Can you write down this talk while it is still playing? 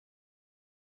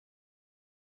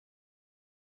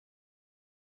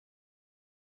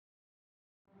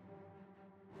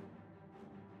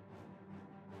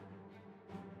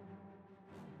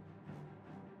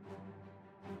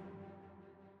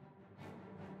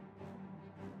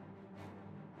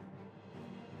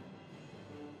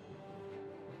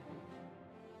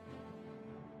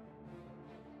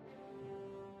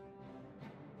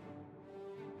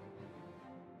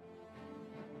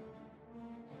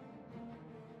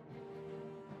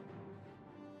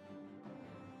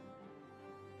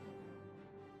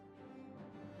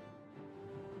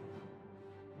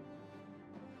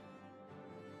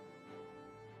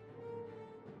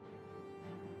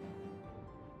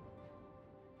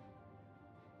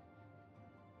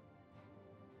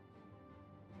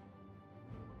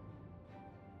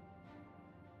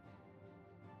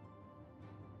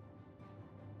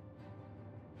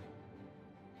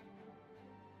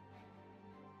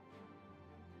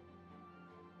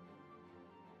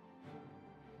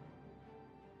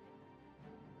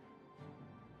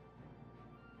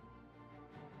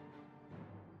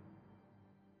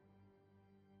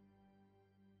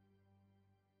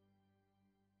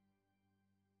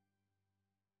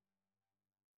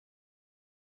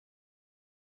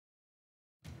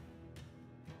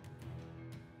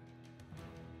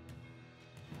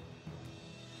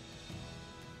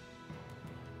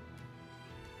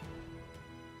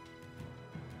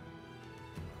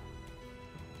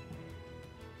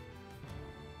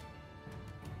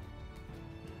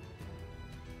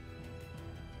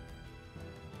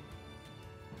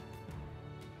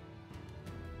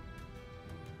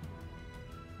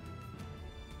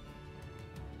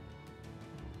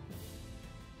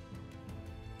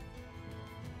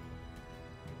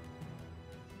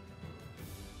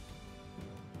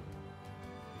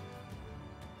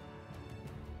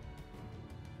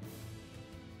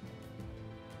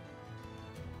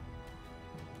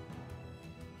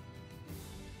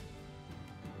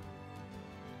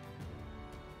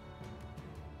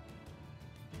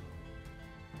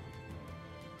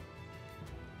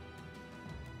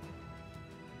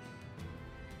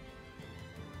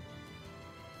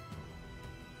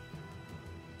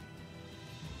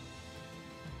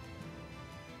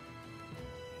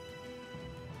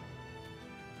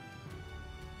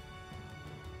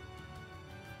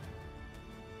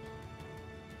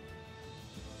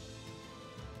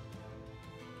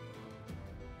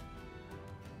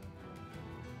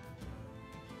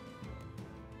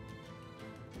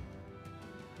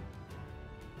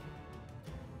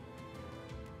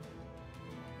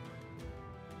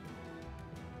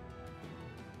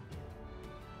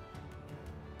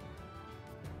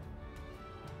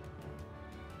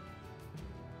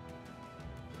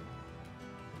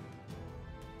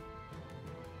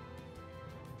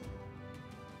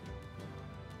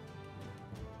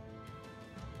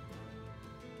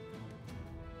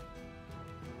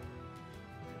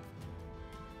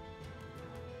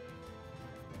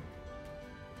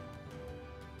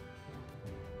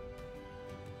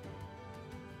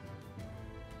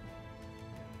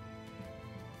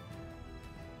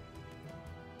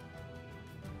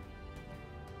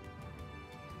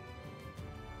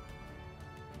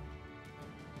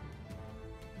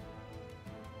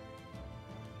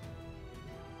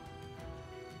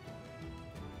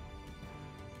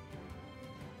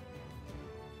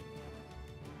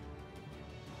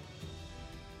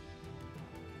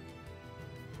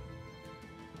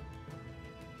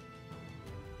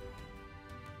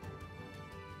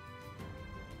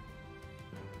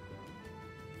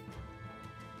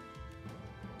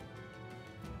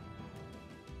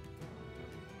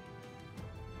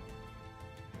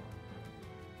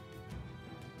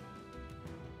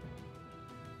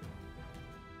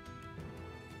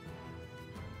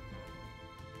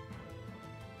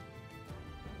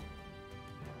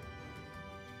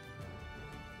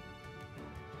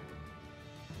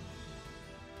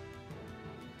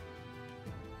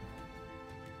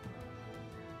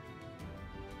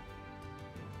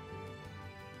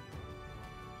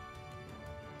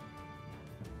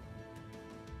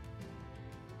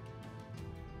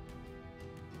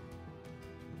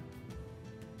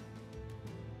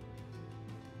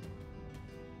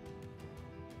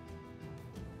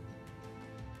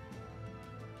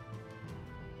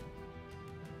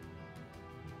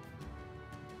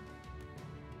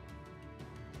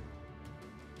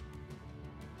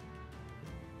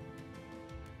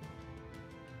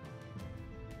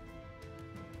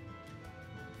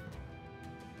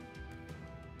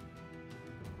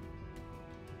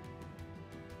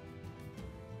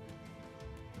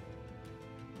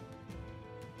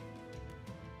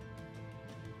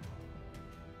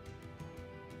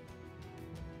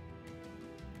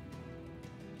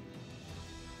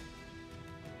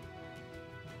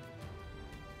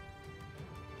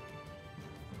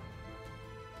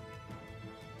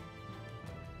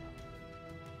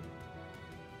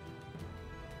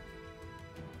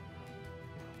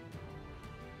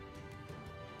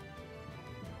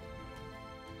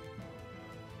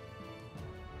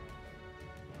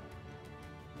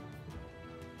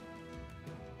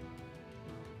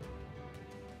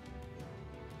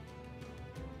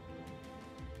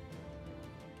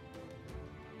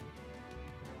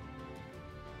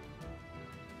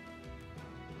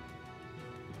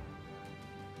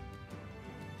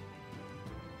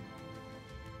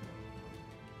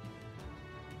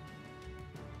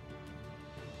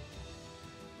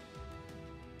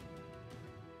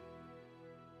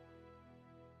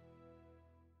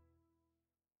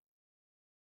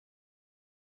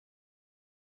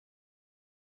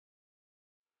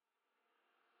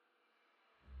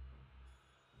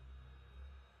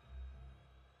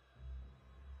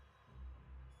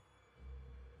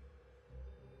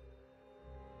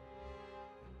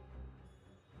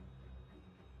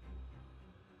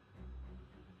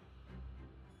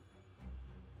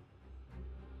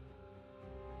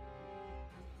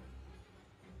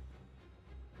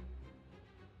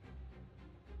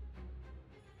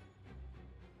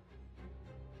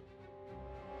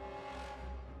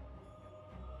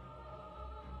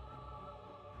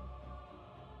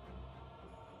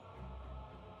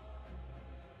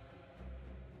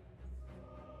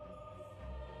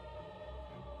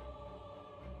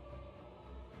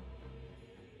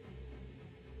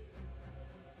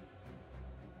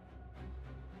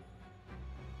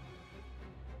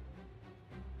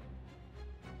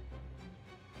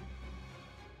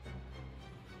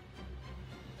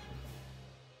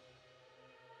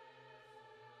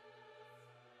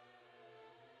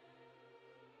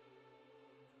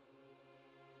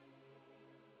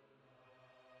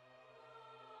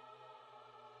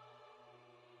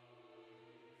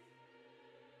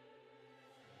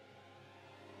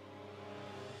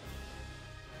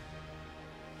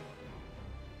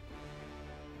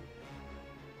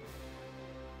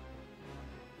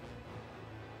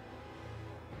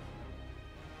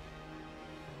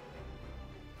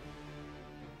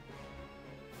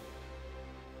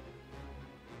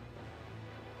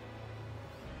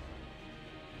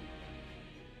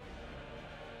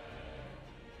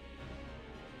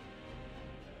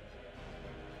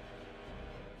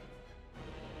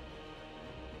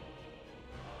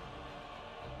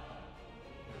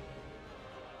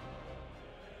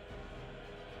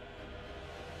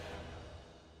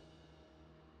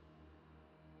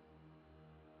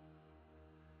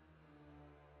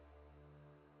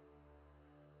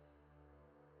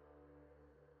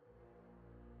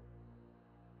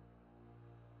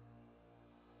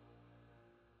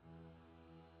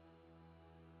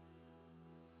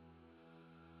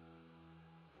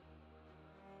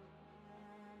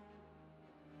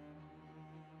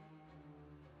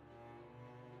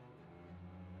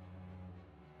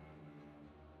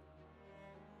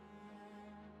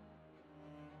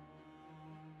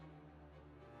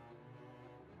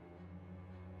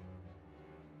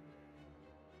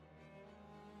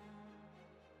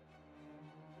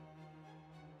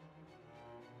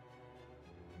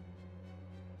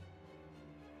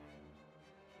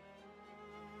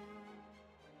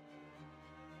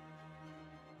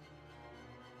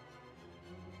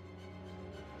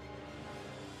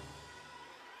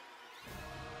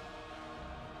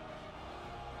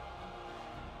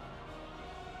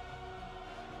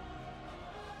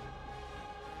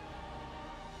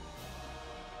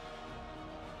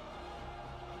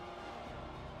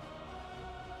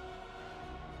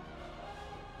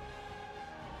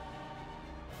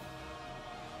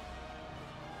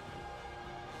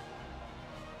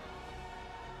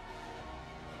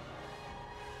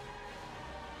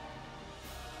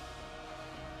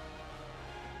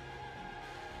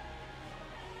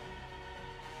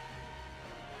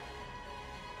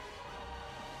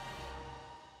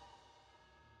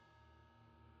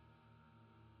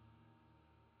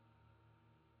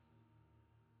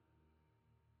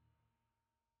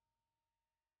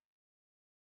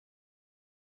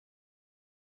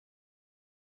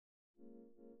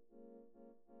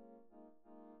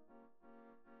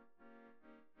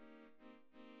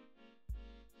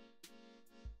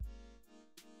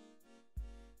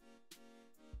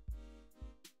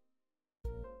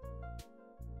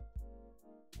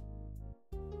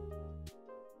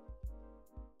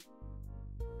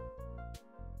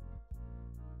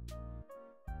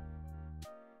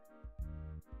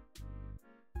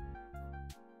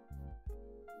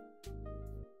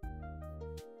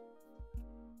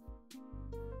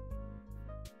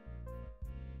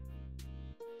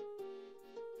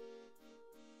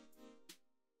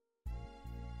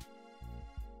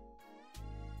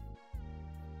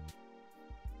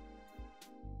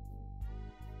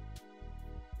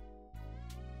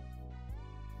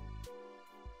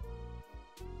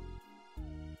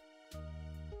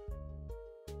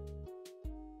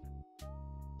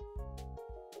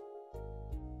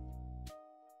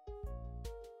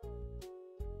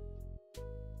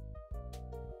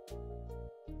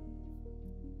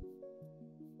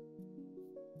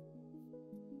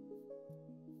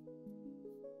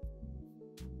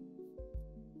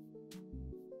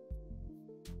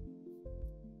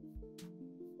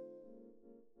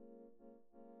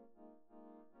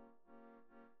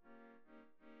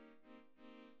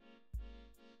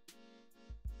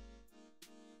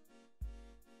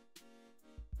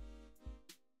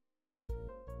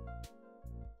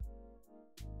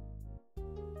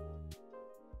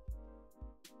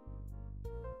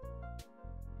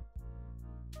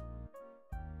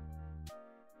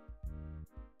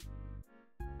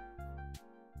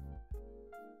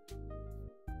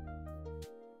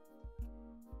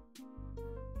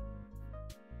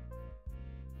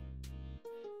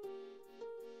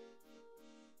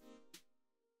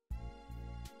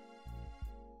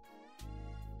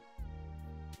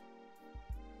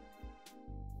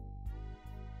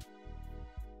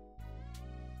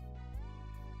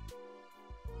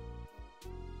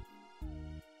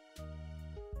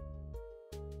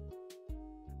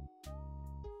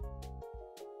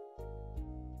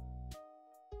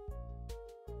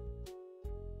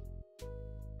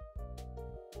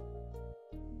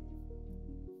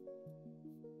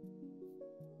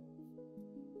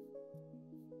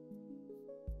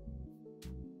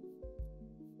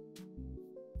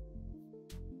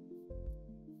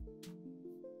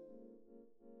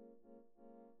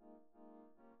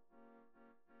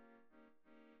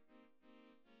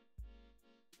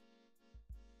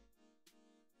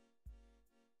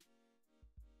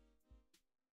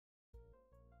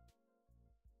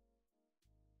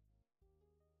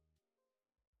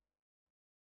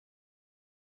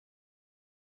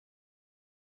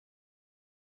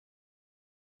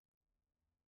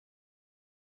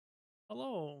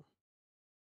Hello.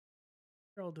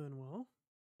 You're all doing well.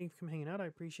 Thanks for hanging out. I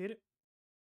appreciate it.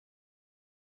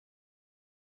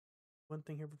 One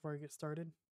thing here before I get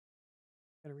started.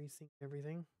 Gotta resync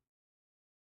everything.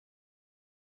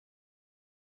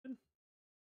 Good.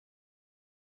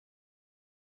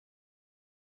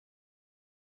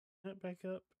 That back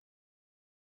up.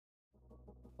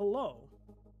 Hello.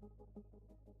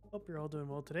 Hope you're all doing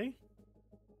well today.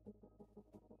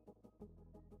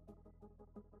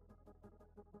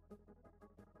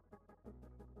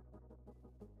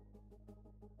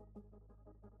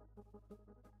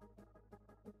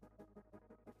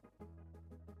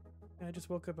 I just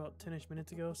woke up about 10-ish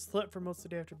minutes ago. Slept for most of the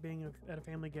day after being at a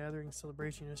family gathering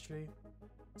celebration yesterday.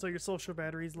 So your social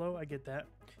battery's low? I get that.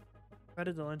 I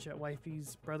did the lunch at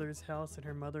wifey's brother's house and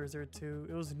her mother is there too.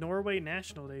 It was Norway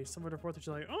National Day, similar to 4th of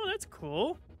July. Oh, that's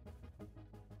cool. It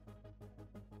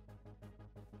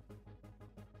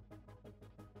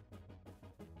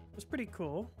was pretty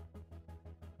cool.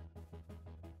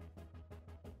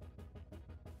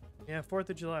 Yeah,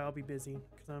 4th of July I'll be busy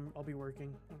because I'll be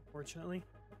working, unfortunately.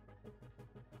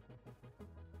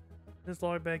 Let's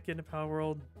log back into Power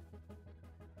World.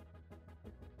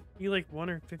 You like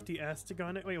 1 or 50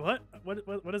 Astagon? Wait, what?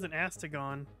 What is an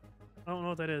Astagon? I don't know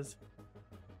what that is.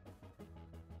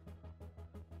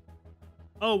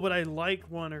 Oh, would I like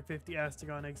 1 or 50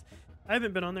 Astagon eggs? I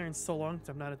haven't been on there in so long because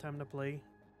I've not had time to play.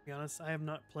 To be honest, I have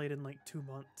not played in like 2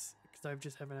 months because I've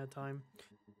just haven't had time.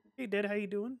 Hey, Dad, how you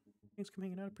doing? Thanks for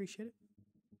hanging out. Appreciate it.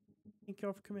 Thank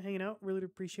y'all for coming hanging out. Really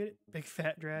appreciate it. Big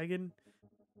fat dragon.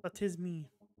 That is me.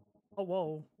 Oh,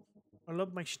 whoa. I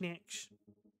love my snacks.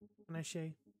 Can I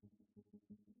say?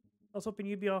 I was hoping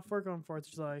you'd be off work on 4th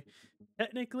of July.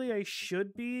 Technically, I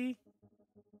should be,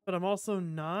 but I'm also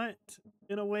not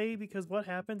in a way because what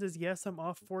happens is, yes, I'm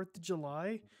off 4th of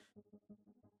July,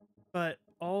 but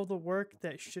all the work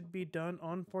that should be done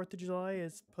on 4th of July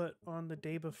is put on the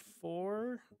day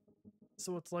before.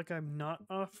 So it's like I'm not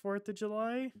off 4th of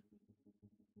July.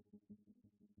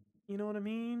 You know what I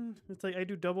mean? It's like I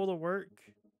do double the work,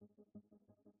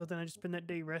 but then I just spend that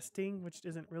day resting, which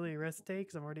isn't really a rest day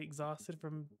because I'm already exhausted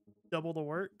from double the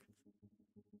work.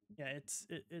 Yeah, it's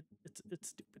stupid.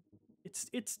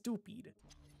 It's stupid.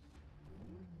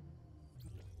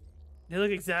 They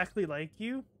look exactly like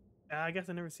you. I guess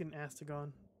I've never seen an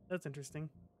Astagon. That's interesting.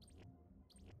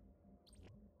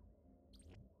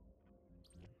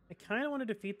 I kind of want to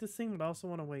defeat this thing, but I also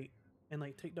want to wait and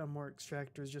like take down more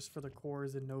extractors just for the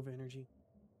cores and Nova energy.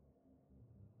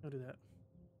 I'll do that.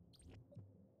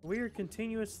 We are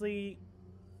continuously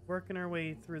working our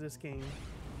way through this game.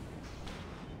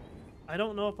 I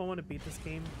don't know if I want to beat this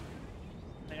game.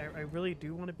 I really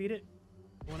do want to beat it.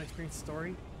 I want to experience the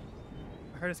story.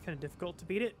 I heard it's kind of difficult to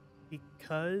beat it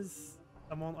because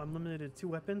I'm limited to 2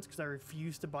 weapons because I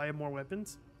refuse to buy more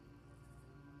weapons.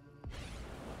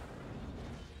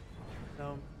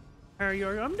 So, how are you?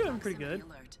 I'm doing pretty good.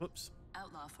 Whoops.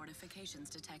 Outlaw fortifications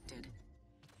detected.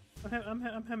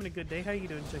 I'm having a good day. How you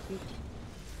doing, Chucky?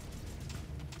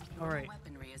 All right.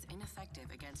 Weaponry is ineffective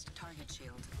against target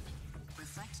shield.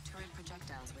 Reflect turret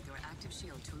projectiles with your active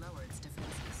shield to lower its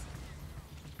defenses.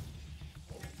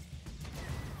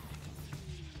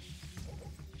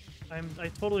 I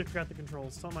totally forgot the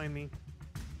controls. Don't mind me.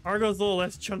 Argo's a little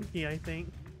less chunky, I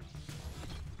think.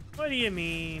 What do you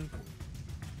mean?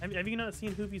 Have you not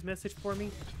seen Hoovie's message for me?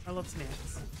 I love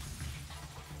snacks.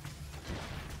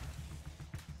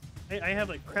 I have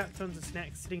like crap tons of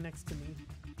snacks sitting next to me.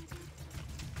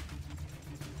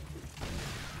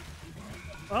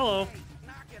 Hello. Hey,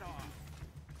 knock it off.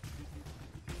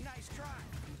 Nice try.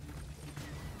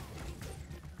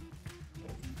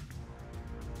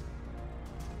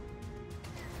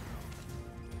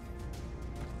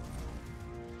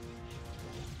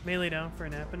 May lay down for a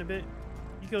nap in a bit.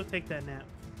 You go take that nap.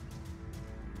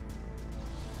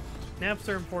 Naps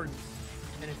are important,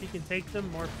 and if you can take them,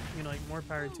 more more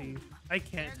power to you. I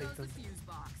can't take them.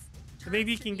 So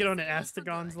maybe you can get on an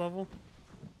Astagon's level.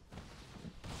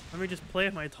 Let me just play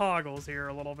with my toggles here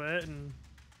a little bit and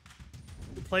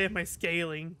play with my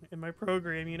scaling in my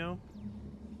program, you know?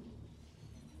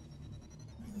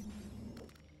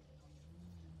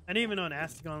 I didn't even know an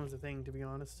Astagon was a thing, to be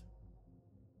honest.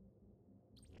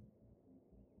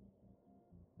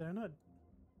 Did I not?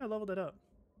 I leveled it up.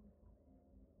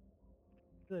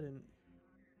 I didn't.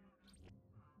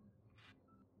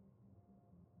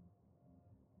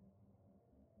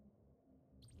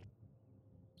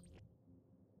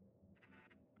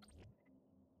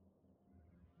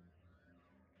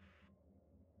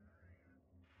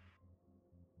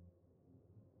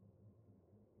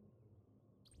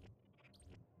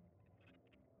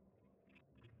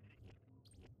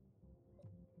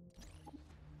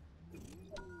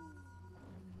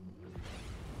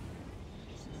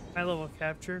 High level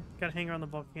capture. Gotta hang around the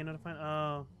volcano to find.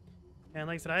 Oh. And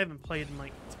like I said, I haven't played in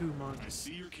like 2 months. I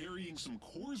see you're carrying some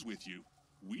cores with you.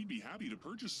 We'd be happy to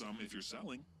purchase some if you're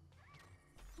selling.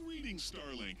 Greetings,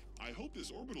 Starlink. I hope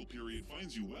this orbital period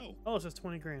finds you well. Oh, it's just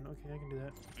 20 grand. Okay, I can do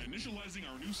that. Initializing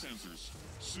our new sensors.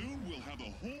 Soon we'll have a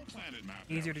whole planet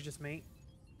mapped Easier out. to just mate.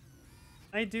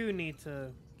 I do need to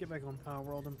get back on Power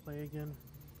World and play again.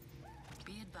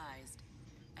 Be advised,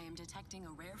 I am detecting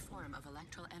a rare form of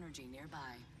electral energy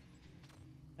nearby.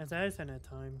 As I just hadn't had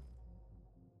time.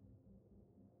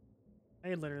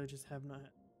 I literally just have not.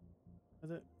 Was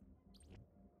it?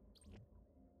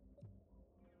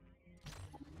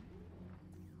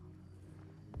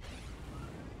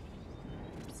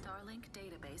 Starlink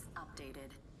database updated.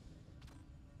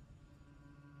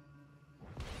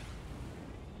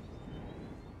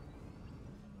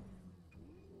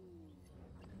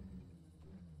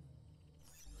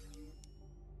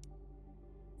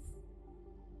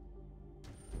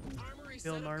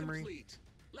 Build an Setup armory. complete.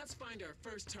 Let's find our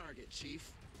first target,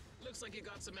 Chief. Looks like you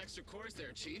got some extra cores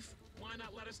there, Chief. Why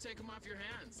not let us take them off your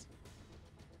hands?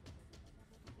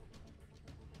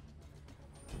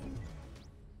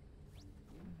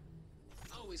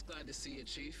 Always glad to see you,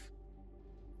 Chief.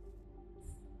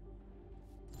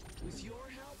 With your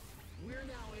help, we're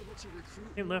now able to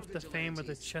recruit. He more left the fame with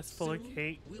a vigilantes. chest full of Soon,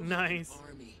 cake. we'll have Nice. an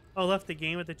army. Oh, left the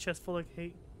game with a chest full of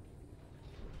cake.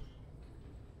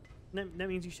 That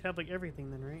means you should have like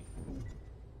everything then, right?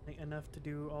 Like enough to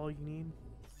do all you need.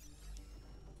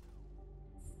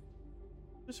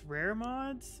 Just rare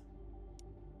mods?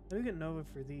 I do get Nova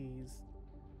for these.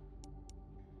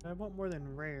 I want more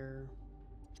than rare.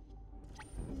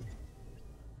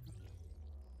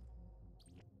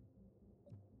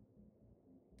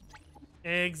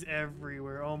 Eggs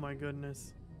everywhere. Oh my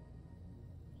goodness.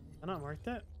 Did I not mark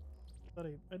that? I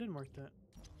thought I did mark that.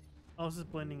 Oh, it's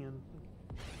just blending in.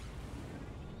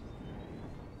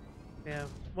 Yeah,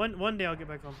 one day I'll get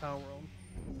back on Power World.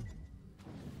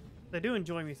 I do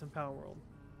enjoy me some Power World.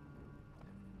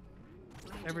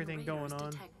 Legion Everything going raiders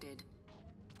on. Detected.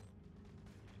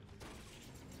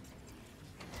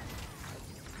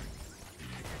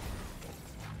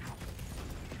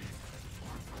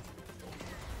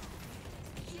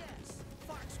 Yes!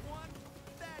 Fox 1,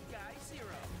 bad guy 0.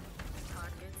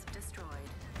 Targets destroyed.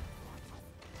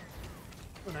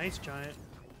 Oh, nice giant.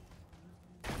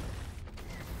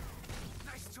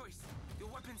 Nice choice. Your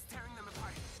weapon's tearing them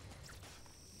apart.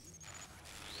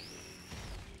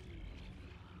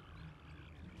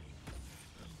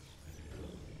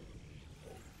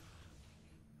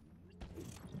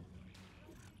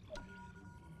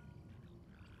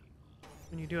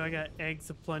 When you do, I got eggs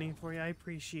aplenty for you. I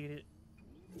appreciate it.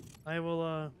 I will,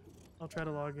 I'll try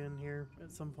to log in here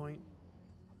at some point.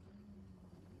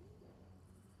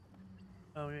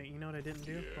 Oh, wait, you know what I didn't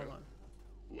do? Yeah. Hold on.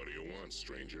 What do you want,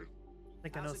 stranger? I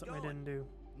think I know How's it something I going? didn't do.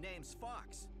 Name's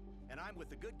Fox, and I'm with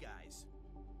the good guys.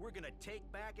 We're gonna take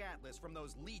back Atlas from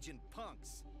those Legion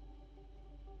punks.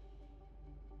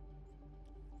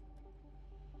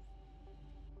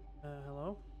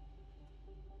 Hello?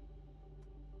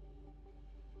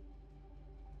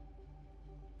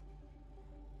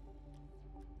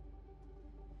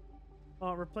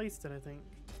 Oh, it replaced it, I think.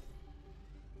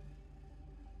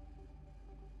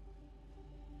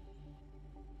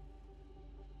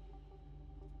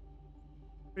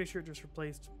 Pretty sure it just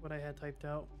replaced what I had typed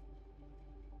out.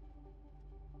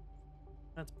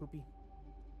 That's poopy.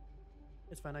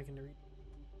 It's fine, I can read.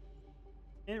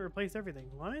 And it replaced everything.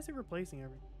 Why is it replacing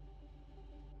everything?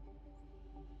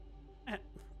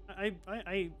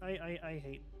 I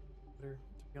hate Twitter,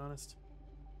 to be honest.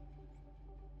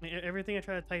 I mean, everything I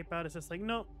try to type out is just like,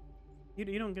 no,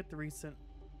 you don't get the recent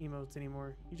emotes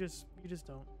anymore. You just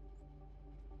don't.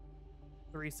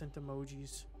 The recent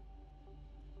emojis.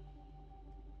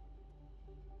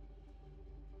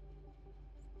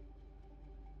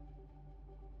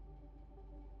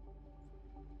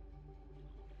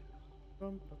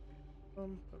 Bum, bum,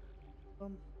 bum, bum,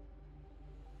 bum.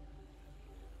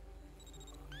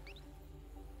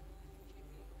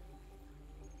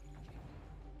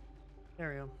 There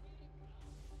we go.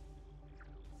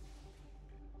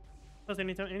 Plus,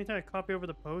 anytime I copy over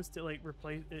the post, it like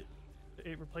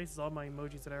it replaces all my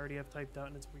emojis that I already have typed out,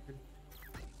 and it's weird.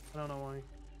 I don't know why.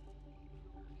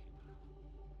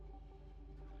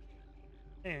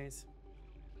 Anyways.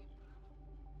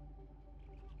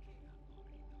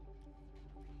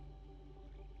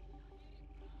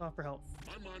 Offer help.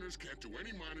 My miners can't do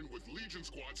any mining with Legion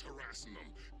squads harassing them.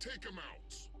 Take them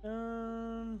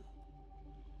out.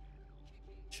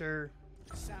 Sure.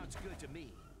 Sounds good to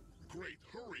me. Great,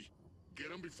 hurry. Get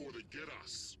them before they get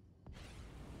us.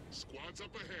 Squads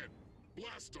up ahead.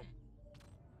 Blast them.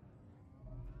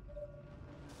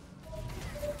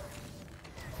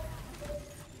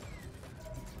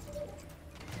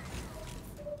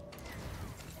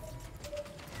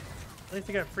 At least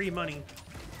I got free money.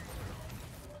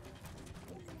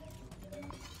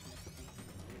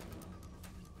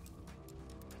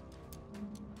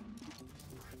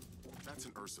 That's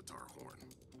an Ursatar horn.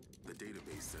 The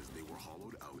database says they were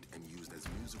hollowed out and used as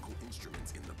musical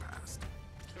instruments in the past.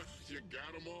 You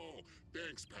got them all.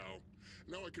 Thanks, pal.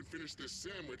 Now I can finish this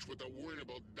sandwich without worrying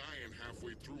about dying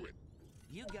halfway through it.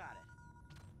 You got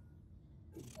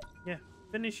it. Yeah,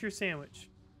 finish your sandwich,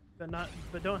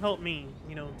 but don't help me.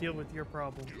 You know, deal with your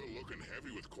problem. You're looking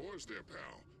heavy with cores there,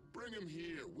 pal. Bring them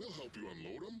here. We'll help you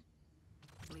unload them.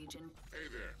 Legion. Hey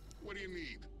there. What do you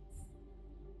need?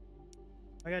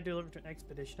 I gotta deliver to an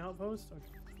expedition outpost.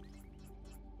 Okay.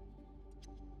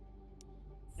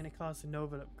 And it costs a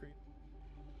Nova to upgrade.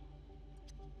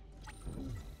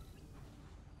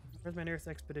 Where's my nearest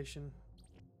expedition?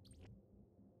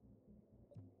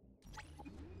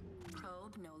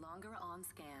 Probe no longer on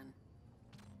scan.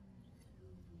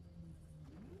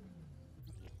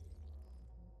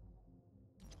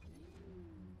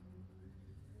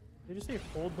 Did you say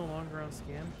hold no longer on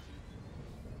scan?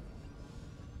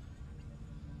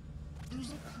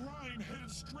 There's a crime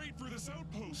headed straight for this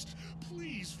outpost.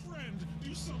 Please, friend,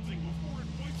 do something before it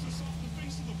wipes us off the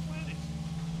face of the planet.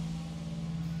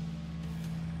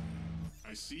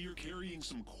 I see you're carrying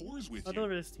some cores with I'll you.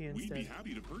 deliver this to you We'd be instead.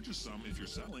 happy to purchase some if you're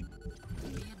selling. Be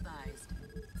advised.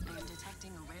 I am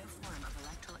detecting a rare form of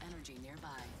electral energy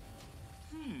nearby.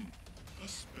 A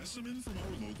specimen from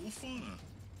our local fauna.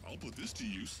 I'll put this to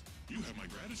use. You have my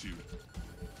gratitude.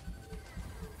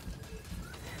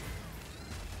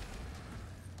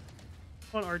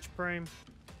 Come on, Arch Prime.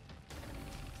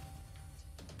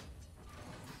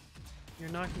 You're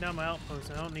knocking down my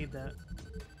outpost. I don't need that.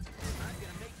 I'm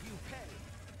gonna make you pay.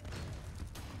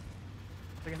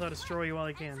 I guess I'll destroy you while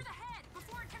I can. Head for the head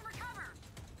before it can recover.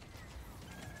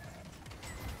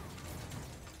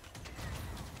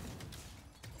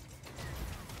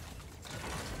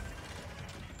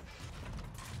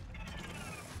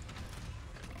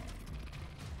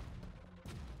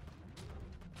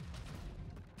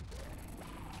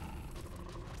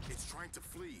 It's trying to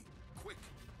flee. Quick,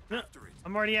 No, after it.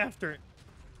 I'm already after it.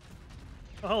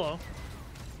 Oh, hello.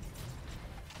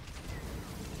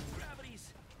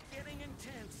 Gravity's getting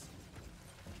intense.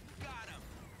 Got him.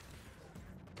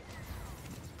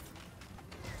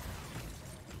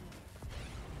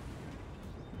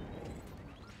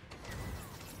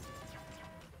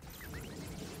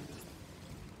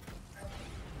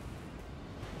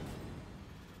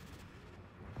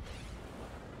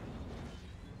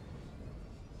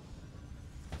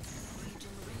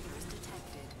 Legion raiders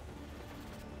detected.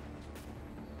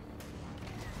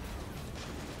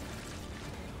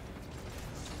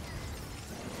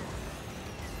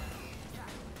 Yeah,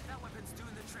 that weapon's doing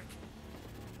the trick.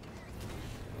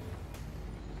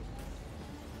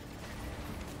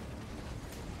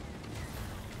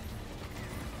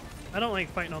 I don't like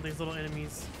fighting all these little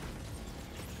enemies.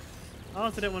 I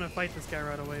also didn't want to fight this guy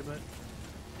right away, but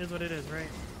it is what it is, right?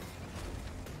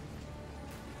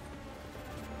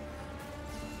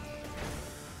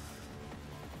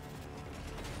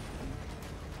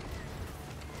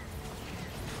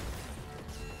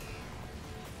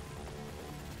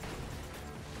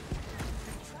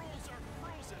 Controls are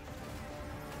frozen.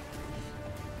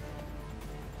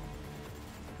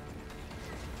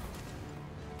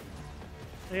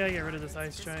 I gotta get rid of this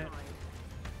ice giant. Destroyed.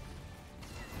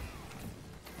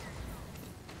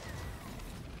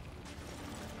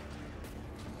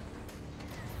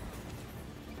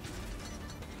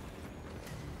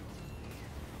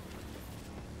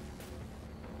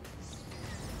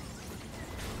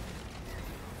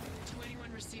 To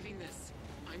anyone receiving this,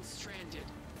 I'm stranded.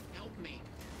 Help me.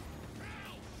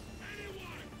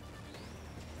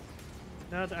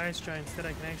 Now that the ice giant's dead,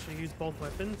 I can actually use both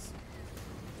weapons.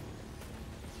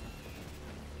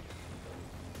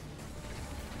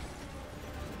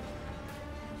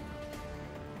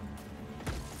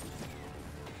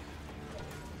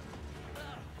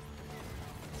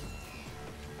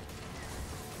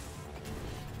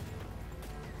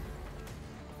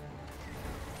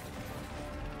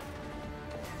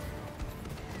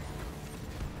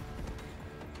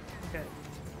 Okay.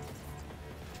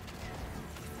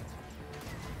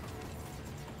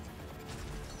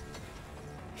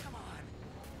 Come on.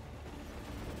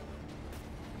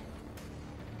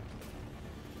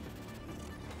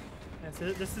 Yeah,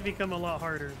 so this has become a lot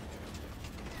harder.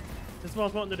 This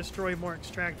was wanting to destroy more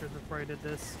extractors before I did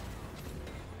this.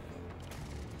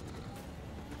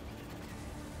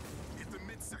 Hit the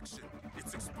midsection.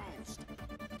 It's exposed.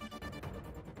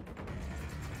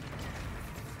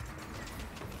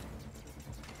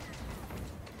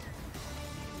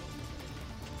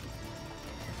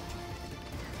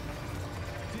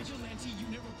 Vigilante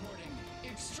unit reporting.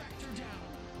 Extractor down.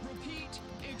 Repeat,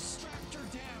 extractor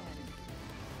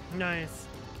down. Nice.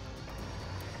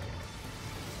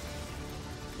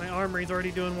 My armory's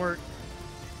already doing work.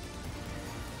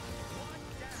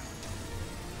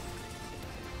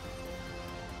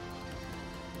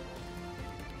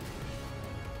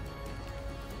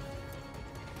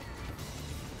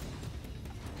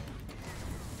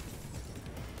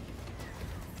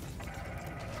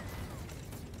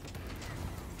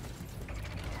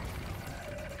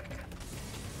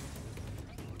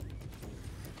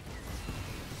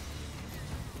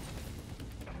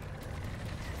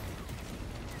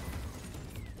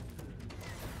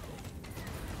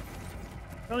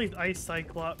 All these ice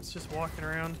cyclops just walking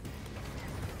around.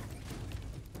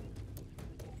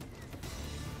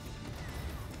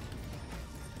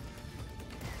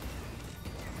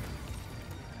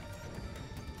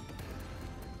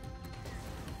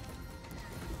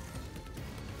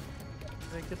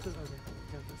 Did I get this? Okay,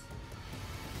 got this.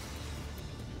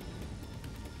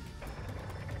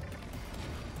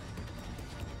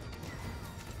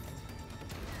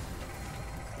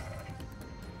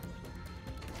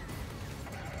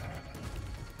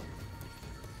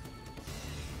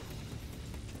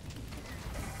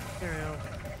 There we go.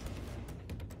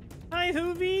 Hi,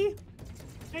 Hoovy!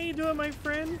 How you doing, my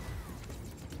friend?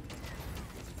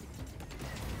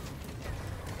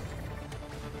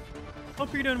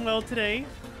 Hope you're doing well today.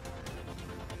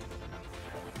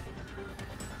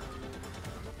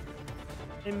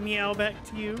 And meow back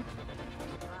to you. Be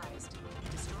advised.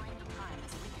 Destroying the prime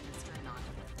has weakened this Dreadnaught.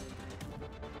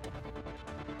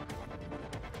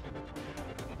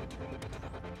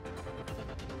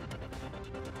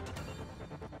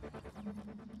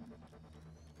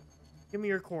 Give me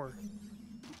your core.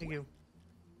 Thank you.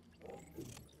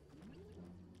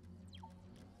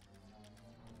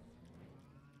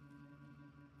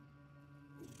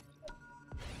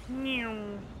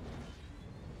 Meow.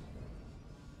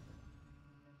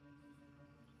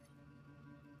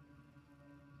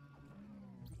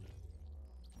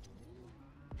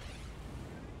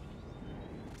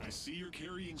 I see you're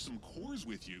carrying some cores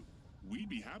with you. We'd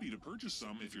be happy to purchase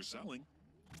some if you're selling.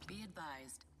 Be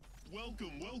advised.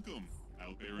 Welcome, welcome.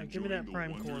 Out there Yeah, give me enjoying that the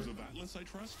prime wonders core. of Atlas, I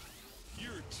trust?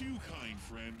 You're too kind,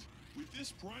 friend. With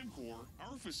this prime core,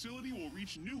 our facility will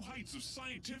reach new heights of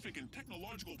scientific and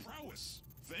technological prowess.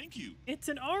 Thank you. It's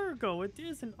an Argo. It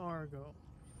is an Argo.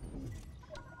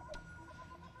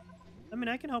 I mean,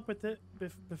 I can help with it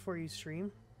before you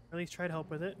stream. Or at least try to help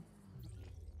with it.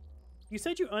 You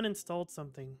said you uninstalled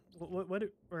something. What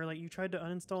or like you tried to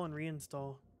uninstall and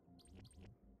reinstall.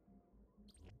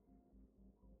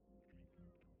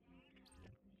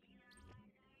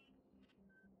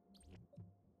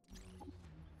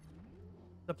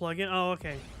 The plugin? Oh,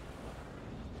 okay.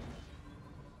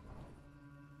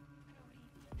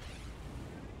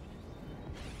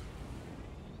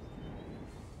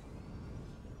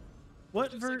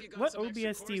 What Looks like you got what some extra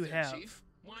OBS do cores you there, have? Chief.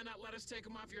 Why not let us take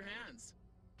them off your hands?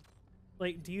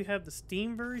 Like, do you have the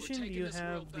Steam We're version? Do taking you this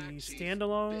have world the back, Chief,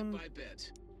 standalone? bit by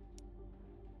bit.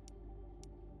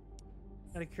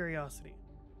 Out of curiosity.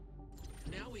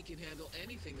 Now we can handle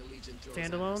anything the Legion throws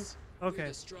Standalone? at us. Okay. We're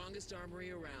the strongest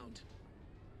armory around.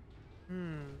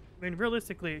 I mean,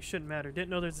 realistically, it shouldn't matter. Didn't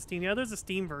know there's a Steam. Yeah, there's a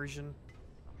Steam version.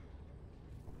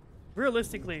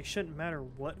 Realistically, it shouldn't matter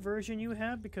what version you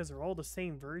have because they're all the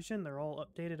same version. They're all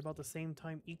updated about the same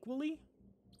time equally.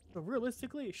 So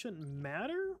realistically, it shouldn't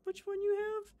matter which one you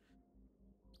have.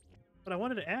 But I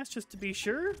wanted to ask just to be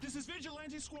sure. This is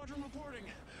Vigilante Squadron reporting.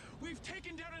 We've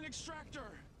taken down an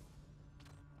extractor.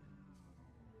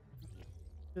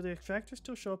 Do the extractors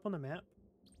still show up on the map?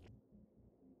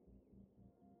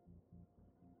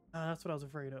 That's what I was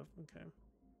afraid of. Okay.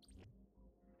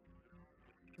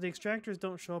 The extractors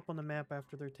don't show up on the map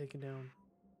after they're taken down.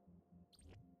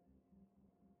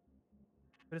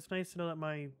 But it's nice to know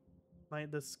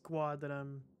that the squad that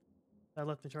I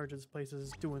left in charge of this place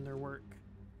is doing their work.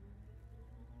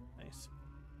 Nice.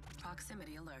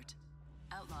 Proximity alert.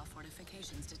 Outlaw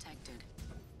fortifications detected.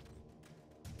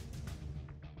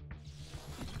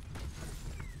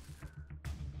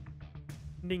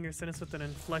 Ending your sentence with an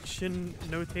inflection,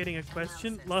 notating a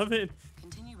question. Analysis. Love it.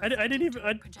 Continue I didn't even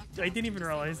projectiles I didn't even to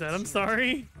realize that. I'm disable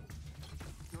sorry.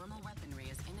 Normal weaponry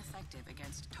is ineffective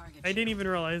against target I didn't shield. even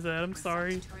realize that. I'm Reflect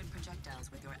sorry. turret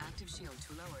projectiles with your active shield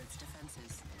to lower its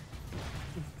defenses.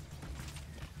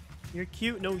 You're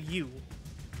cute. No, you.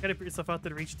 Gotta put yourself out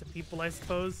there to reach the people, I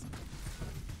suppose.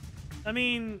 I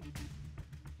mean,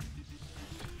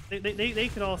 they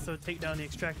could also take down the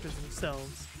extractors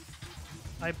themselves.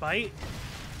 I bite.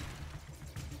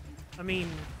 I mean,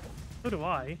 so do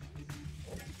I.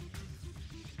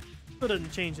 Still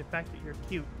doesn't change the fact that you're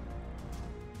cute.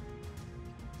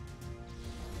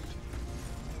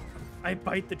 I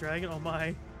bite the dragon. Oh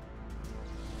my.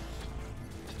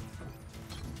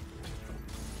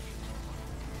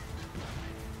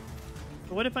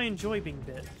 But what if I enjoy being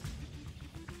bit?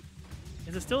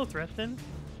 Is it still a threat then?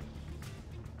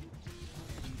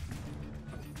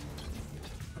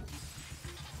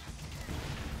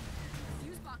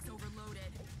 Fuse box overloaded.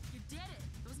 You did it.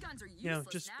 Those guns are useless You know,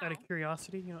 just now. out of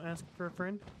curiosity, you know, ask for a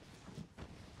friend.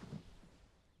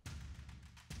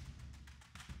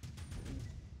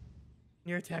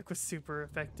 Your attack was super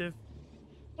effective.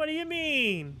 What do you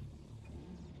mean?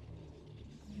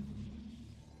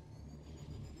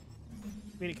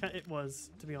 I mean, it was,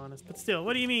 to be honest. But still,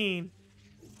 what do you mean?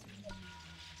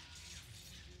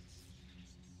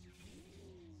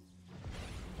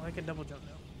 Well, I can double jump now.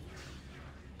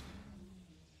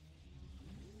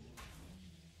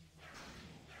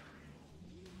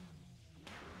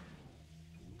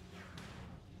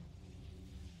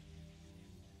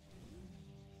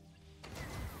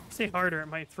 Say harder, it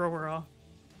might throw her off.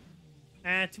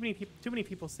 Too many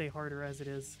people say harder as it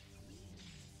is.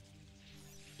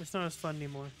 It's not as fun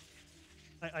anymore.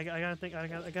 I gotta think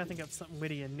of something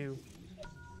witty and new.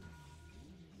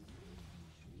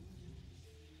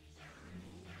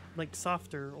 Like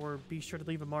softer, or be sure to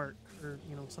leave a mark, or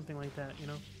you know, something like that, you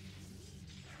know?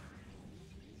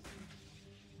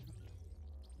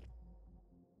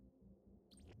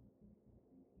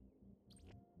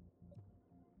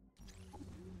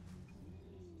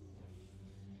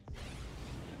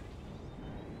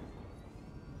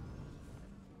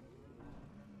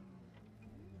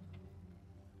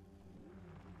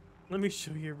 Let me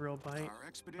show you a real bite. Our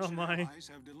expedition my. allies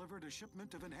have delivered a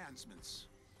shipment of enhancements.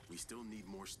 We still need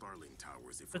more Starlink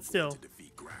towers if But we're still. going to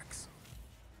defeat Grax.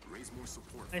 Raise more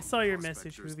support I from saw the your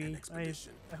message, prospectors Ruby. and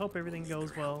expedition. I hope everything We'll need goes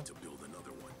their help well. to build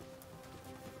another one.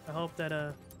 I hope that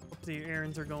hope the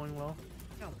errands are going well.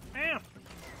 Ow. Ow.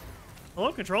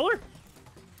 Hello, controller?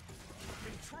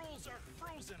 Controls are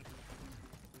frozen.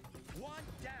 One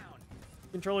down.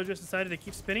 Controller just decided to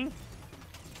keep spinning.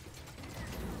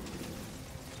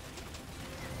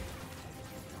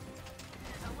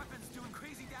 That weapon's doing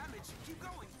crazy damage. Keep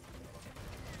going.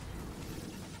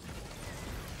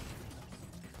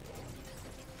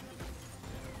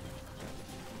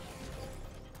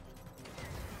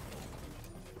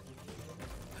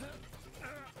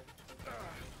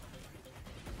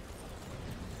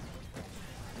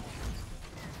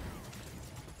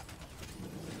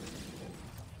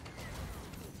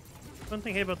 One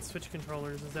thing I hate about the Switch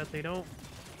controllers is that they don't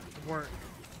work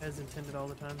as intended all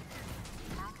the time.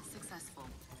 Hack successful.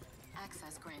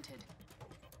 Access granted.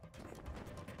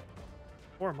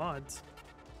 Or mods.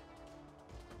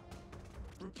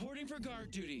 Reporting for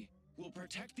guard duty. We'll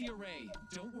protect the array.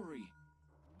 Don't worry.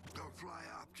 Don't fly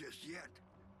off just yet.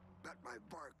 Bet my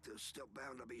bark there's still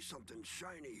bound to be something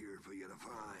shiny here for you to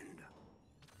find.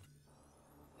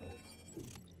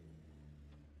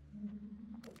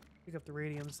 Pick up the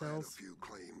radium I had a cells. few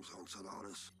claims on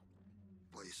Sonatus.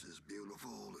 Place is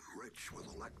beautiful and rich with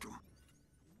electrum.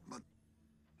 But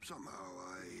somehow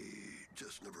I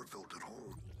just never felt at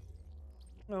home.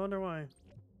 I wonder why.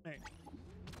 Hey.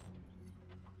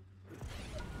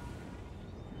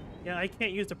 Yeah, I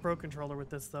can't use the Pro controller with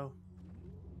this though.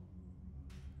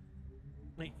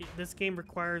 Like, this game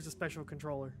requires a special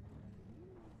controller.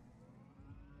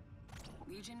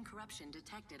 Legion corruption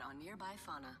detected on nearby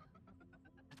fauna.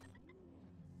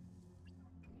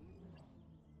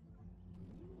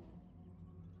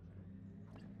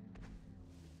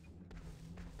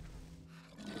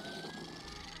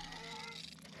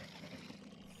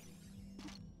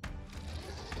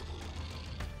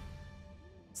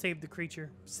 Save the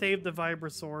creature. Save the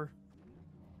Vibrasaur.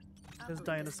 This Uplink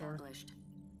dinosaur. established.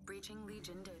 Breaching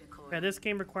Legion data core. Yeah, this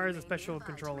game requires a Remain special nearby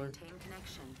to controller. maintain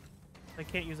connection. I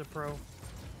can't use a Pro.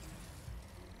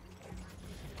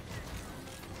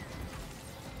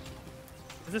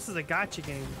 This is a gotcha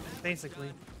game, basically.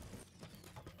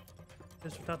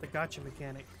 Just without the gotcha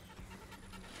mechanic.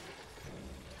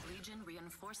 Legion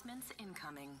reinforcements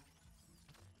incoming.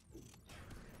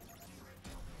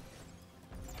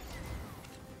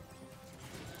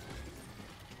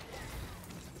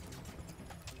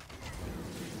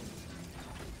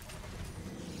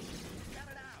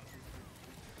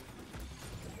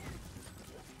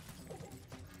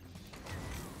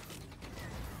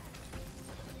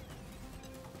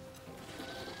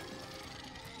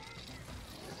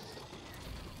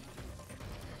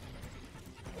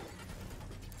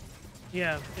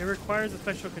 Yeah, it requires a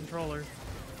special controller.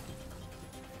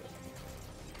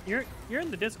 You're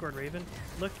in the Discord, Raven.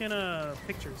 Look in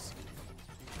pictures.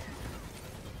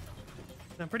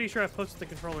 I'm pretty sure I posted the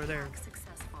controller there. Hack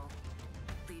successful.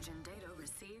 Legion data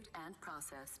received and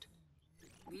processed.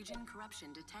 Legion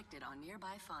corruption detected on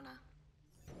nearby fauna.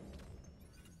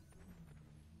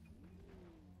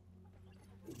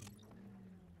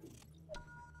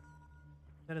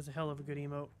 That is a hell of a good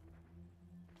emote.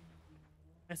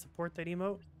 I support that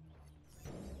emote.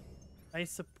 I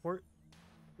support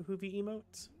the Hoovy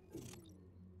emotes.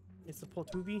 I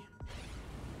support Hoovy.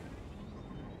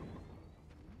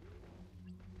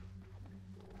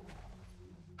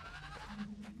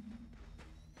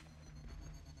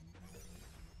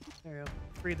 There we go.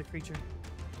 Free the creature.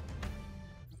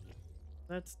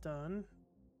 That's done.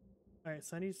 Alright,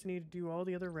 so I just need to do all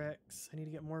the other wrecks. I need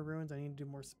to get more ruins. I need to do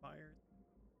more spires.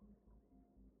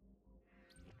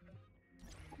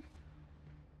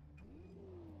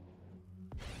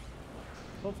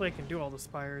 Hopefully I can do all the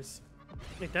spires.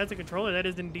 If that's a controller, that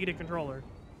is indeed a controller.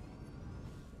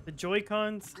 The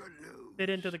Joy-Cons Good news. fit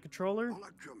into the controller,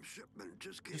 Electrum shipment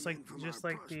just came just like in from just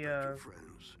our like the prospector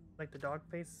friends. like the dog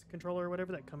face controller or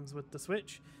whatever that comes with the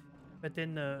Switch. But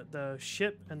then the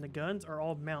ship and the guns are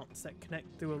all mounts that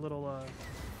connect through a little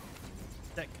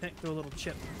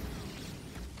chip.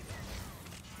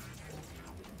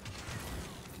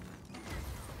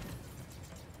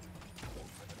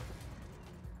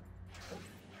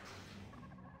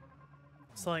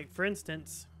 So, like, for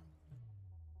instance,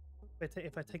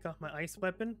 if I take off my ice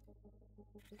weapon,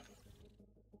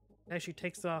 it actually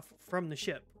takes off from the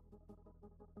ship,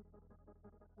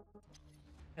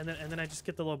 and then I just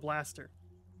get the little blaster.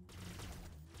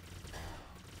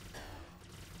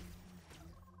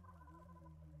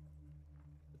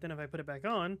 But then if I put it back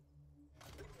on,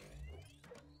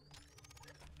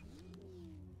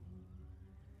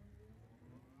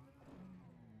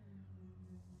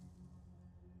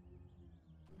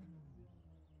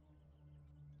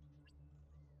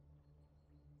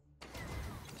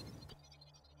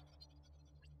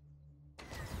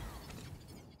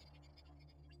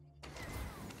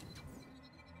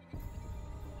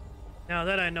 Now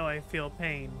that I know I feel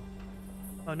pain.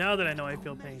 Oh, now that I know I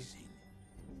feel pain.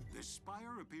 This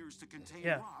spire appears to contain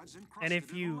Yeah. rods And encrusted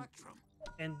if you in electrum.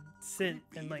 and Could it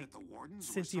be and like that the wardens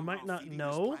were since you might somehow not feeding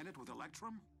know, this planet with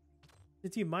electrum?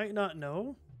 since you might not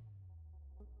know,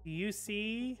 do you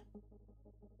see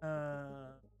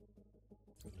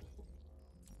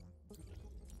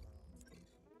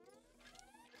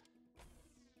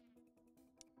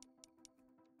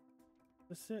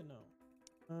what's it? No.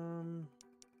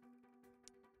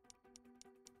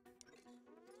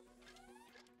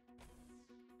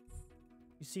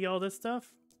 You see all this stuff?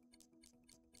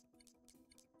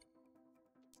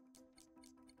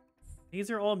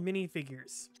 These are all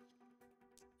minifigures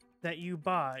that you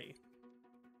buy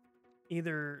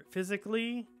either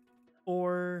physically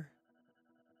or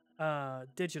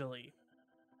digitally.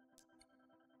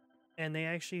 And they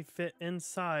actually fit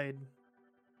inside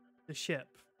the ship.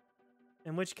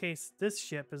 In which case, this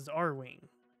ship is R-Wing.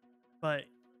 But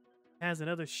has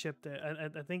another ship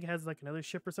that I think it has like another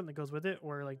ship or something that goes with it,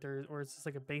 or like or it's just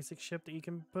like a basic ship that you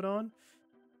can put on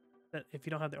that if you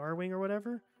don't have the R-Wing or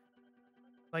whatever.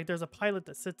 Like there's a pilot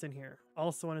that sits in here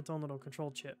also on its own little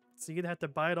control chip, so you either have to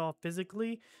buy it all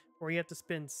physically or you have to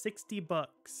spend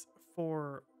 $60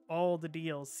 for all the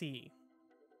DLC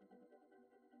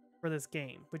for this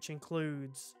game, which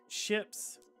includes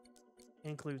ships,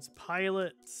 includes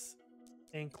pilots,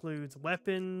 includes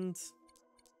weapons.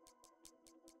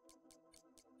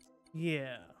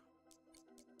 Yeah.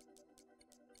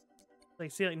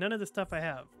 Like, see, like, none of the stuff I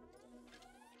have.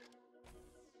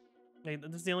 Like,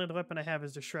 this is the only other weapon I have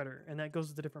is the Shredder, and that goes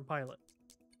with a different pilot.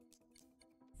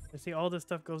 You see, all this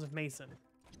stuff goes with Mason.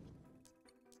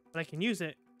 But I can use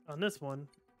it on this one.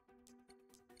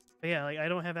 But yeah, like, I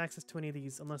don't have access to any of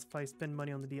these unless if I spend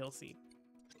money on the DLC.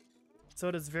 So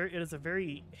it is a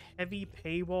very heavy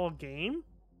paywall game.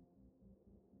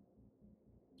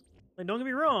 Like, don't get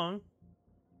me wrong.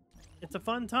 It's a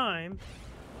fun time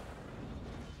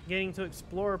getting to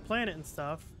explore a planet and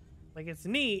stuff. Like, it's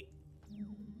neat.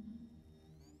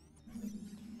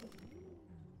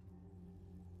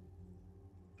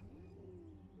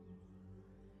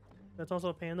 That's also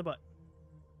a pain in the butt.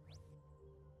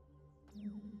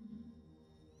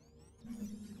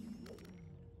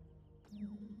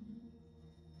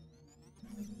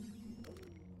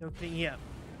 Okay, yeah.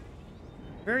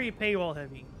 Very paywall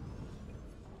heavy.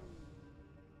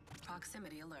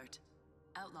 Proximity alert.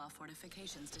 Outlaw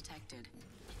fortifications detected.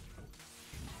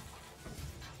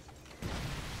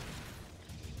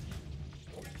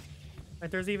 Like,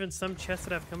 there's even some chests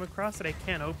that I've come across that I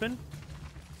can't open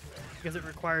because it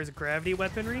requires gravity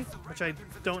weaponry, which I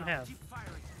don't have.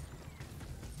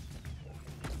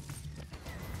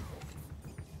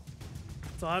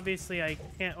 So obviously I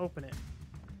can't open it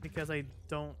because I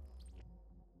don't.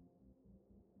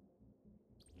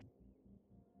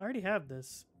 I already have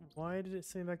this. Why did it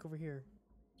send me back over here?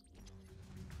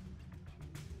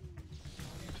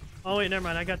 Oh wait, never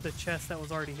mind. I got the chest that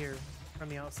was already here from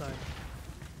the outside.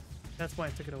 That's why I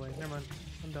took it away. Never mind.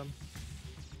 I'm dumb.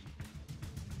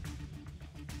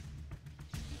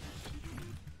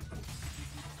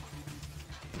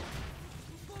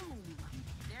 Boom!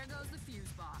 There goes the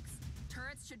fuse box.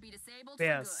 Turrets should be disabled. But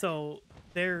yeah, for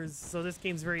good. so this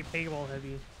game's very paywall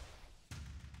heavy.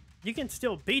 You can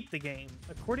still beat the game.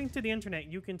 According to the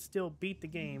internet, you can still beat the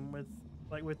game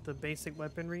with the basic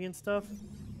weaponry and stuff.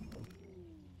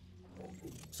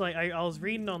 So like, I was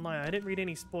reading online. I didn't read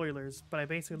any spoilers, but I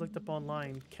basically looked up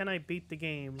online. Can I beat the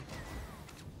game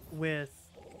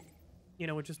with,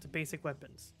 with just the basic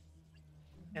weapons?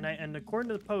 And according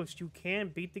to the post, you can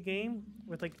beat the game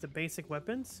with like the basic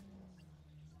weapons.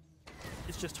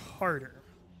 It's just harder.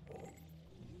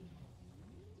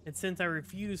 And since I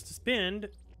refuse to spend,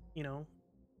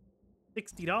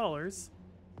 $60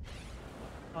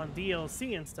 on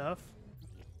DLC and stuff.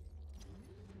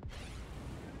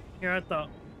 Here, I thought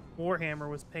Warhammer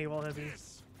was paywall heavy.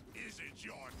 This isn't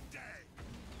your day.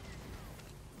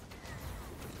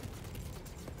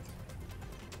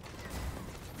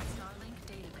 Starlink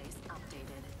database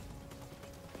updated.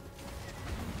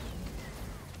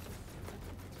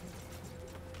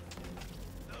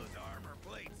 Those armor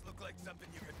plates look like something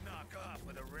you could knock off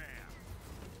with a ram.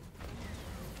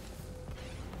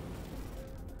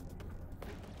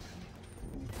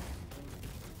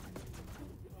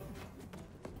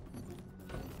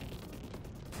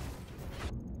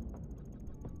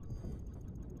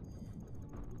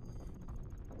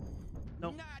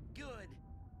 Nope. Not good.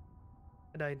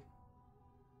 I died.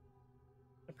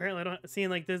 Apparently, I don't.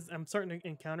 Seeing like this, I'm starting to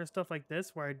encounter stuff like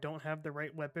this where I don't have the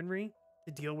right weaponry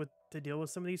to deal with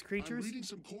some of these I'm creatures. reading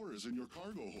some cores in your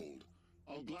cargo hold.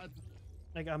 I'll glad.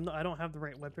 Like I don't have the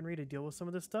right weaponry to deal with some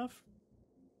of this stuff.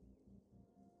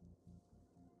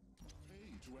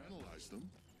 Hey, to analyze them.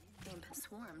 Imp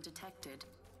swarm detected.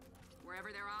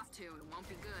 Wherever they're off to, it won't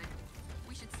be good.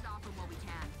 We should stop them while we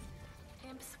can.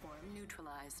 Imp swarm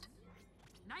neutralized.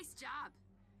 Nice job.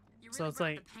 You really So it's brought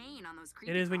like the pain on those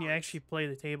creepy it is when you crawlers. actually play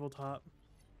the tabletop.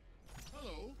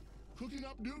 Hello, cooking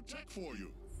up new tech for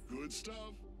you. Good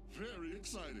stuff. Very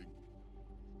exciting.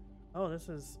 Oh, this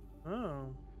is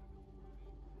oh.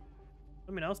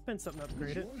 I mean, I'll spend something to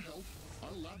upgrade With it. your help,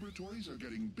 our laboratories are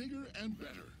getting bigger and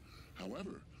better.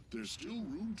 However, there's still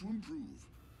room to improve.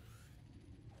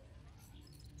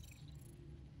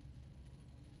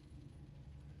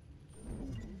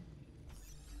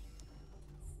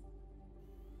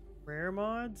 Rare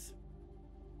mods?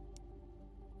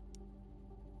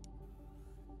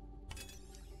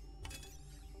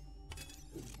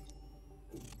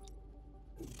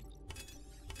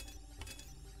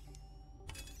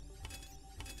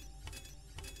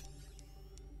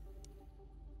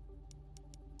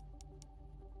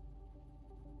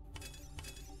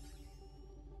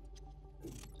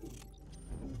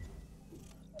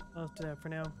 Let's do that for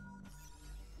now.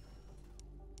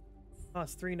 Oh,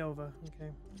 it's 3 Nova.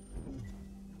 Okay.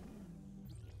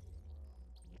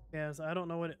 Yeah, so I don't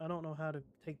know how to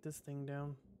take this thing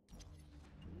down.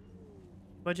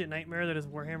 Budget nightmare that is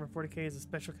Warhammer 40k is a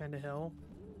special kind of hell.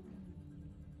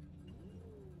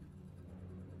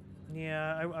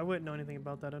 Yeah, I wouldn't know anything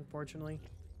about that, unfortunately.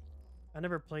 I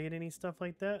never played any stuff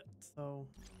like that, so...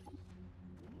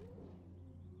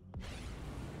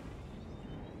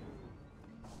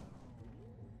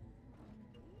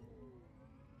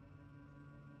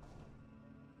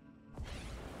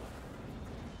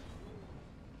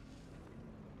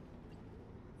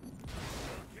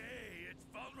 Okay, it's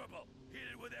vulnerable. Hit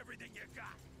it with everything you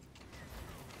got.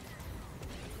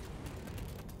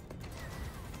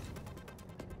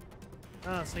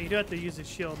 Ah, so you do have to use a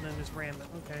shield and then just ram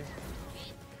it. Okay.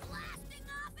 Keep blasting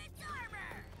off its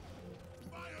armor!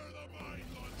 Fire the mine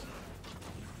launcher!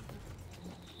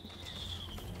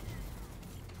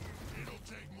 It'll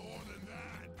take more than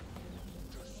that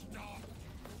to stop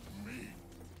me.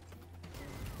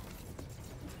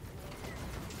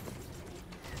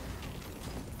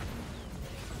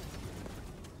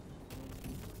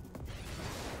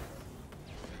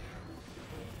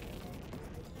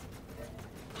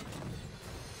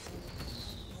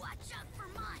 Watch out for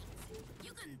mines!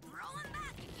 You can throw them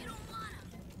back if you don't want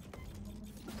them!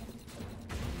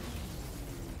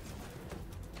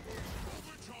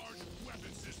 Overcharged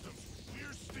weapon systems.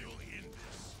 We're still in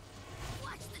this.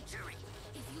 Watch the turret!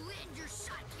 If you end your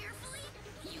shot carefully,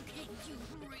 you can do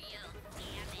real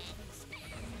damage!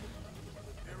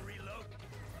 They're reload.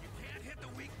 You can't hit the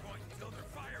weak point until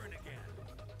they're firing again.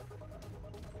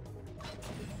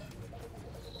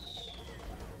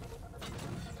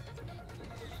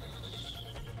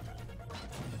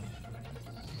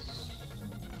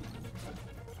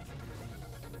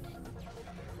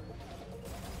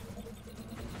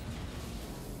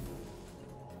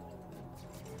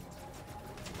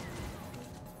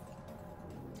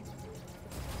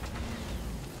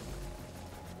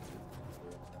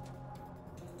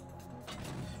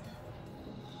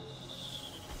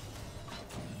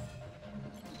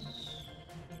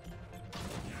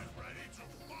 Get ready to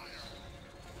fire.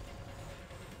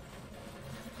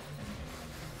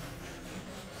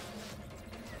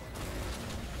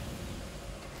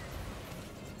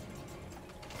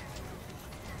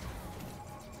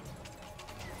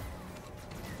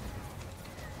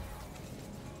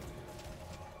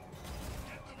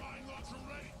 Get the mine launcher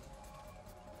ready.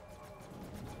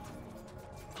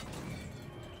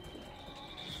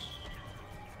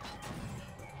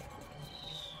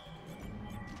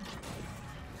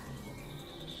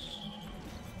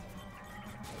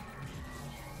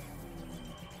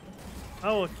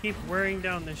 I will keep wearing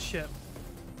down this ship.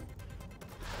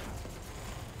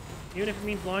 Even if it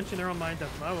means launching their own mines up,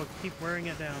 I will keep wearing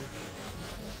it down.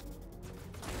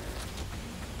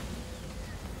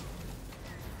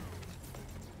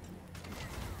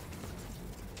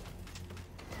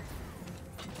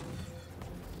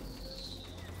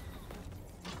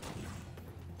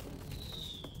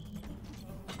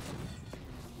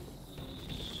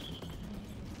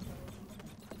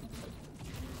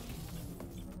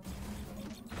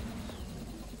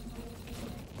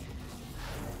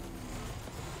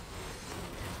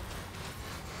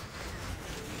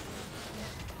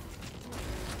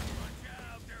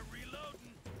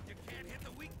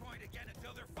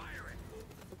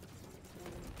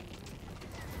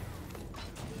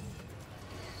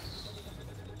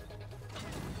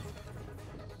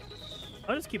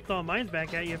 I'll just keep throwing mines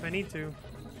back at you if I need to.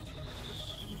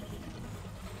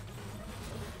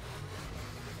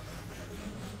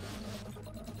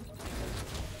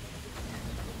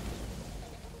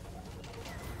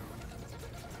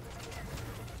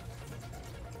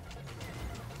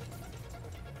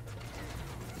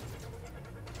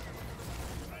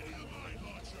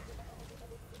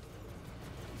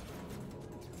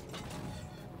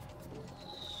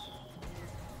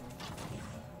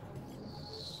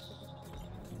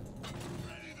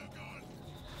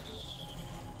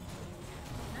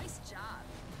 Nice job.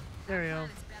 There we go.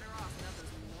 It's better off without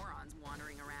those morons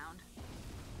wandering around.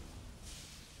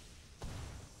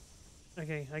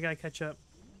 Okay, I gotta catch up.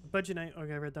 Budget night.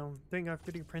 Okay, I read down. Thank God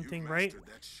for 3D printing, You've right? mastered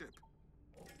that ship.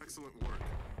 Excellent work.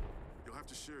 You'll have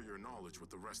to share your knowledge with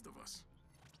the rest of us.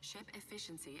 Ship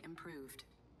efficiency improved.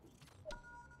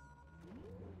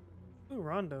 Ooh,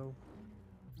 Rondo.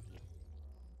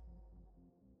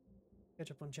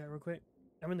 Catch up on chat real quick.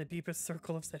 I'm in the deepest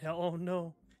circle of said hell. Oh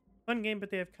no. Fun game, but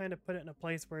they have kind of put it in a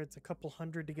place where it's a couple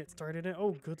hundred to get started in.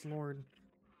 Oh, good lord.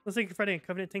 Looks like you're fighting a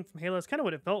Covenant tank from Halo. It's kind of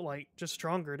what it felt like, just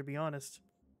stronger, to be honest.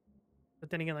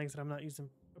 But then again, like I said, I'm not using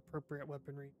appropriate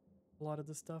weaponry. A lot of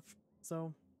this stuff.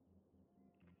 So,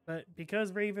 but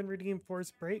because Raven redeemed Force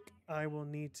Break, I will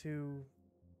need to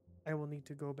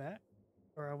go back,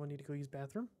 or I will need to go use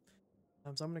bathroom.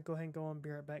 So I'm gonna go ahead and go on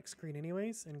Be Right Back screen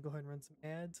anyways, and go ahead and run some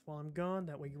ads while I'm gone.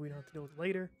 That way we don't have to deal with it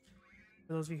later.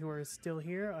 For those of you who are still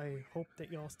here, I hope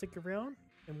that y'all stick around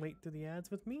and wait through the ads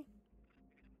with me.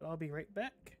 But I'll be right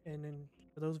back. And then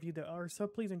for those of you that are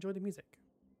sub, please enjoy the music.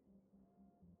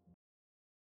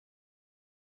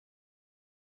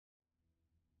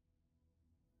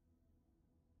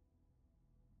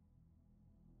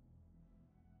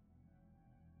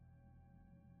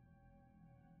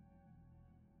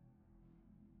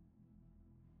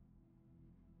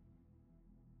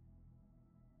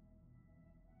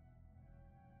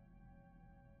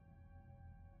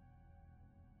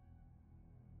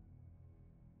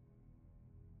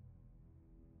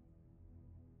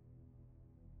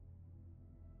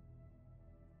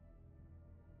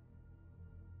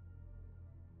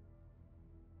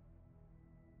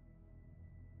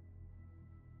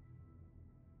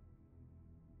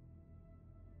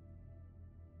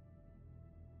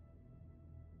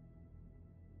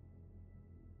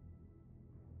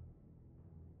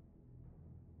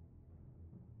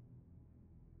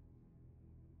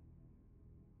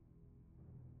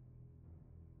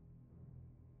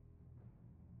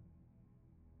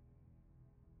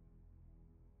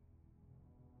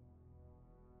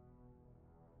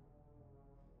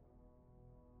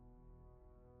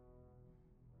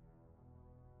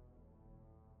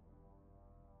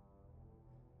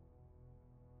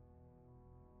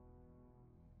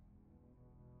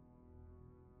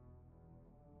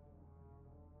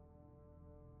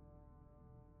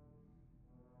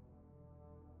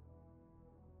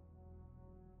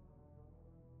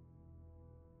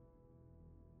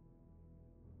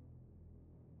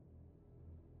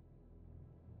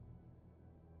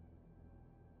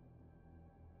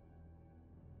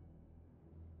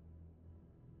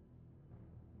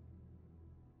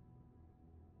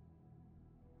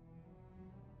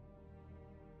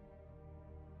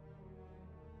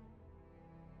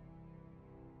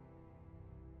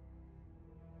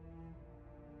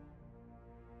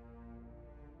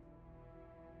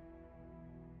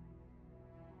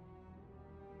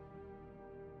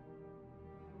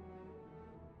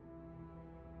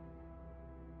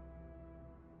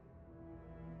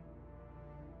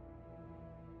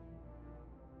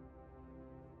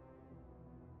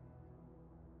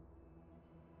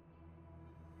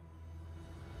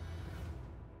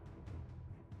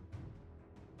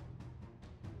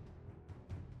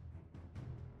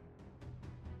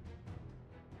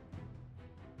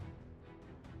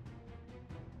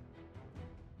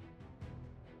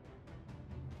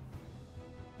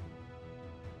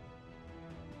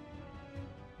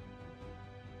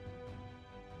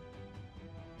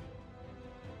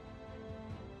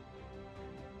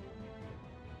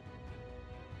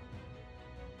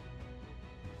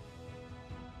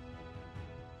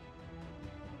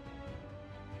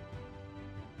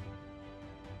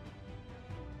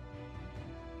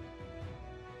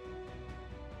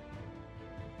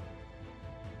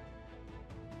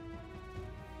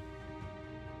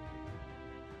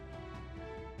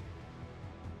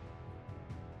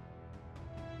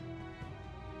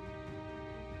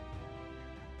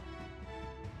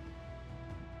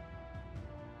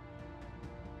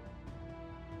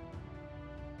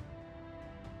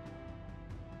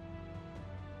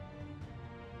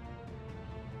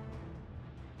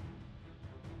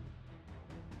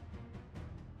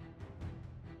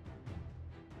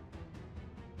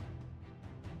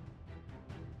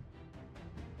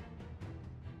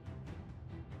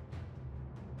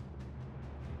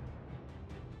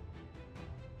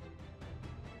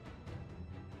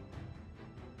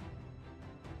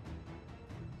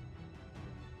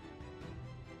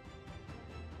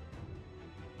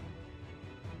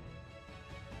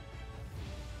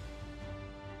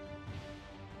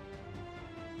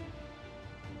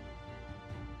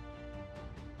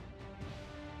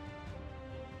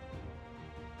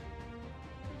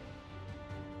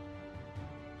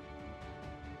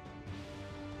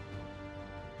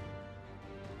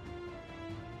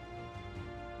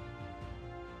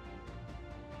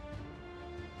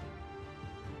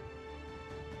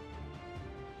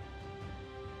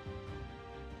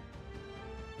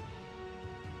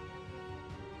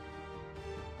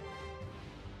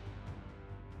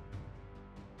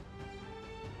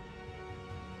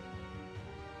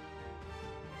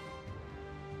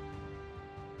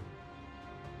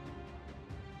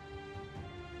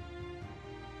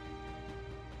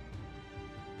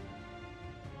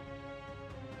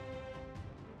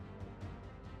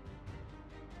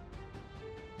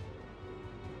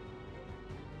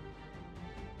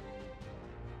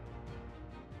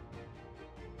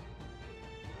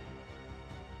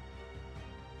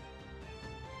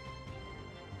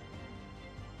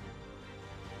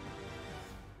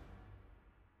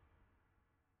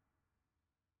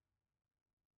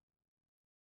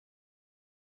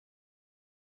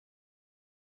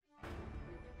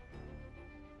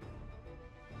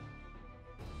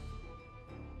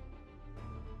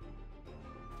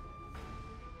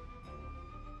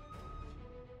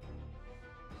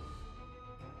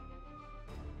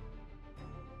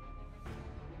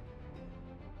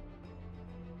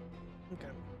 Okay.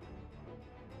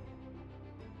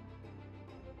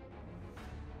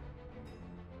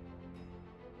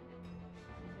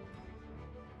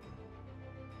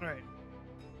 All right.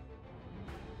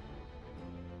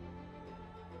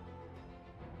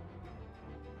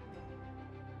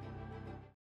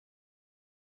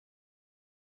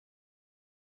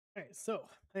 All right, so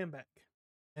I am back.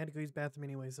 I had to go use the bathroom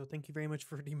anyway, so thank you very much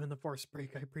for redeeming the force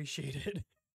break. I appreciate it.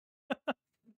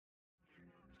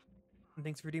 And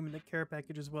thanks for redeeming the care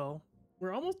package as well.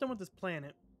 We're almost done with this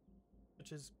planet,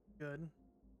 which is good.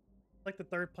 Like the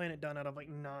third planet done out of like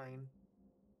 9.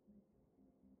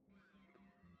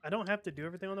 I don't have to do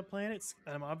everything on the planets,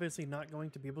 and I'm obviously not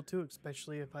going to be able to,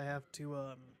 especially if I have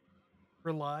to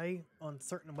rely on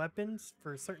certain weapons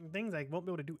for certain things. I won't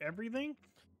be able to do everything.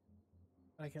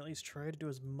 But I can at least try to do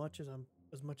as much as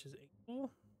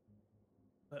able.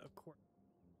 But of course,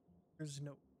 there's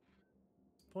no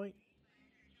point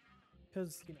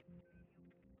because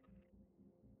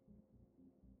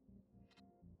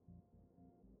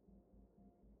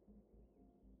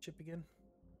ship again.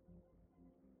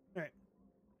 All right.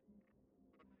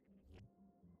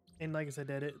 And like I said,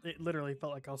 it literally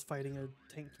felt like I was fighting a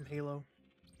tank from Halo.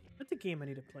 That's a game I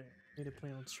need to play. I need to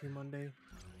play on stream Monday.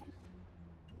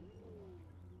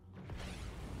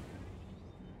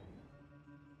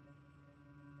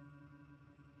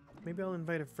 Maybe I'll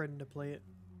invite a friend to play it.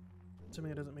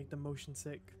 Assuming it doesn't make them motion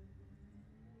sick.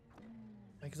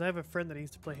 Because I have a friend that I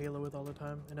used to play Halo with all the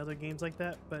time and other games like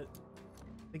that, but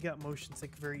they got motion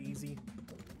sick very easy.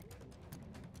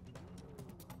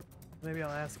 Maybe I'll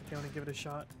ask if they want to give it a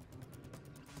shot.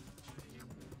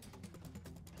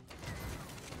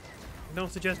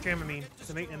 Don't suggest Dramamine.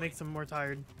 It makes them more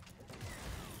tired.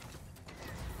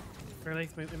 Or it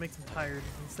makes them tired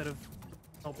instead of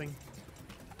helping.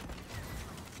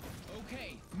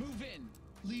 Okay, move in.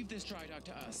 Leave this dry dock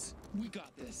to us. We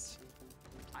got this.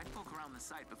 I'd poke around the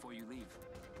site before you leave.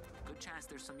 Good chance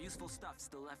there's some useful stuff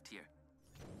still left here.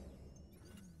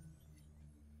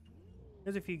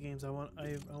 There's a few games I want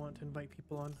to invite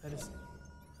people on.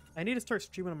 I need to start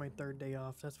streaming on my 3rd day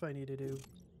off. That's what I need to do.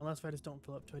 Unless if I just don't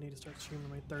fill up, so I need to start streaming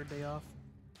my 3rd day off.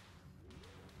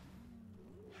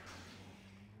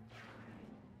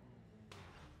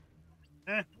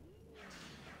 Am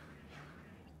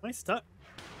I stuck?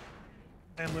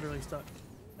 I am literally stuck.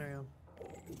 There I am.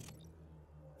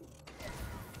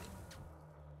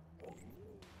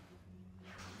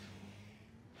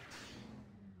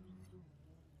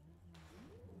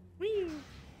 Whee!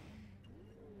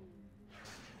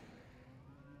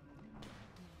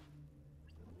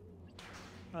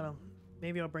 I don't know.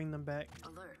 Maybe I'll bring them back.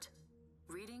 Alert.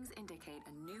 Readings indicate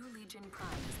a new Legion Prime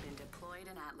has been deployed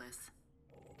in Atlas.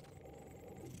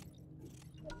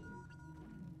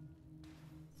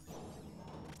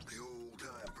 The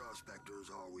old-time prospectors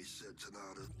always said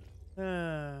Sonatus.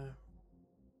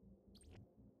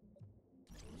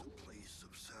 Place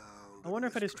of sound. I wonder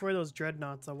if I destroy those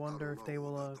Dreadnaughts. I wonder if they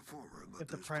will, if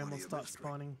the Prime will stop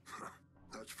spawning.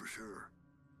 That's for sure.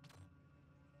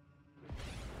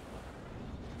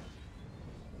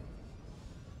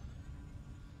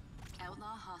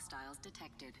 Outlaw hostiles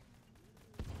detected.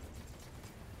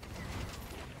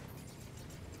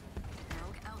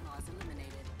 Rogue outlaws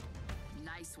eliminated.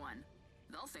 Nice one.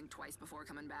 They'll think twice before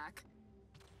coming back.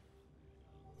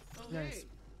 Oh, Nice. hey,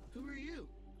 who are you?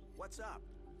 What's up?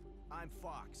 I'm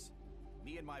Fox.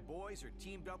 Me and my boys are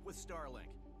teamed up with Starlink,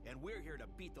 and we're here to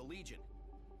beat the Legion.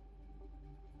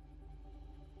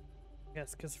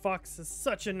 Yes, because Fox is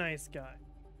such a nice guy.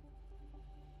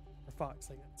 Or Fox,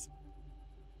 I guess.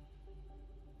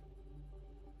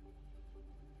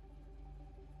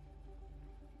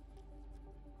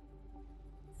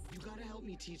 You gotta help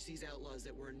me teach these outlaws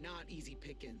that we're not easy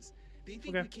pickings. They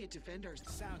think Okay. we can't defend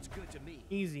ourselves. Sounds good to me.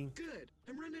 Easy. Good.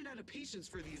 I'm running out of patience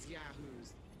for these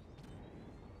yahoos.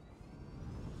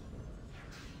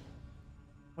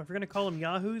 Well, if you're gonna call them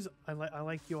Yahoos, I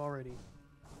like you already.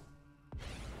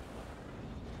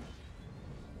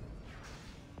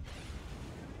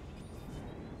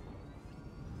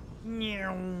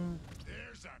 Meow.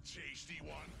 There's a tasty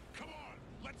one. Come on,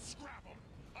 let's scrap them.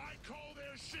 I call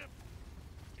their ship.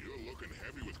 You're looking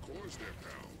heavy with cores there,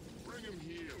 pal. Bring him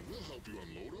here. We'll help you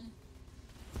unload him.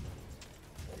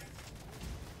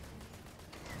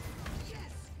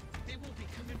 Yes! They won't be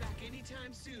coming back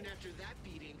anytime soon after that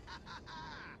beating. Ha ha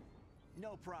ha!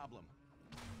 No problem.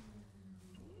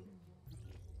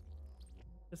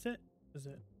 That's it? Is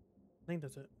it? I think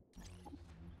that's it.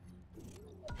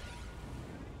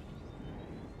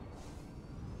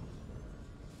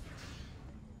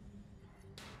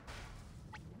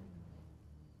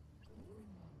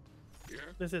 Yeah?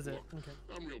 This is it. Look, Okay.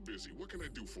 I'm real busy. What can I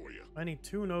do for you? I need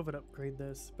 2 Nova to upgrade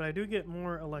this, but I do get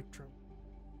more Electrum.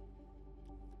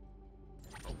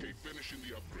 Okay, finishing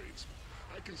the upgrades.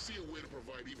 I can see a way to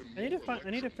provide even more. I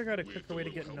need to figure out a with quicker way to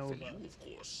little get help from Nova. you, of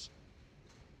course.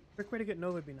 Quick way to get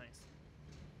Nova would be nice.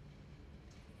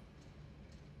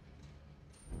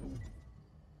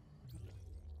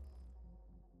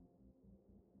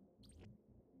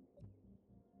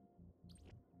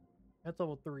 That's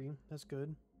level 3. That's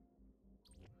good.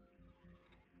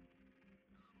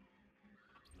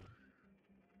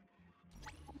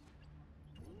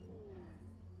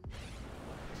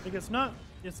 Like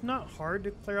it's not hard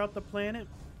to clear out the planet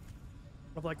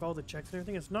of like all the checks and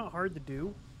everything. It's not hard to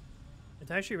do.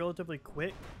 It's actually relatively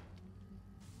quick.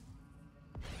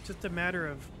 It's just a matter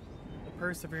of the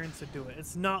perseverance to do it.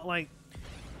 It's not like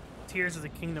Tears of the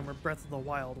Kingdom or Breath of the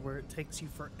Wild where it takes you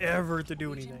forever to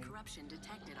do anything. Corruption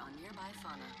detected on nearby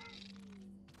fauna.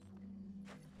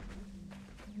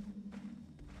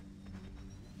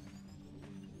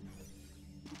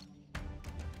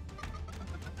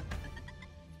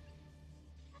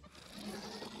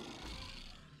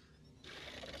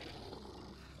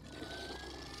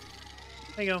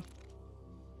 There you go.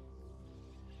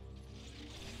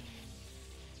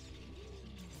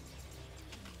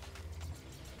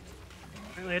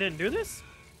 Apparently I didn't do this?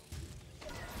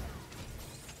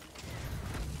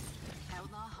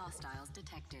 Outlaw hostiles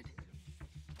detected.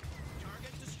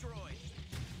 Target destroyed.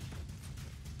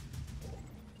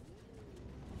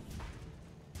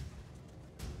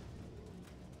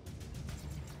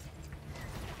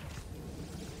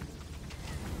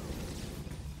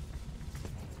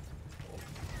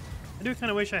 I do kind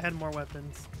of wish I had more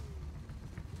weapons.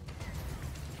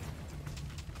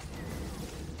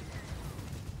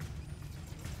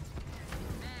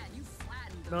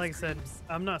 But like I said,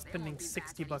 I'm not spending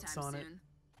 60 bucks on it.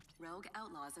 Rogue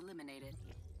outlaws eliminated.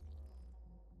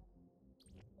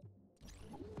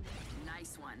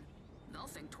 Nice one. They'll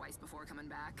think twice before coming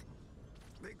back.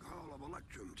 Big haul of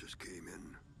Electrum just came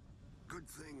in. Good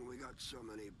thing we got so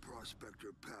many prospector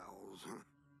pals, huh?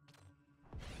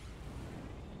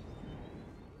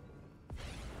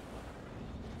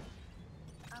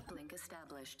 Uplink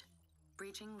established.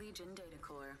 Breaching Legion data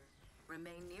core.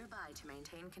 Remain nearby to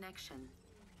maintain connection.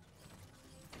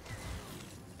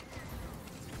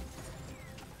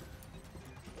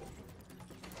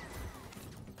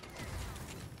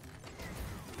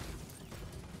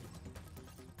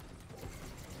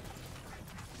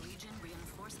 Legion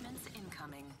reinforcements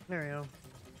incoming. There we go.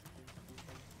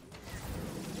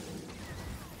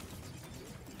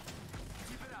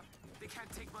 Keep it up. They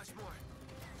can't take much more.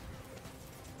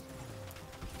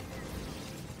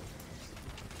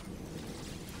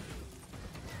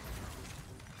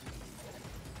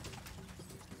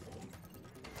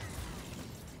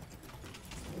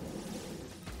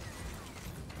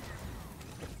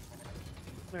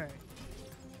 Alright.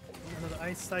 Another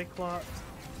Ice Cyclops.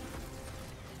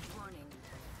 Warning.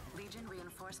 Legion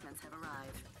reinforcements have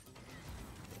arrived.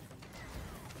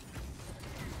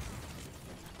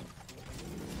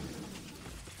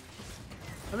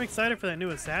 I'm excited for that new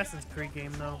Assassin's Creed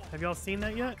game though. Have y'all seen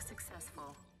that yet?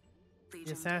 Successful.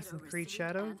 The Assassin's Creed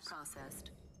Shadows?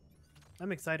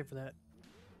 I'm excited for that.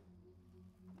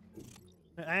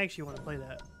 I actually want to play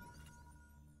that.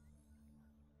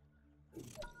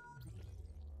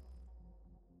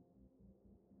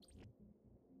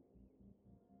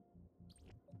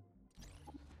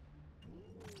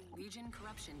 Legion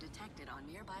corruption detected on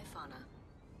nearby fauna.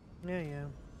 Yeah.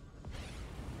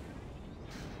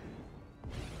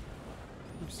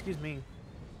 Excuse me.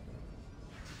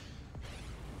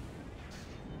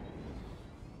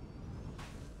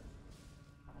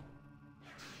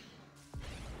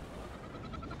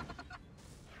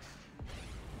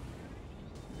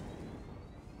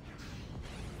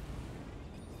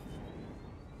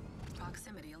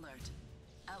 Proximity alert.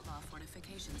 Outlaw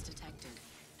fortifications detected.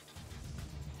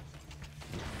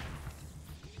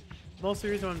 Most of the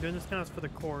reason why I'm doing this now is for the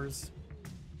cores.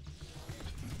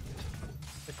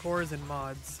 The cores and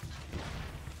mods.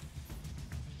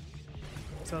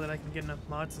 So that I can get enough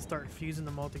mods to start fusing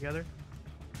them all together.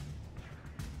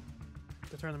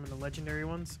 To turn them into legendary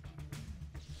ones.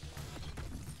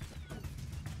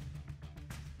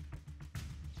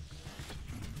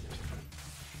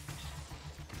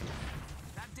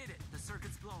 That did it. The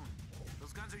circuit's blown.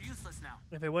 Those guns are useless now.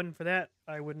 If it wasn't for that,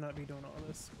 I would not be doing all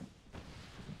this.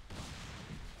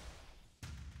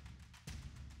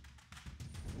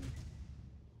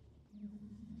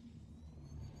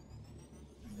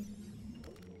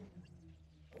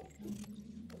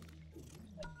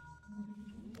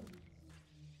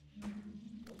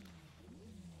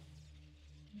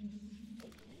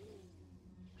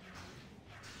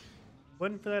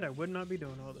 wasn't for that, I would not be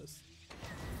doing all this.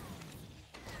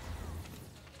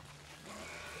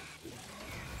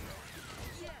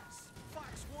 Yes!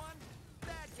 Fox 1,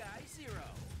 bad guy 0.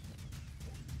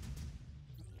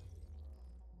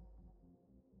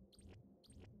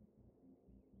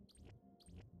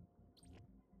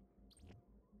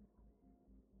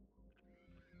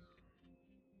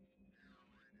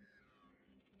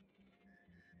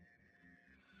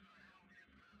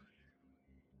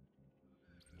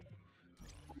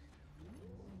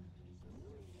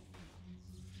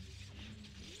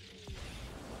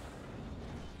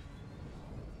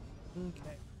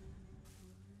 Okay.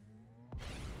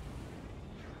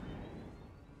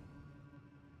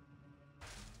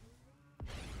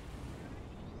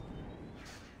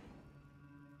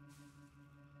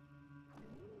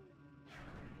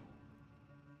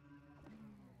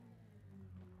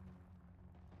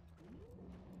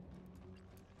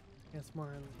 Guess more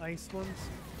ice ones.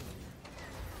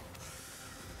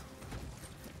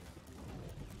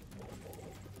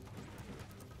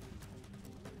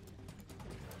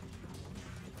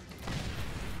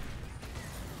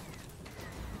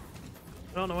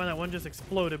 I don't know why that one just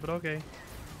exploded, but okay.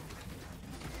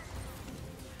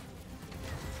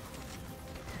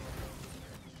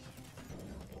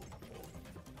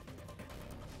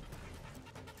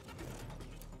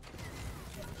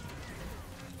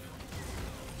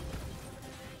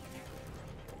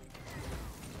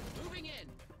 Moving in.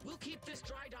 We'll keep this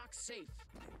dry dock safe.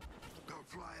 Don't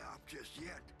fly off just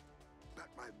yet. Bet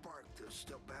my bark there's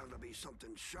still bound to be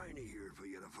something shiny here for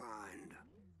you to find.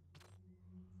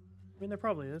 I mean, there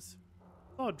probably is.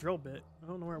 Oh, a drill bit. I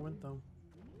don't know where it went though.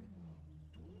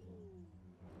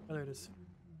 Oh, there it is.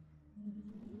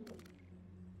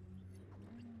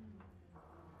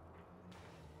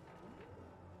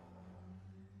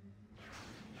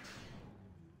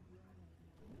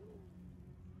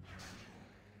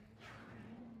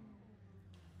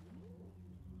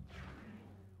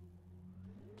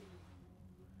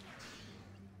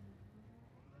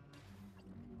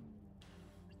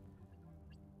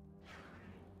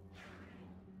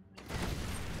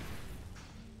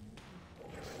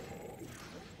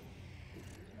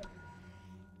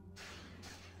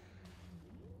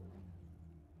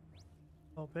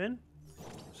 Open.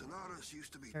 Sonatus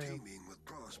used to be There you go. teeming with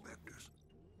prospectors,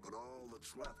 but all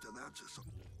that's left of that's a...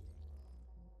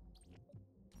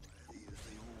 These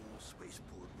the old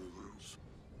spaceport ruins.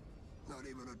 Not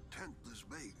even a tenth as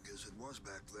big as it was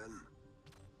back then.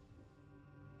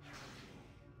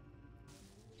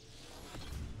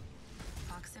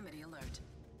 Proximity alert.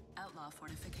 Outlaw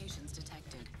fortifications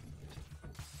detected.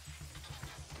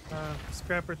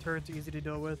 Scrapper turrets are easy to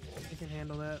deal with. You can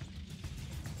handle that.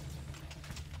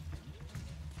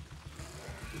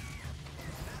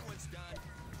 That one's done.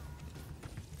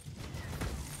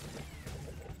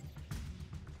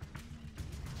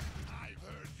 I've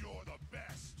heard you're the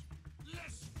best.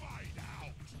 Let's find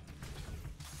out.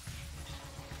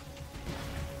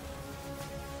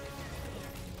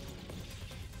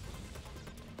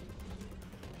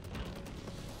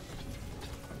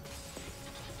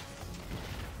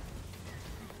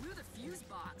 Blew the fuse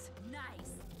box. Nice.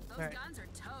 Those Alright. guns are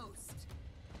toast.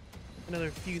 Another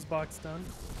fuse box done.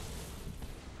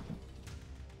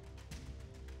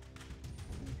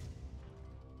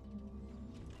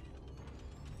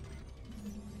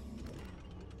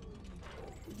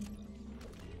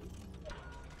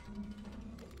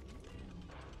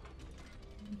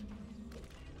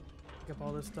 Pick up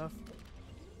all this stuff.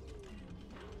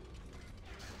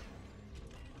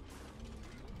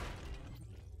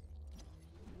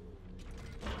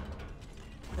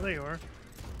 Oh, there you are.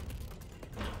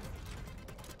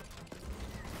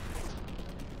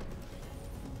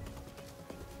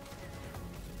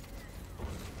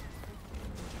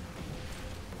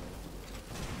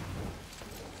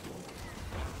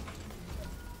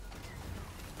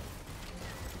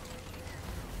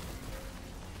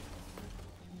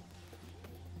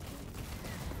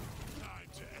 Time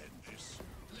to end this.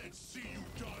 Let's see you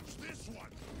dodge this one.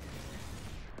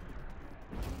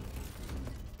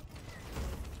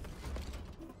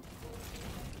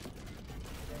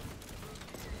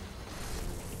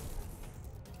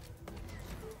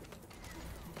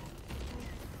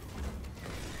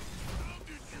 How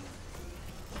did you?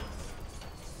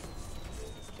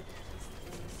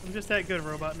 I'm just that good,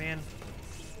 robot man.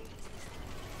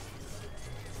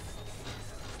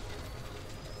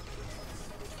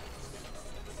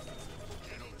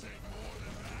 It'll take more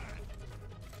than that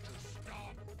to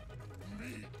stop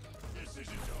me. This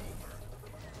isn't over.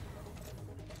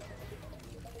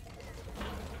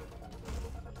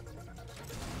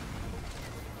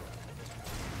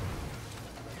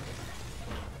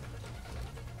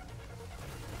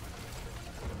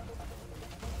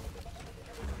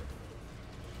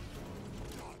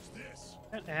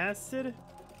 Not acid?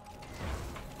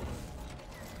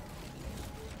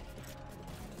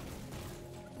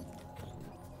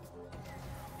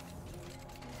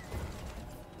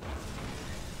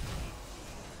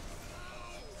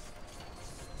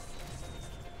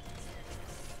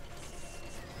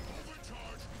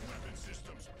 Overcharged weapon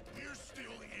systems. We're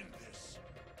still in this.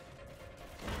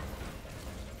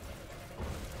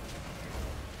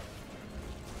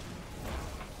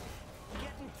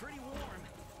 Getting pretty warm.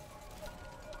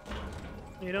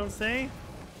 You don't say?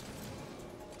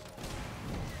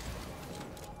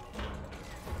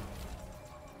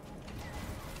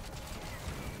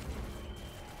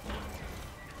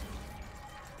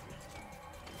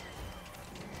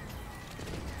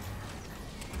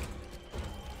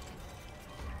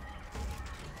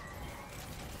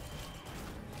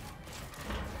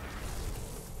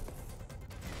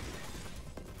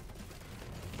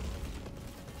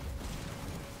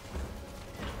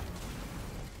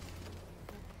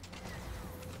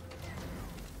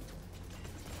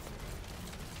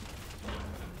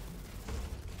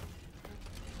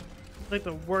 Like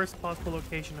the worst possible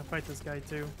location to fight this guy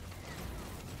too.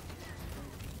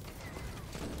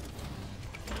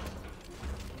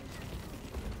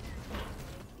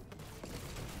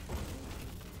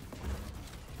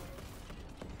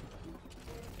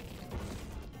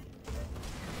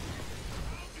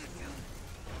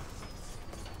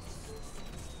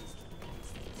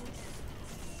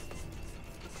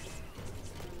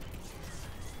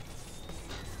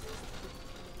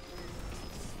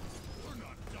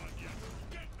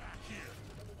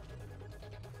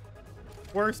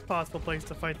 Worst possible place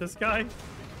to fight this guy.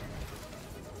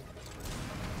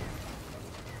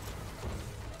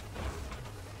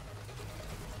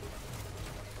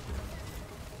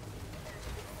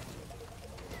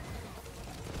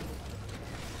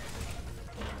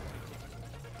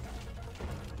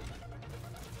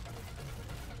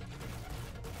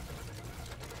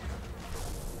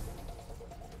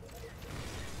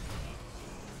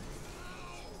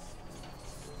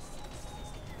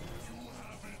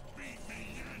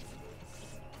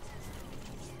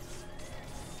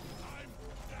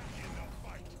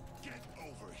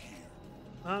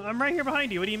 I'm right here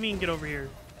behind you. What do you mean, get over here?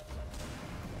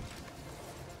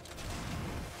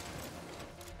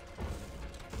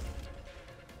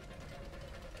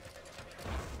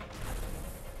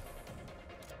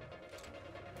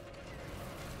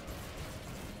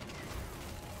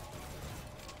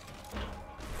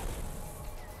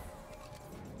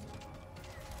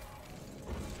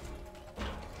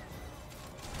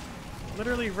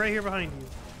 Literally right here behind you.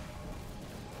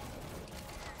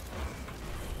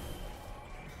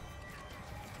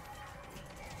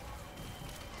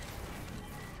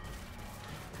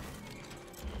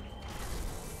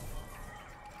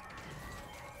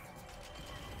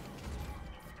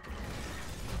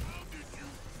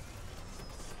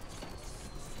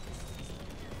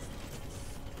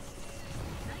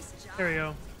 There we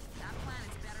go. That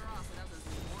planet's better off without those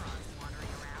morons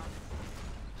wandering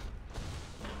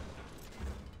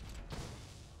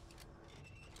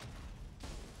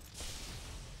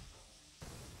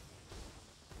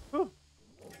around. Ooh.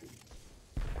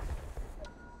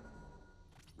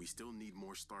 We still need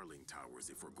more Starlink towers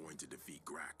if we're going to defeat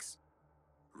Grax.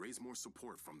 Raise more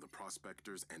support from the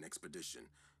prospectors and expedition.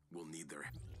 We'll need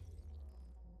their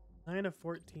 9 of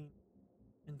 14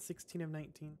 and 16 of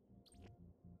 19.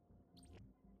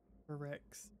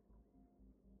 Rex.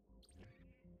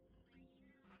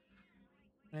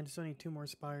 I just need 2 more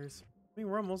spires. I mean,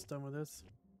 we're almost done with this.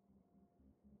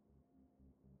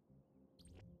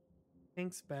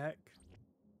 Tank's back.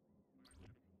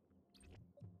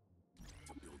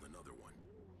 to build another one.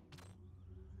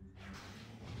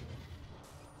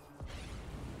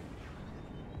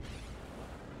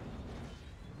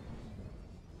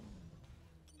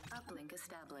 Uplink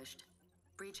established.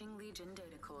 Breaching Legion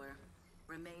data core.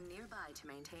 Remain nearby to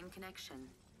maintain connection.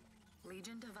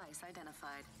 Legion device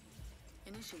identified.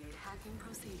 Initiate hacking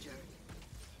procedure.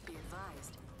 Be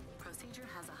advised, procedure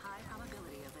has a high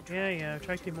probability of attracting Yeah,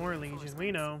 attracting more Legion.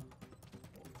 We know.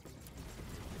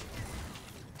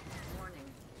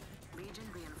 Warning. Legion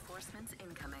reinforcements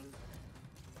incoming.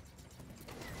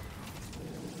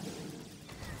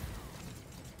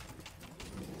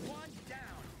 One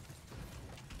down.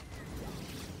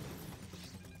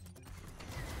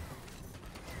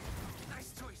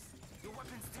 Nice choice. Your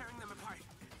weapon's tearing them apart.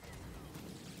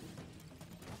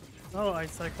 Oh,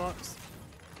 Ice Cyclops.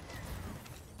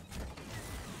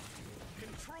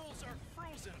 Controls are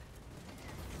frozen.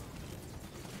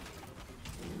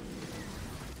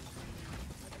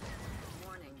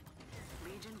 Warning.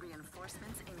 Legion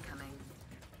reinforcements incoming.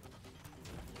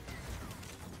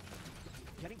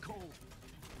 cold.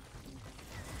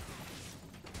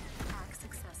 Hack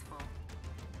successful.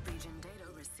 Legion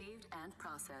data received and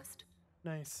processed.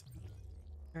 Nice.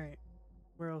 All right.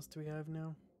 Where else do we have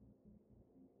now?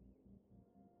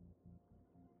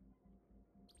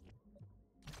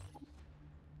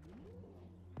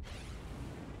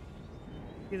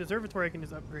 The observatory I can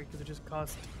just upgrade because it just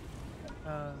costs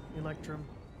Electrum.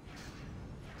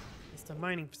 It's the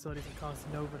mining facilities that cost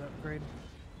Nova to upgrade.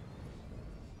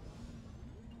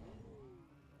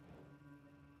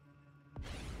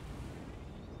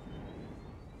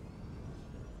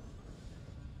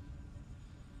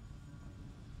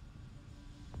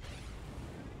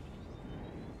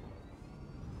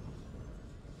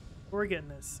 We're getting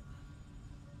this.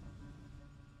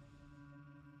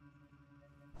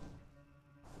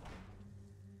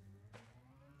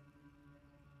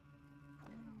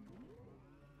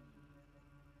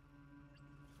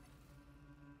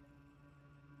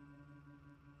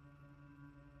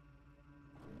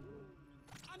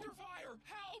 Under fire!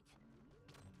 Help!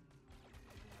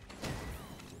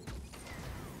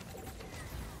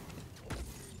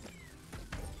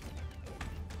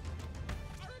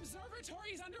 Our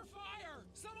observatory's under fire!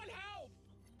 Someone help!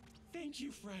 Thank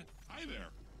you, friend. Hi there.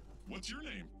 What's your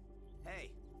name?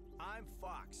 Hey, I'm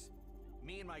Fox.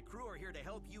 Me and my crew are here to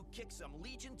help you kick some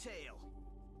Legion tail.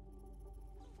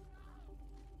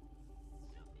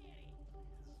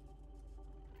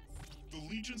 The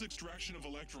Legion's extraction of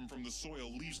Electrum from the soil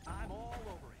leaves... I'm all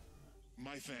over it.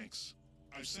 My thanks.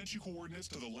 I've sent you coordinates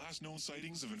to the last known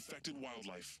sightings of infected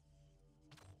wildlife.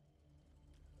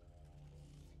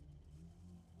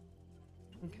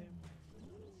 Okay.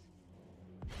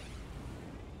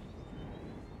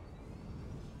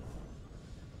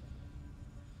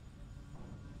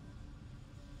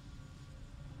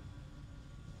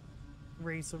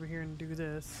 Race over here and do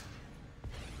this.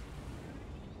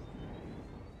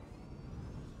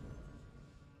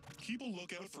 Keep a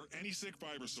lookout for any sick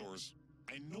vibrasaurs.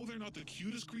 I know they're not the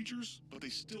cutest creatures, but they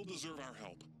still deserve our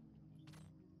help.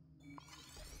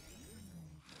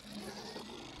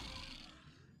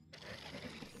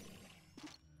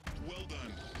 Well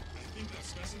done. I think that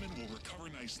specimen will recover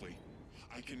nicely.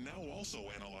 I can now also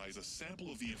analyze a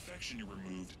sample of the infection you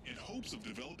removed in hopes of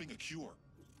developing a cure.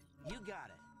 You got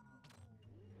it.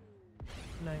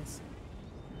 Nice.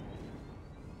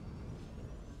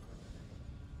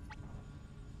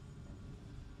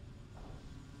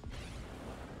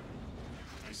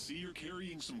 I see you're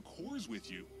carrying some cores with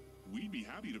you. We'd be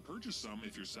happy to purchase some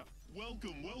if you're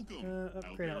welcome, welcome. Out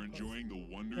Upgrade there outpost. enjoying the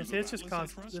wonders Yes, of it's just Atlas, I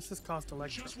cost. trust? This is cost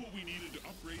Electrum. Just what we needed to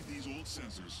upgrade these old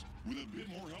sensors. With a bit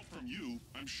more help from you,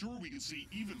 I'm sure we could see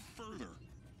even further.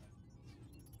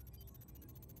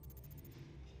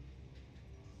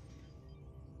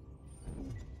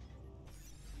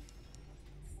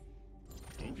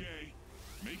 Okay,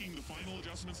 making the final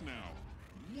adjustments now.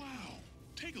 Wow,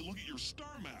 take a look at your star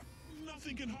map.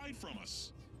 Nothing can hide from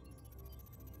us.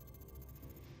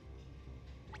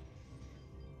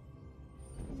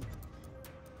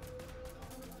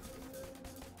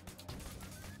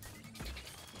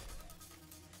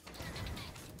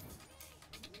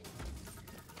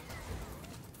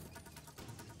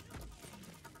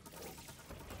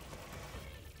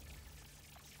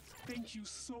 Thank you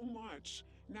so much.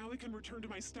 Now I can return to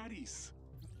my studies.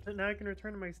 And now I can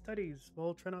return to my studies.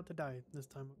 Well, try not to die this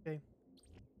time, okay?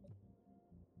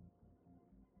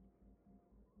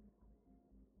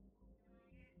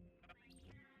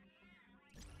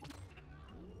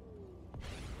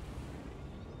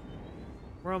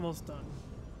 We're almost done.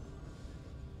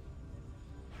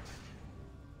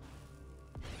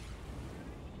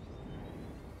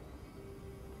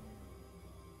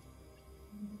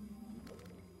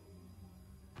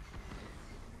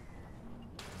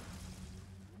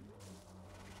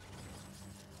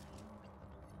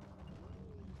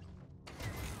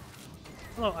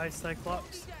 Hello, Ice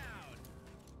Cyclops.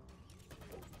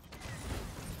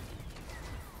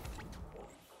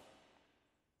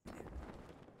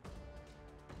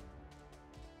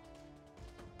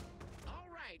 All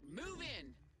right, move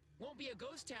in. Won't be a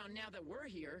ghost town now that we're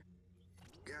here.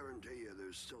 Guarantee you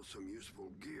there's still some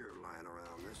useful gear lying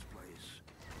around this place.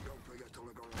 Don't forget to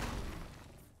look around.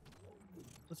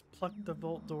 Let's pluck the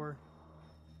vault door.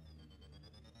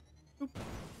 Oop.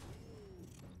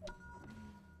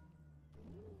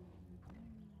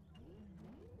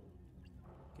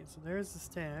 Okay, so there's the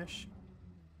stash.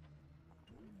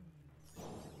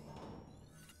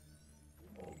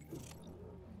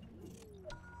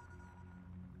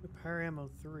 Power ammo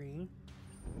 3.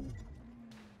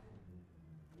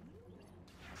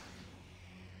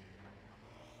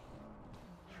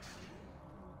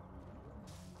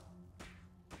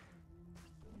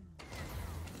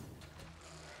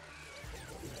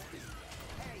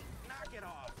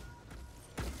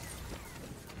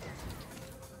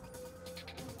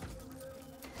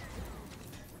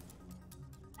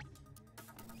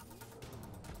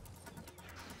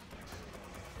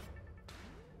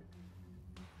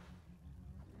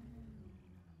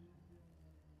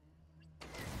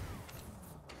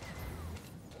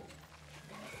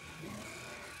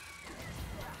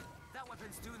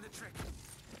 trick.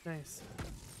 Nice.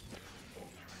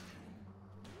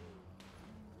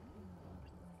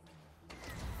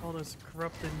 All this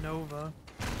corrupted Nova.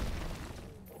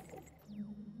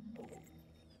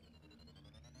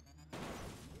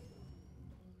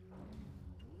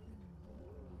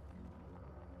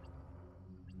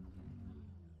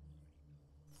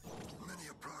 Many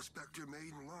a prospector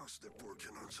made and lost their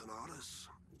fortune on Sonatus.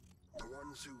 The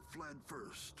ones who fled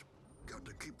first got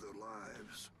to keep their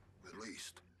lives, at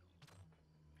least.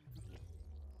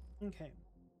 Okay.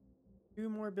 2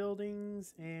 more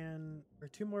buildings or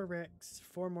 2 more wrecks,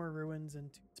 4 more ruins,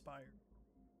 and 2 spires.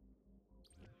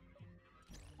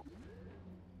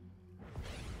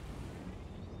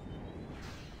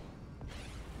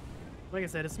 Like I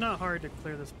said, it's not hard to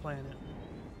clear this planet.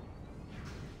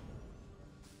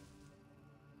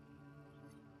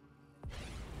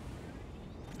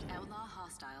 Outlaw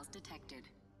hostiles detected.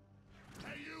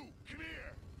 Hey you, come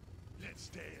here. Let's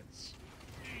dance.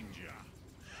 Ninja.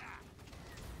 Ha.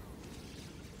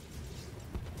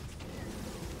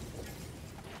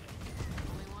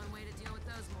 Only one way to deal with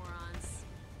those morons.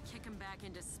 Kick them back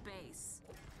into space.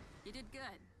 You did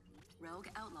good. Rogue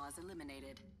outlaws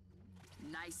eliminated.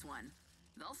 Nice one.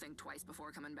 They'll think twice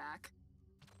before coming back.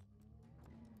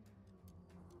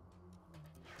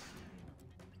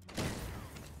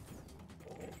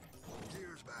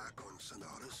 Years back on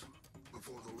Sonatus,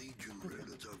 before the Legion reared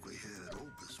its ugly head,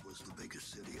 Opus was the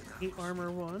biggest city in 8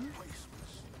 armor 1. Place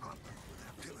was hopping with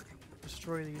activity.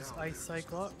 Destroy these Now ice there's nothing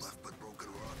cyclops. left but broken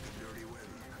rock and dirty wind.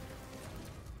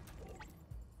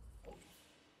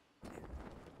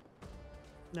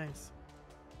 Nice.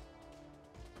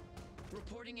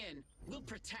 Reporting in. We'll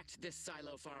protect this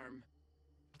silo farm.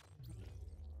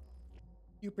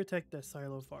 You protect this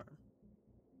silo farm.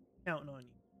 Counting on you.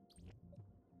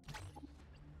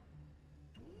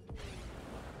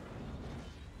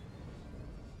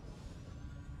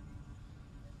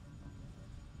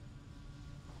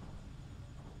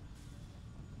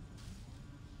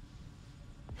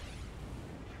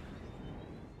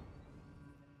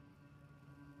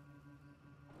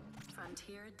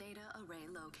 Frontier data array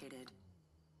located.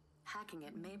 Hacking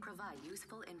it may provide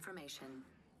useful information.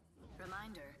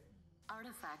 Reminder,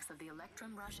 artifacts of the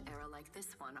Electrum Rush era like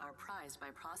this one are prized by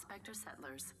prospector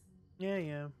settlers. Yeah,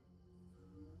 yeah.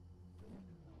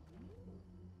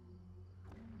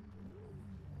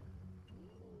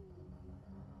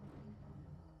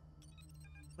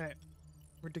 Alright.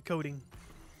 We're decoding.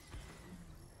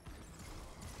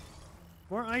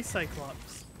 More ice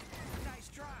cyclops. Nice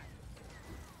try.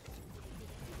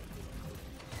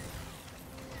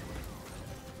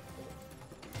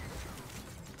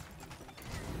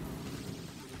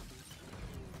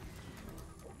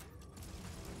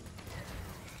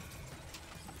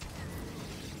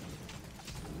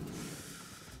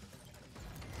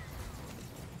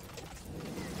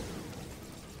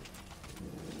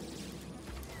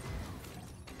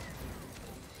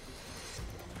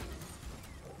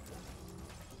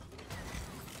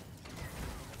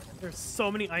 There's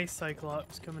so many ice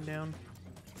cyclops coming down.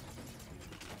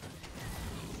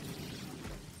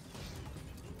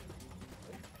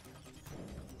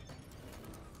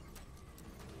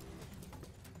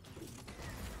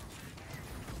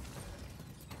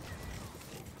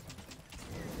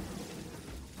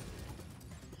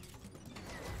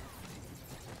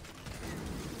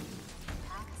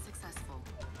 Hack successful.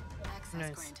 Access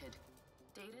Nice. granted.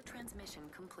 Data transmission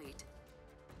complete.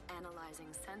 Analyzing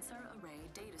sensor array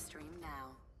data stream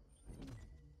now.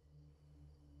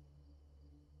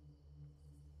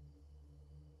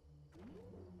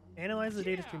 Analyze the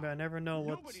data stream, but I never know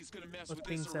Nobody's gonna mess what's with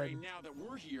being this array said. now that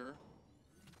we're here.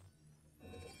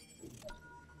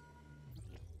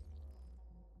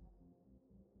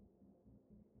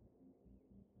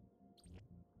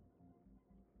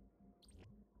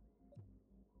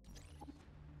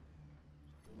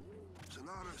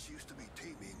 Sonatus used to be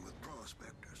teeming with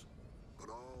prospectors, but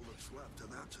all that's left of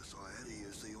that society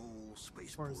is the old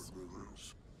spaceport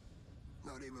ruins.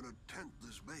 Not even a tenth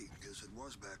as big as it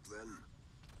was back then.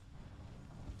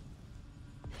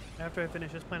 After I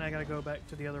finish this plan, I gotta go back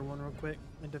to the other one real quick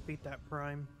and defeat that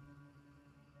Prime.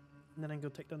 And then I can go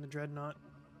take down the Dreadnaught.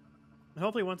 And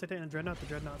hopefully once I take down the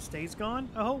Dreadnaught stays gone.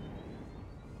 I hope.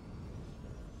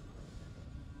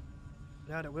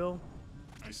 Doubt it will.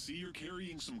 I see you're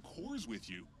carrying some cores with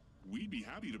you. We'd be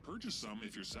happy to purchase some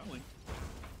if you're selling.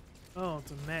 Oh,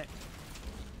 it's a mech.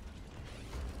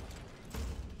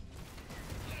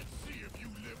 Let's see if you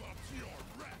live up to your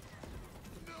rep.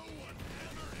 No one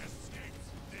ever escapes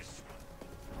this one.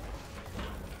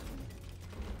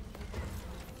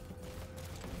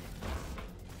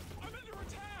 I'm under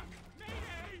attack!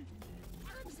 Mayday!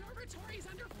 Our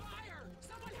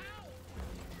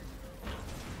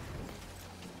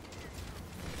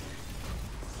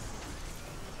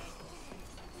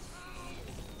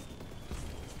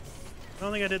I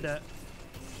don't think I did that.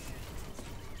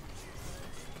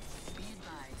 Be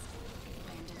advised,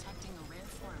 I am detecting a rare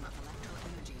form of electro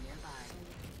energy nearby.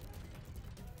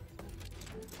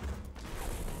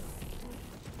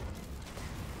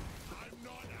 I'm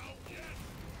not out yet.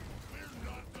 We're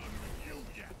not done with you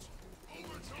yet.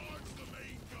 Overcharge the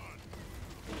main gun.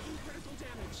 Taking critical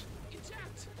damage.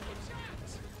 Eject!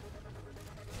 Eject!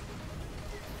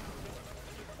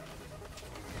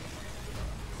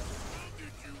 How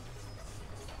did you?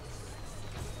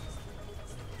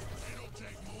 It'll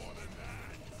take more than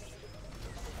that.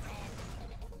 Stop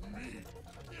me.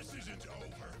 This isn't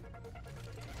over.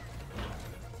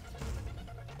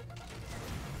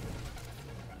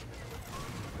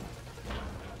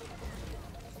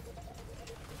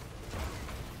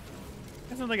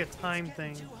 That sounds like a time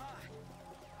thing.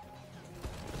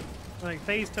 Like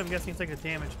phase 2, I'm guessing it's like a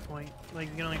damage point. Like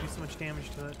you can only do so much damage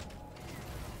to it.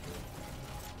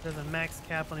 There's a max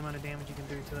cap on the amount of damage you can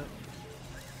do to it.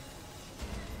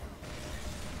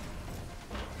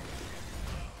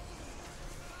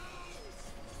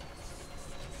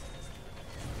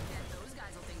 Bet those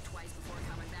guys will think twice before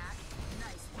coming back.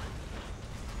 Nice one.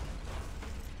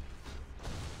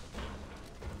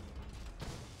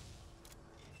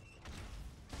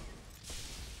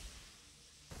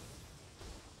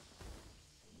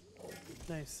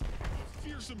 Nice. A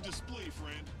fearsome display,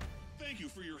 friend. Thank you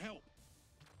for your help.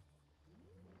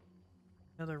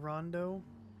 Another rondo.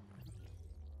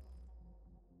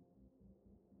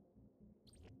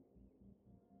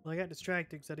 Well, I got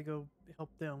distracted because I had to go help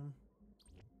them.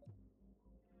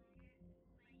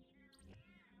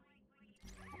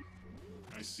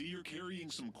 I see you're carrying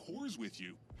some cores with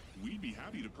you. We'd be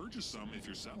happy to purchase some if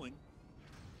you're selling.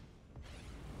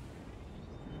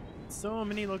 So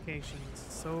many locations,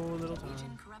 so little time.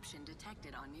 Legion corruption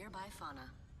detected on nearby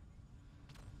fauna.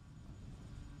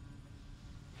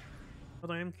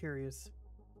 Although I am curious.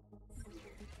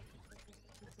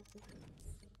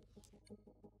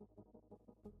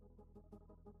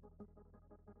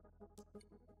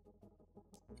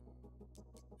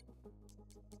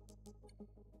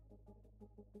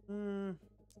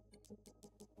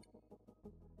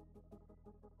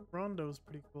 Rondo's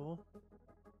pretty cool.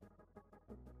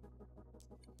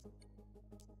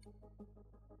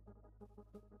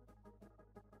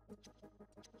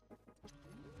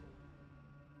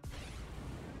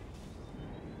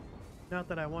 Not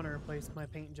that I want to replace my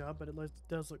paint job, but it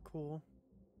does look cool.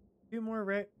 2 more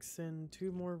wrecks and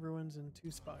 2 more ruins and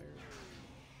 2 spires.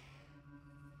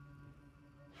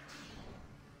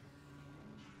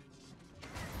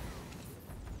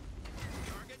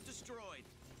 Target destroyed.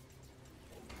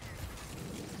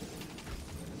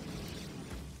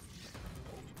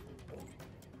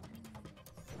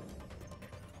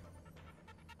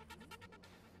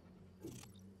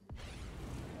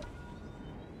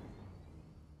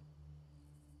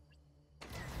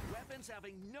 Weapons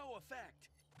having no effect.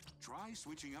 Try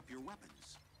switching up your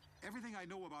weapons. Everything I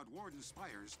know about Warden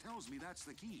Spires tells me that's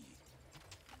the key.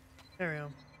 There we go.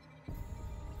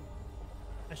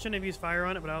 I shouldn't have used fire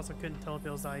on it, but I also couldn't tell if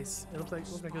it was ice. It looked like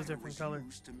it was a different color.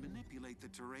 Used to manipulate the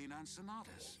terrain on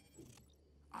Sonatus.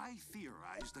 I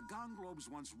theorize the Gonglobes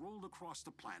once rolled across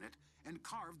the planet and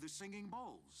carved the singing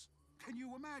bowls. Can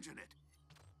you imagine it?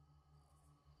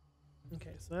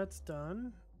 Okay, so that's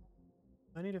done.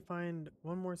 I need to find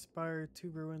 1 more spire, 2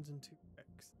 ruins, and 2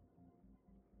 wrecks.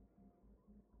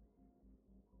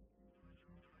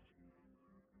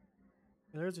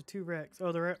 There's the 2 wrecks.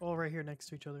 Oh, they're all right here next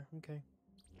to each other. Okay.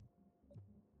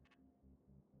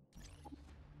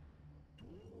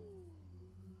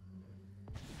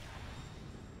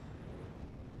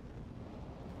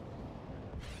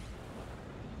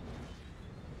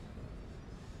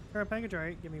 Care package,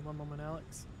 alright. Give me 1 moment,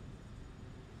 Alex.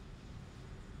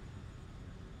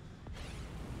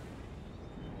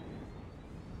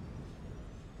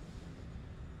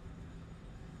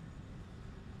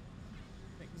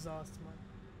 Exhaust my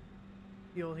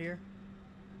fuel here.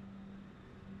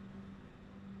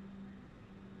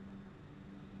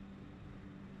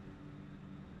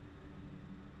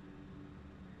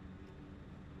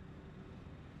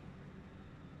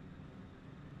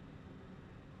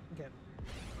 Okay.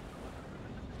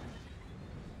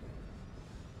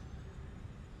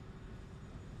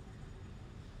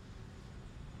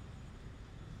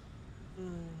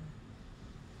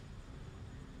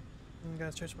 I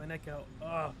gotta stretch my neck out.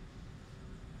 Ugh.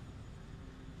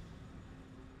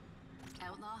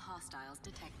 Outlaw hostiles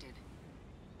detected.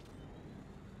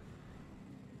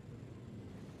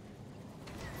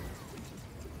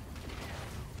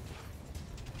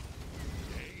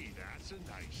 Hey, that's a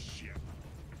nice ship.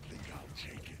 Think I'll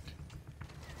take it.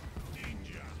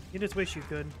 Ninja, You just wish you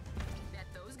could. Bet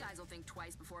those guys will think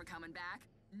twice before coming back.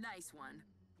 Nice one.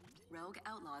 Rogue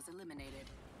outlaws eliminated.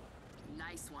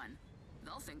 Nice one.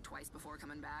 They'll think twice before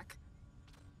coming back.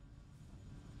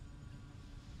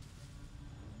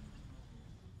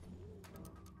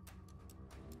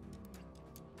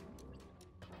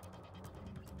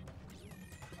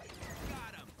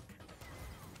 Got him.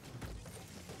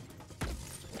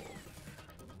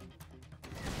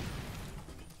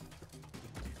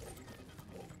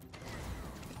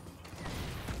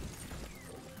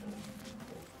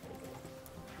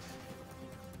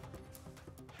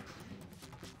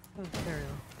 Oh, there we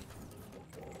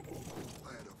go.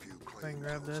 I had a few I can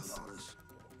grab claims this. on Sonatus.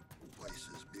 Place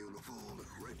is beautiful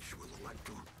and rich with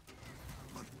electrum,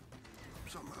 but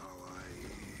somehow I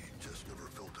just never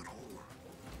felt at home.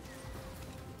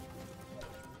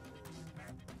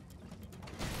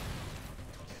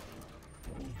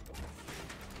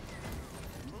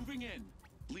 Moving in.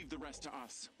 Leave the rest to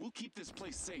us. We'll keep this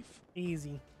place safe.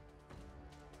 Easy.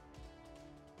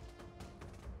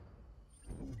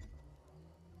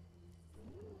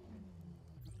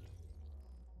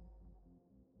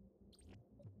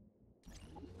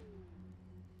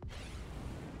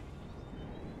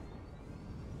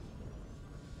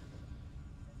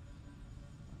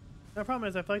 The problem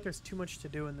is I feel like there's too much to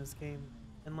do in this game,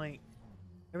 and like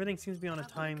everything seems to be on a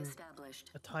time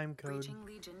code. Breaching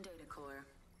Legion data core.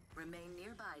 Remain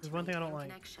nearby There's to one thing I don't maintain like.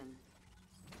 connection.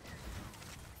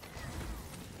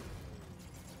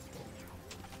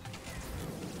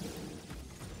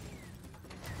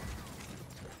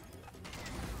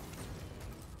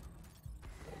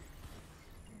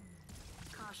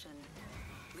 Caution.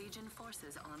 Legion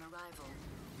forces on arrival.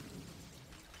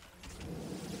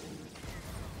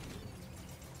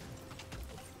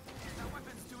 That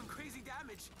weapon's doing crazy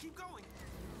damage. Keep going.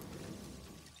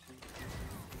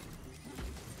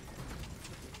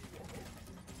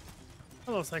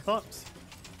 Hello, Cyclops.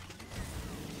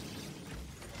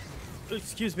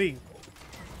 Excuse me.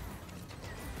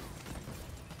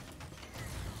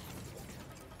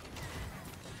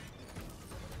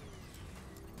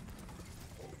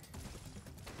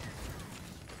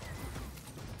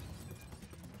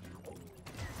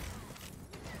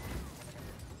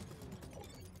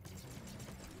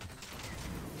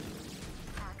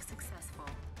 Hack successful.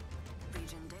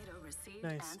 Legion data received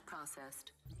Nice. and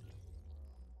processed.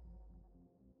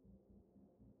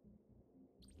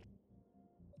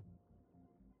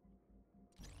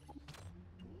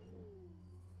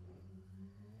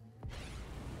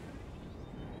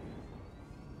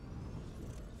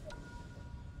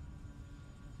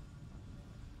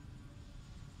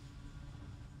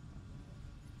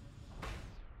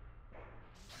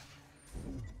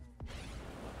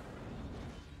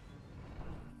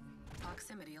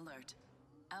 Proximity alert.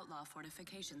 Outlaw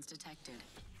fortifications detected.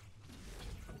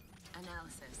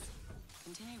 Analysis.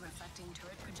 Continue reflecting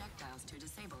turret projectiles to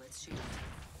disable its shield.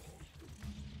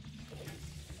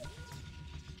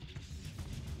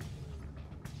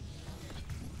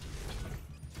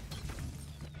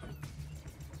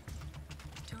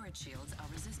 Turret shields are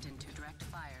resistant to direct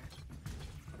fire.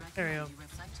 There we Recommend go. you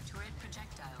reflect turret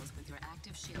projectiles with your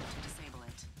active shield to disable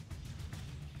it.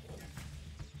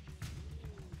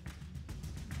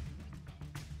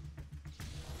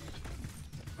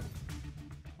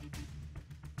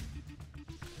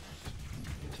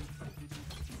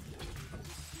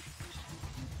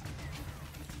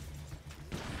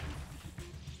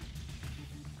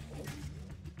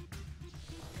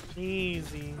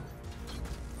 Easy.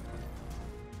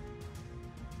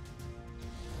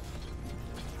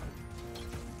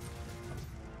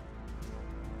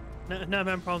 No, I'm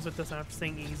having problems with this. I'm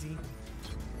saying easy.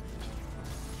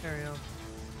 There we go.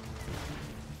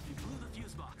 You blew the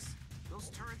fuse box. Those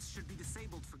turrets should be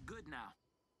disabled for good now.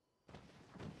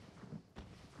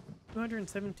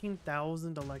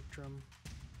 217,000 Electrum.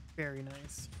 Very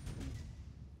nice.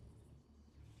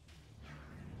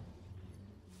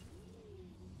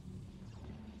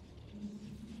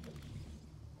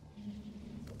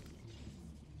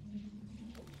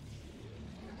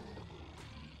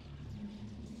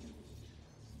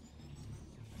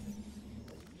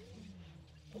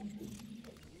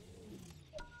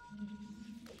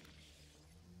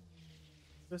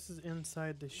 This is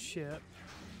inside the ship.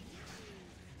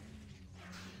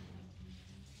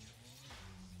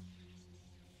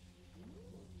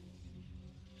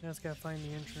 I just gotta find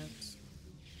the entrance.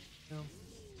 No.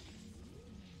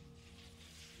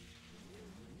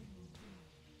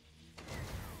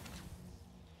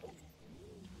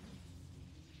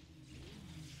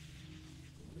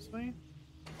 This way?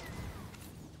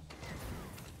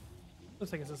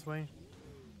 Looks like it's this way.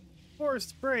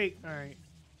 Forced break! Alright.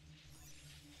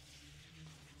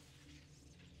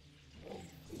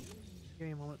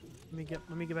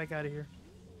 Let me get back out of here.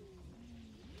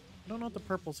 I don't know what the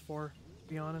purple's for, to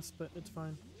be honest, but it's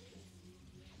fine.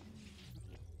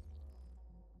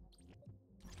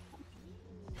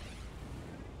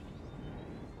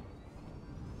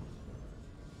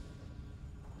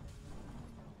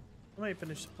 I might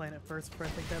finish the planet first before I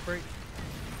take that break.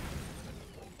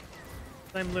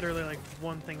 I'm literally like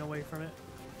one thing away from it.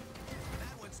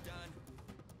 That one's done.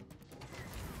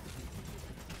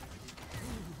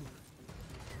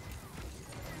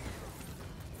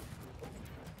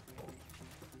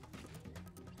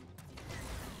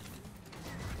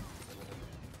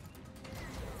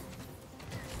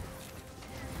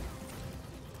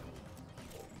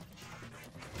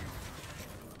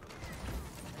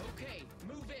 Okay,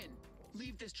 move in.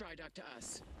 Leave this dry dock to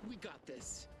us. We got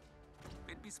this.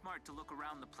 It'd be smart to look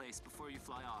around the place before you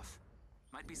fly off.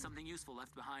 Might be something useful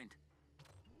left behind.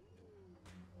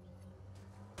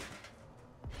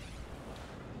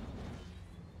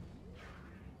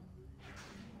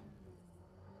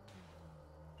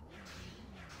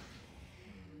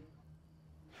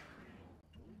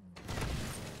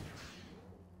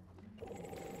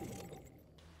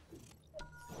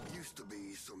 Used to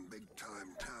be some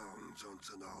big-time towns on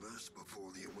Sonatus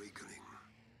before the Awakening.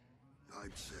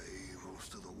 I'd say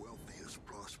most of the wealthiest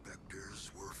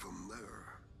prospectors were from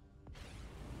there.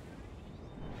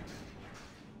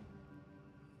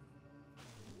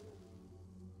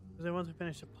 Because once I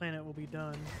finish the planet, we'll be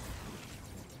done.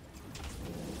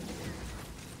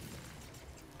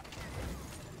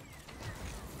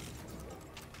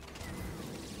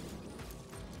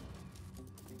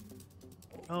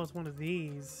 Oh, it's one of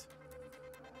these.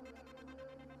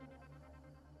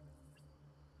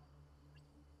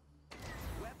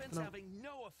 Weapons having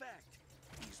no effect.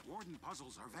 These warden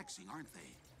puzzles are vexing, aren't they?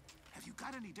 Have you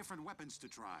got any different weapons to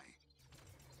try?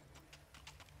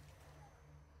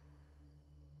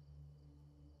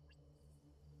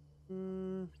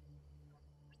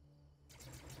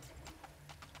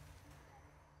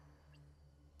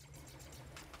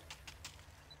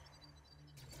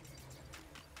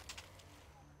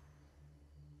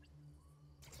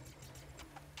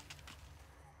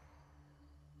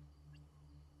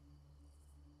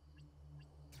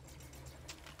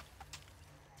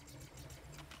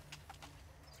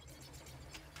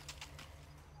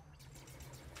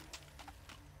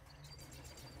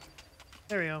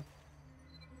 There we go.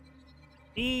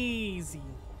 Easy.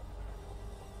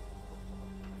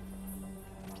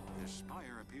 This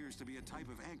spire appears to be a type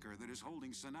of anchor that is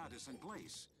holding Sonatus in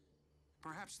place.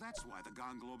 Perhaps that's why the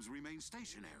Gong Globes remain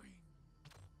stationary.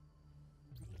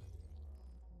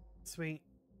 Sweet.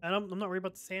 I'm not worried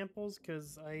about the samples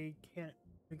because I can't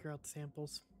figure out the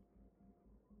samples.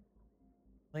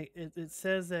 Like it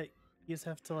says that you just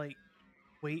have to like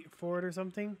wait for it or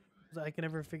something. I can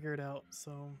never figure it out,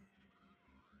 so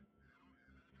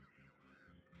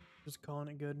just calling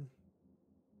it good.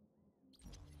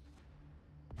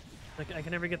 Like I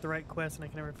can never get the right quest, and I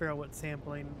can never figure out what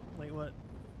sampling, like what,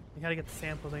 like how to get the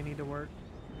samples I need to work.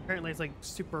 Apparently, it's like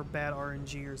super bad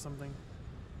RNG or something.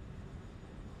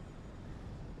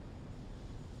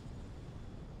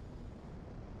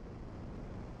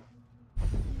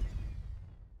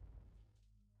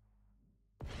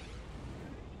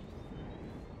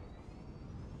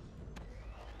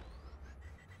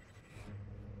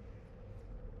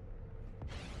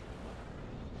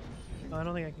 Oh, I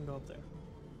don't think I can go up there.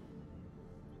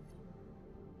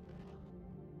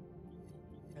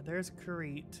 Yeah, there's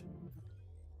Crete.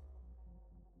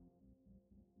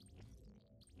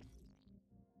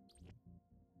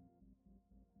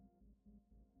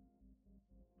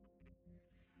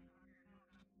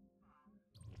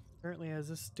 Apparently has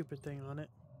this stupid thing on it.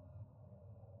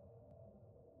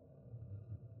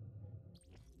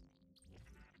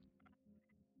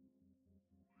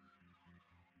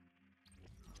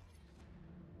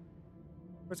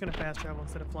 We're just gonna fast travel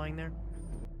instead of flying there.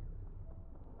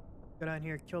 Go down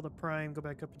here, kill the Prime, go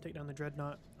back up and take down the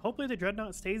Dreadnaught. Hopefully the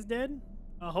Dreadnaught stays dead.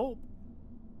 I hope.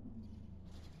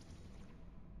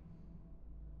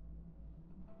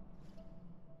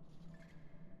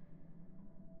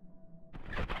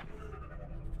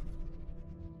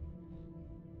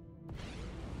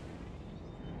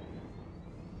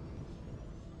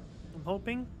 I'm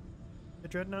hoping the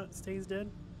Dreadnaught stays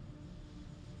dead.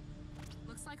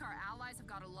 Looks like our allies have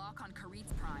got a lock on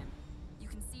Karit's Prime. You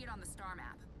can see it on the star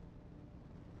map.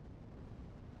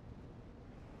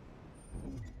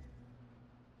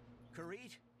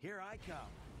 Karit, here I come.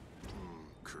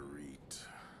 Karit.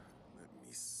 Let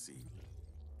me see.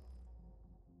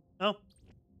 Oh.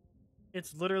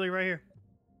 It's literally right here.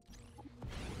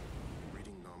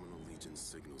 Reading nominal Legion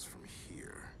signals from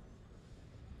here.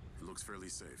 looks fairly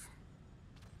safe.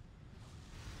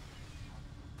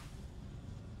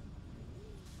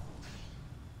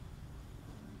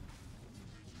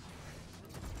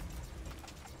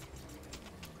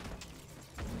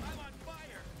 I'm on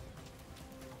fire!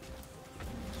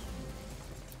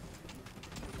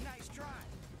 Nice try!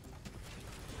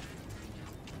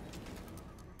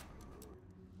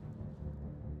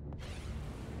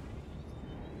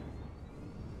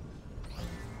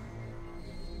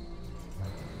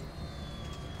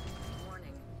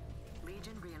 Warning.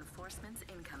 Legion reinforcements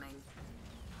incoming.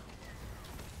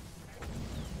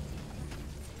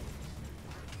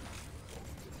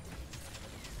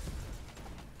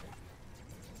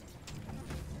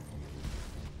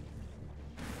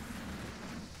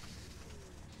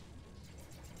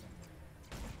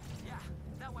 Yeah,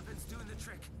 that weapon's doing the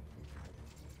trick.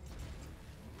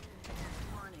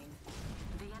 Warning.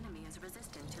 The enemy is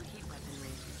resistant to heat weaponry.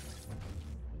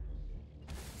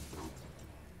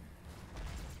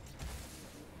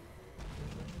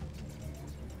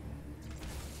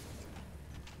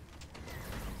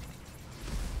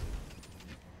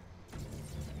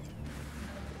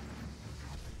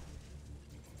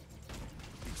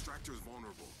 Extractor's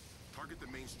vulnerable. Target the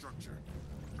main structure.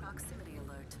 Proximity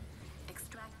alert.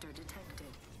 Extractor detected.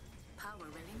 Power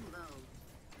rating low.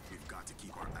 We've got to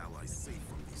keep our allies safe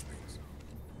from these things.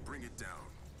 Bring it down.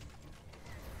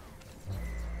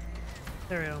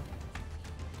 There we go.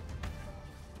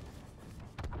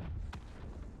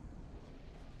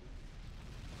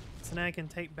 So now I can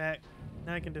take back.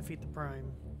 Now I can defeat the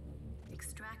Prime.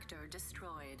 Extractor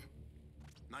destroyed.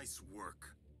 Nice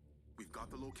work. We've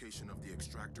got the location of the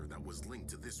extractor that was linked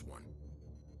to this one.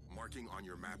 Marking on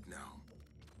your map now.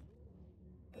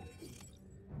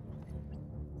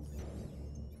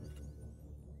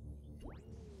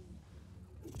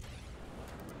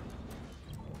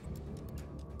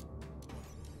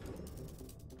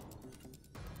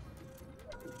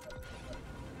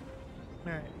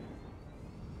 All right.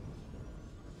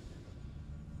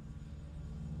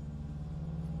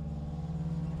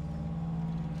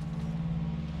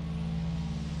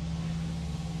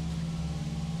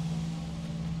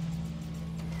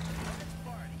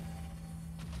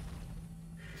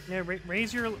 Yeah,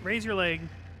 raise your leg.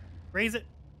 Raise it.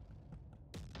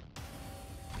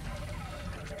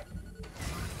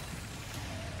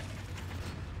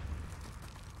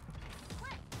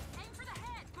 Quick! Aim for the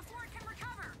head before it can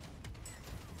recover!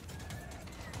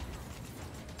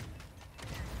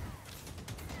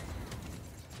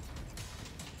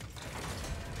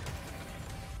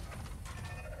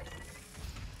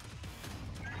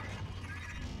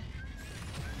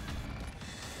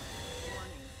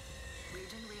 Warning.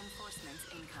 Legion reinforcements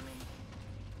incoming.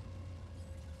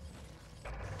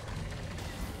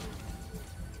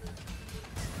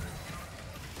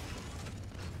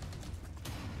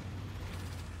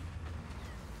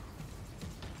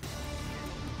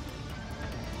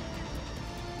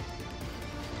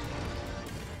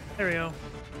 There we go.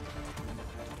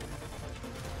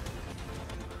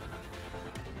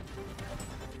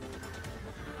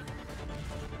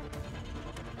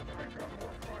 I got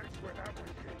more fights where that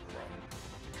one came from.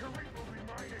 Kuwait will be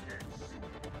mine again soon.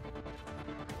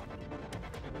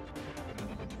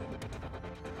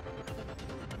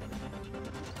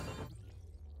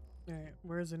 All right,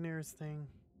 where's the nearest thing?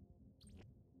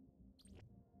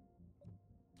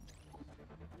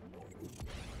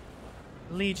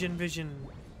 Legion Vision.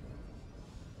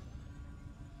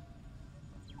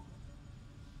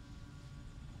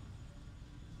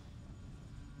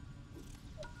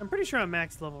 I'm pretty sure I'm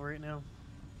max level right now.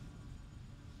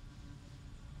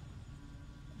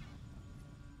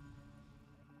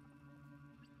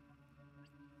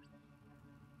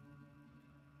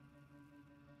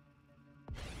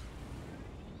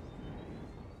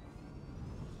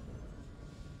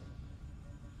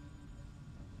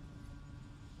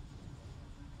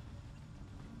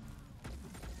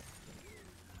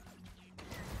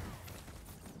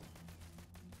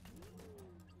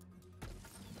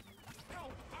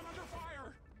 Help! I'm under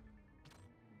fire!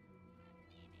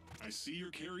 I see you're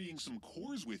carrying some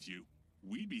cores with you.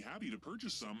 We'd be happy to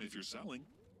purchase some if you're selling.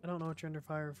 I don't know what you're under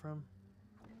fire from.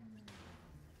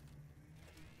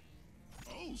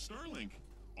 Oh, Starlink.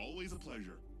 Always a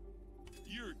pleasure.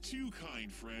 You're too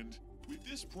kind, friend. With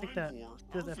this Prime that. Core,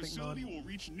 Good our epic facility mod. will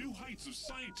reach new heights of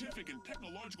scientific and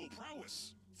technological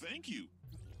prowess. Thank you.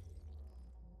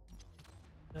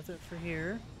 That's it for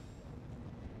here.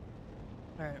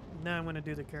 Alright, now I'm going to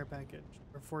do the care package,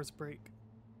 or force break.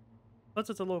 Plus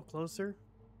it's a little closer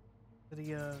to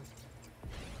the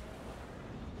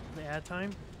ad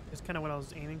time. It's kind of what I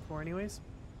was aiming for anyways.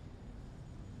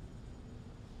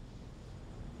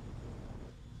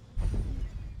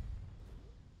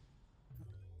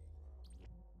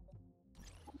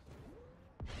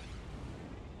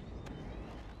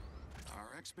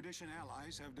 Expedition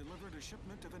allies have delivered a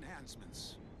shipment of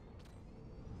enhancements.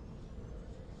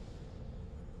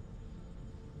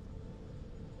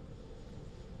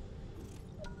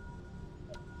 I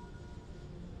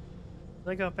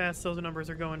like how fast those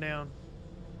numbers are going down.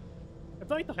 I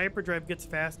feel like the hyperdrive gets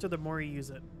faster the more you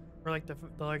use it, or like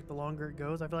the longer it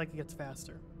goes. I feel like it gets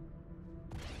faster.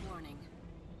 Warning.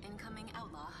 Incoming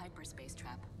outlaw hyperspace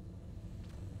trap.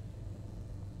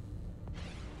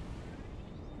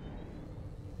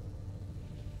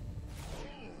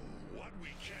 Oh, what we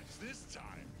catch this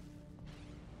time?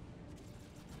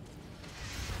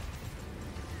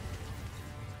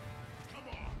 Come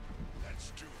on,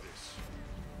 let's do this.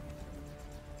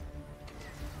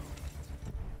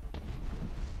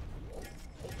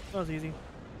 That was easy.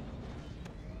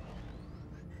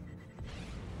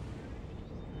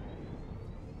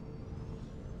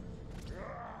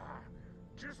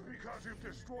 Just because you've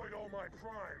destroyed all my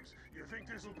primes, you think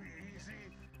this'll be easy?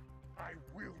 I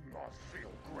will not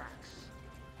fail Grax.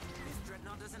 This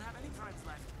Dreadnought doesn't have any primes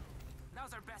left.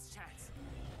 Now's our best chance.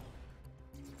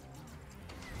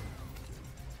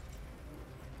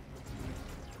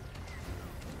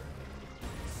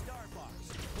 Starfox,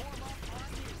 warm up on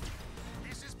you.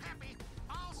 This is Peppy.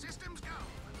 All systems go.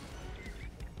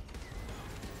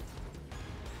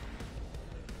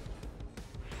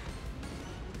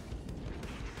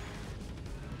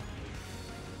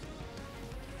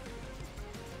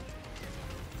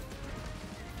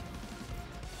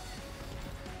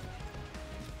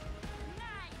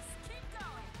 Nice! Keep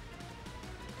going!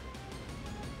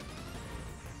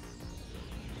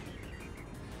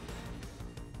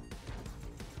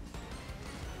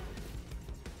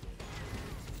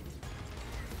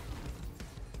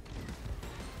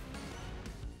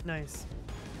 Nice.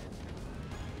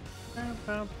 The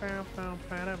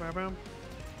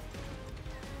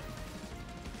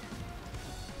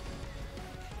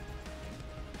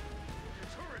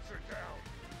turrets are down.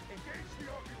 Engage the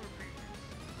ocular beams.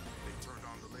 They turned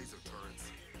on the laser turrets.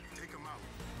 Take them out.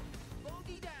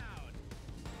 Bogey down.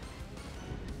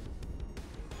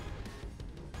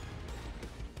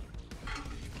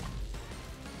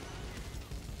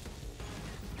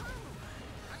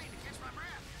 I need to catch my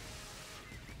breath.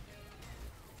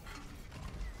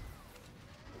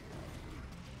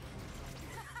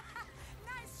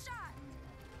 Nice shot!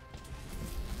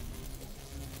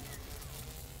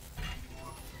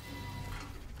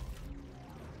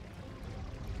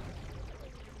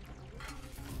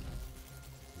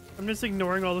 I'm just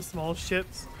ignoring all the small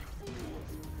ships.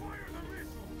 Fire the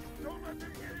missiles. Don't let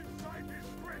them get inside this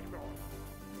Dreadnaught.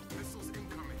 Missiles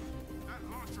incoming. That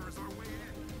launcher is our way in.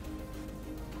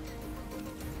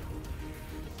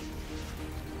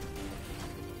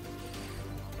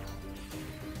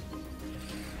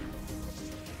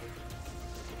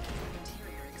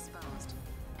 Interior exposed.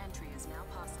 Entry is now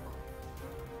possible.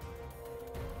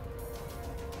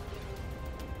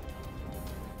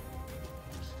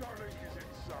 Starlink is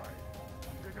inside.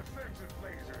 The defensive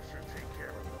laser should take care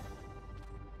of them.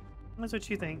 That's what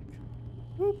you think.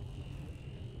 Whoop.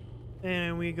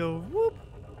 And we go whoop.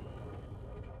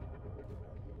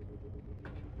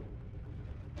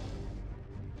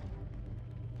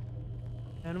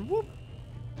 And whoop.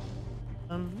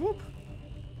 And whoop.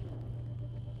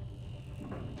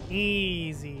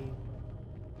 Easy.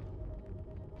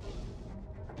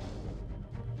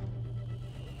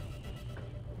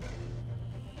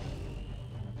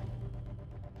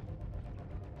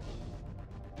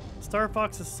 Star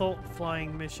Fox assault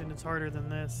flying mission is harder than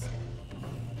this.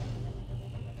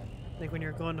 Like when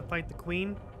you're going to fight the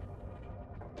queen.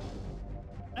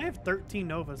 I have 13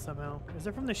 Nova somehow. Is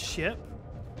it from the ship?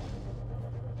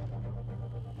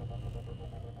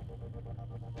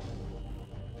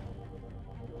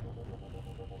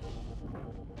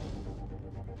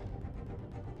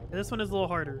 Yeah, this one is a little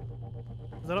harder.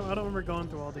 'Cause I don't remember going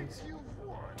through all these. You've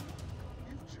won.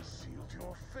 You've just sealed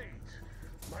your fate.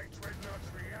 My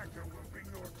Dreadnaught's reactor will be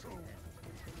your tomb.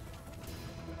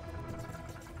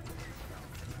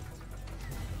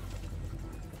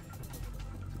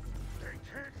 They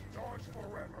can't dodge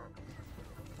forever.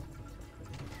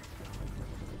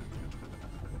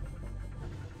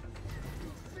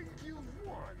 You think you've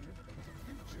won?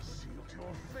 You just sealed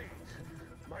your fate.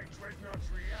 My Dreadnaught's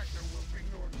reactor will be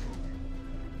your tomb.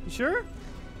 You sure?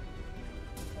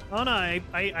 Oh no,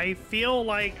 I feel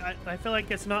like I feel like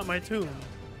it's not my tomb,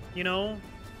 you know?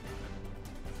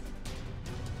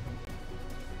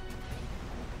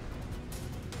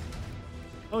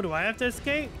 Oh, do I have to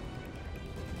escape?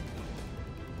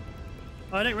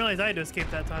 Oh, I didn't realize I had to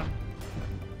escape that time.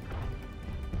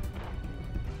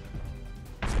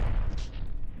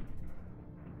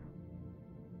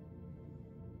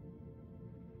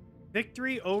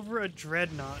 victory over a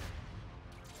Dreadnaught.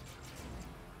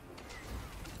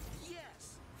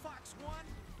 Yes! Fox 1,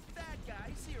 bad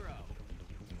guy 0.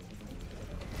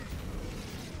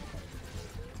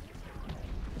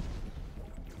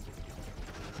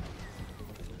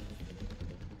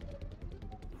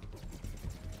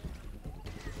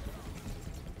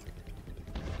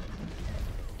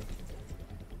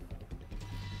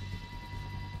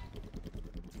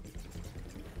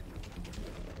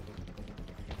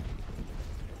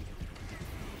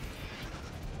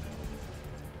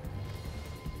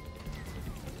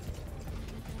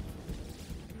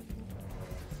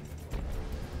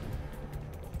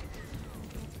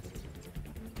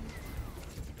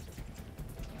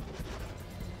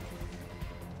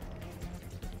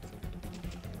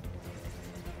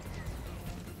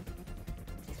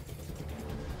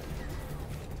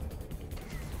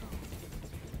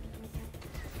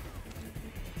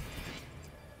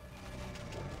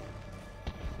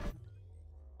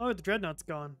 Oh, the Dreadnought's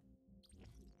gone.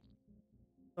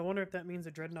 I wonder if that means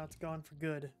the Dreadnought's gone for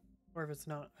good. Or if it's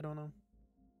not. I don't know.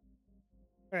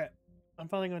 Alright. I'm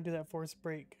finally going to do that forced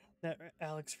break that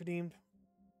Alex redeemed.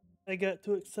 I got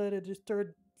too excited. Just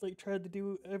started, like, tried to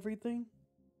do everything.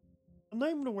 I'm not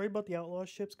even going to worry about the outlaw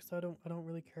ships because I don't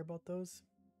really care about those.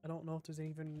 I don't know if there's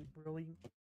even really...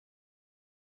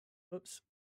 Oops.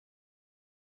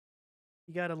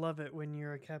 You gotta love it when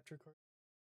you're a capture card.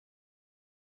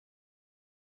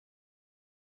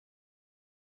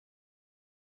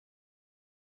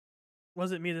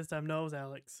 Wasn't me this time. No, it was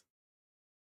Alex.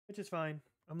 Which is fine.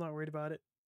 I'm not worried about it.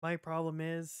 My problem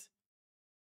is,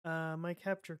 my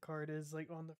capture card is like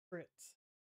on the fritz.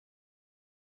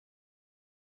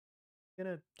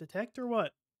 Gonna detect or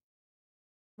what?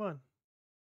 Come on.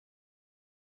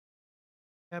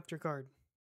 Capture card.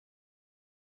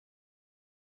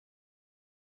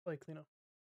 Probably clean up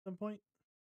at some point.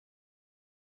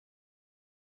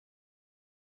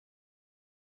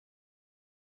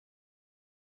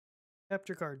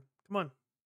 Capture card. Come on.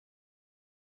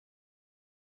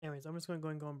 Anyways, I'm just gonna go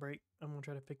and go on break. I'm gonna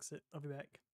try to fix it. I'll be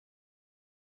back.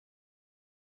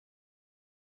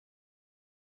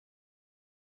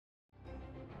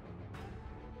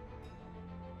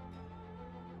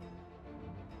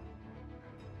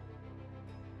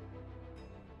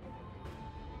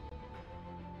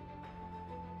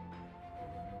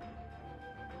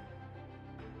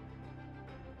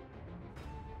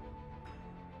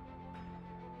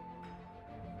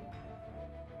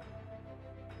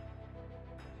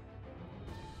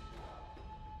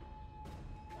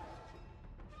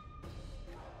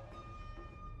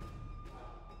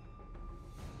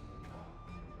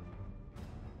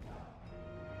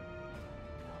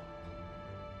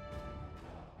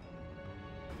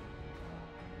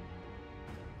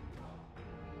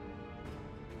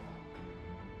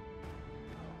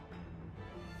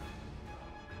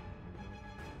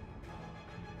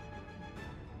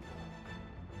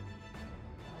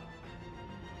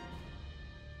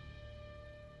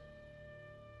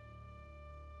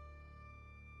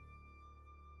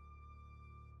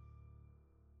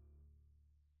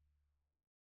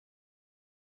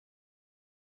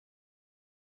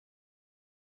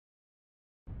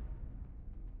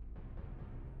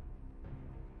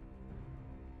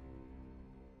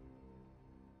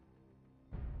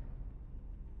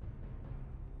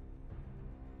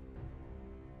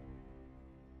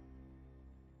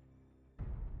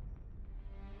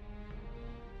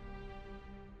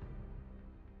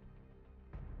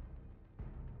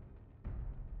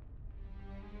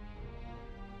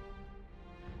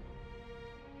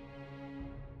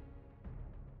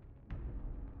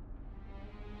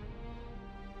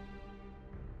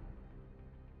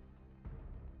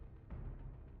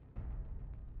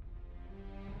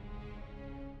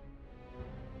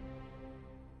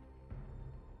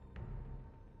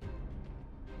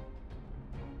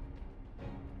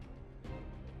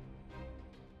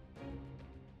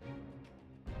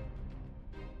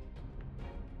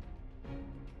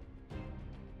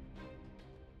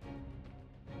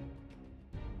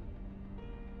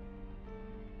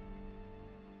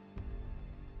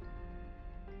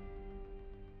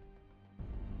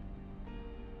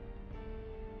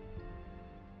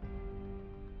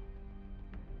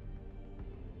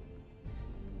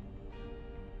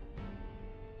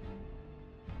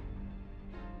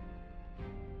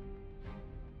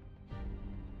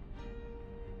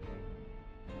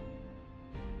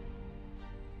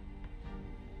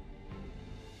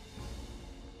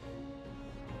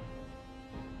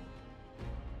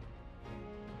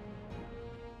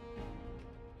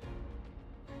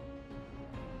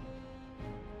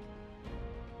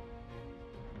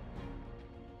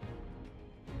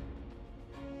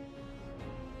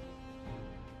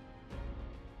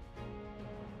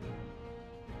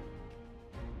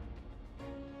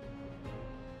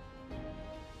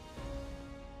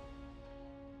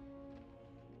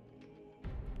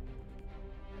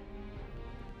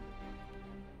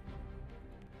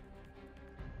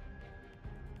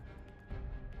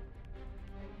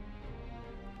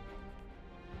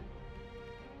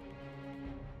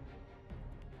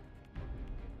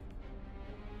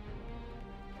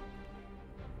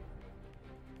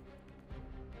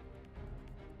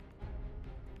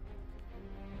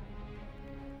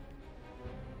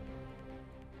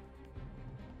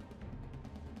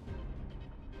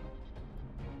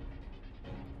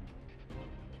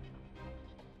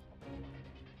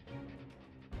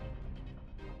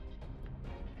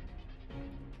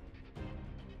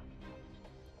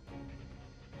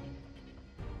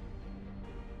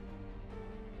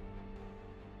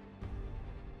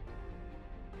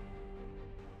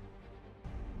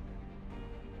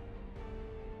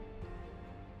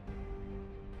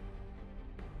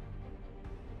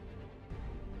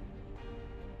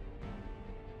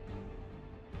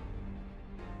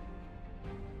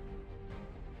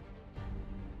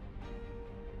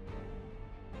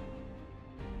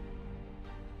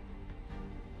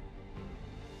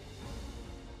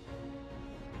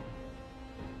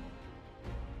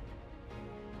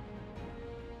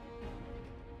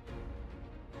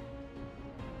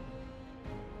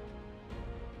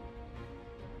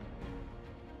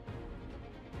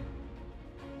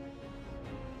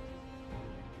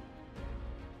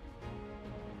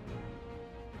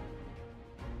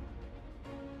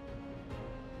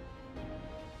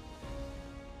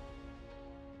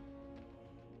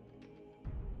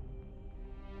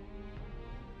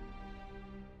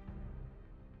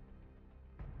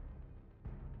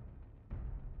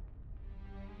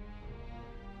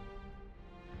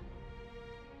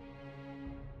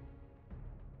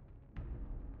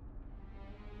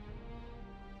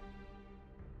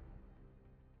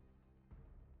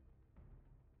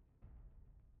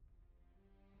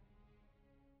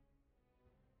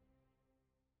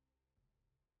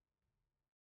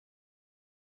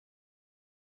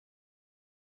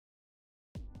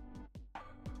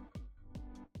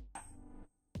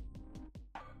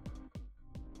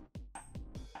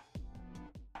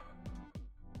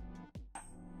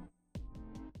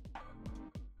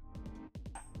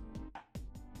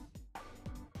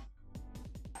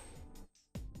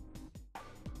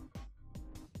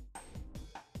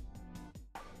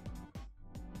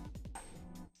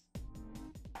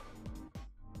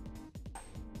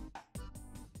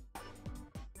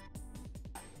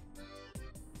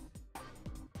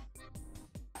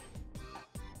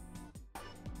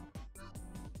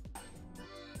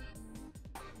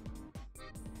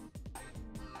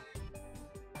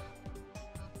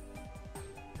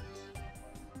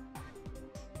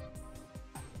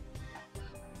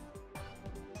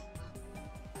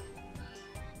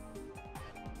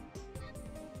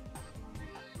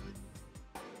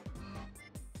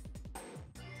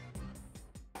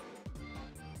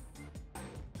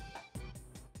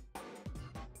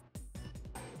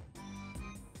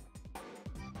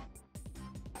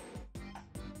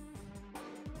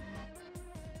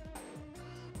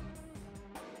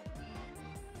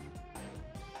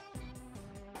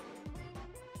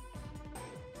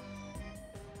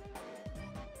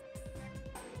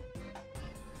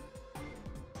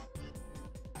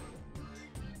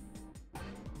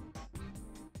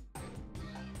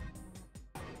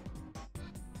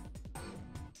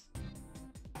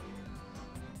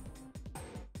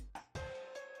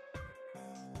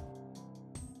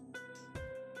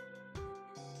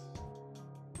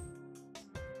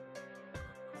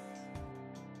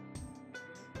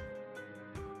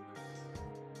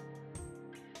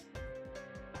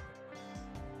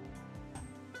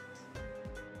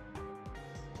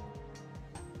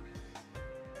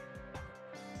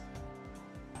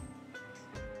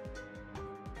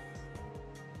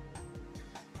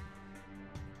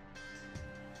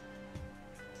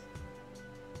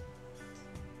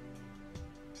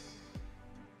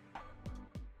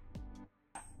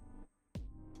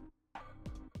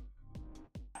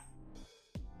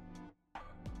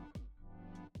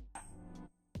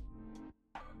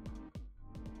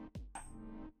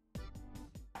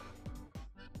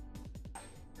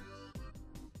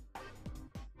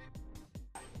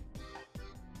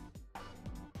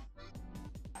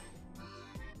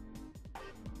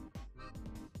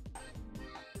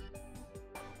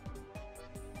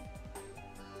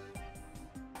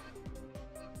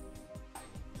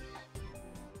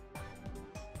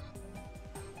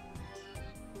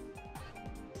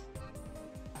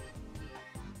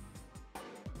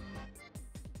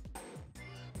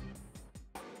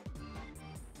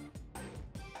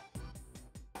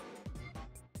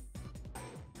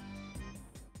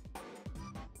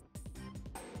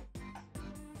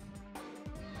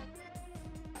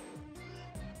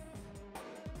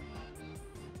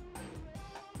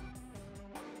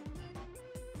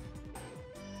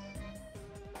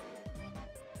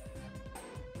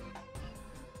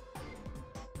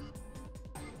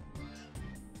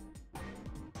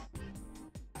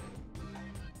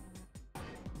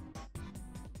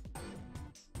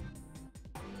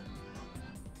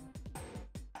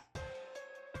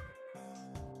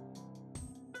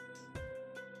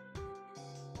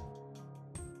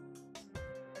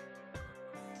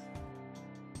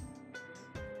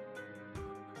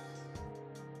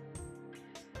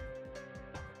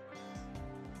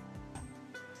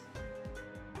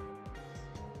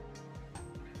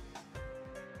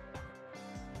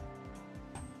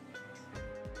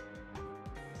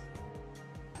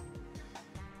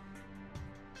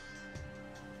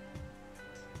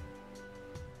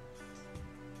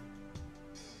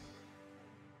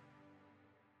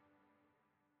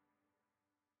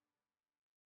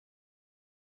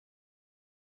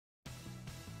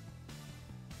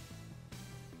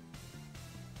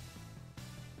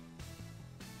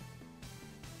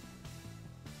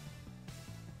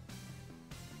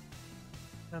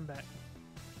 I'm back.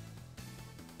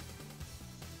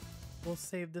 We'll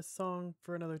save this song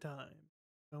for another time.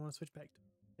 I want to switch back to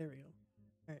it. There we go.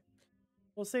 Alright.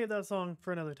 We'll save that song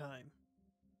for another time.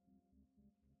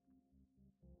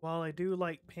 While I do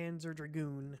like Panzer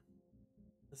Dragoon,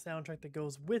 the soundtrack that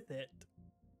goes with it,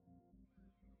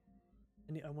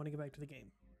 I want to get back to the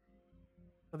game.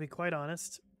 I'll be quite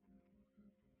honest.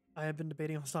 I have been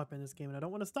debating on stopping this game, and I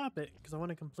don't want to stop it because I want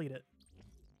to complete it.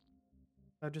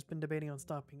 I've just been debating on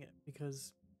stopping it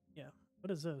because, yeah. What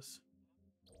is this?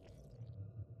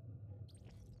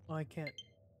 Oh, I can't.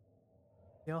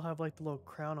 They all have like the little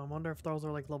crown. I wonder if those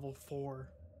are like level 4.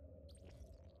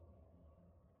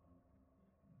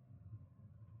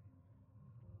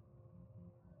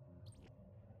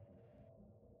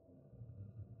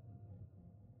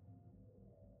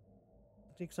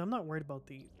 Because I'm not worried about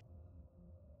these.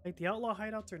 Like the outlaw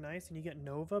hideouts are nice and you get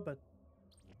Nova, but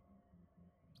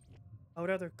I would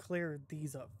rather clear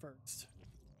these up first.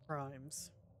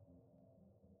 Primes.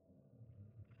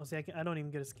 Well, see, I don't even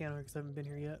get a scanner because I haven't been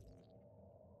here yet.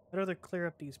 I'd rather clear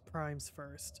up these primes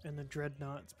first and the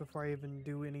Dreadnaughts before I even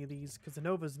do any of these, because the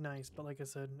Nova's nice, but like I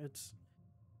said,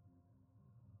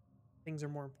 things are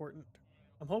more important.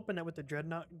 I'm hoping that with the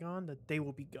Dreadnought gone, that they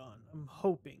will be gone. I'm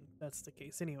hoping that's the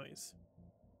case anyways.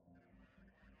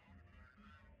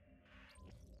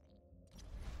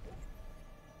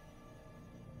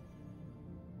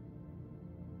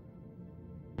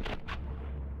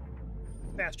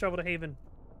 Fast travel to Haven.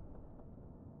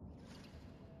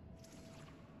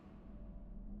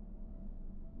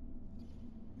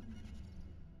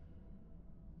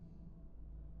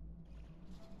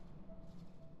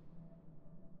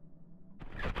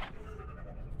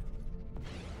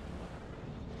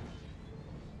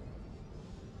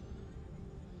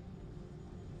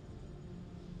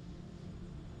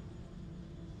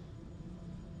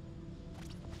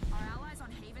 Our allies on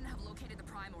Haven have located the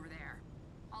prime over there.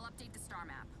 I'll update the star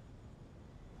map.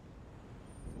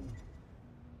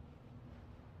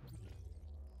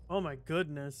 Oh my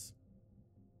goodness.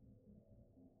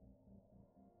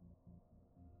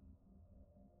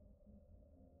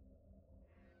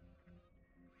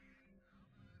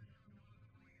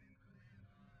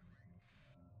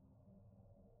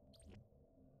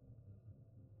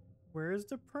 Where is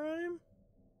the prime?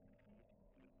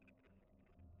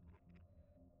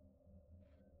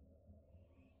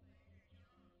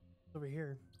 Over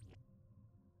here.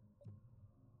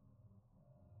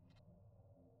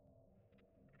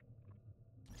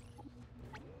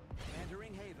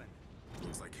 Entering Haven.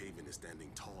 Looks like Haven is standing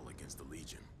tall against the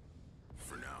Legion.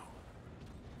 For now.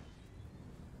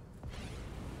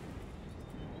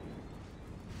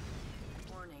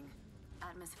 Warning.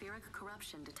 Atmospheric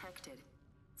corruption detected.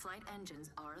 Flight engines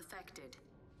are affected.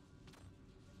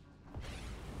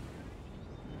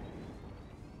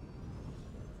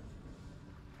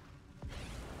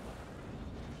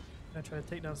 I try to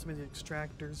take down some of the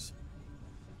extractors.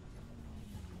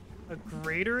 A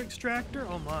greater extractor?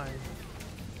 Oh my.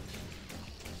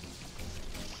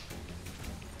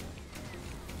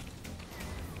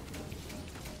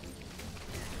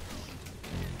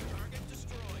 Target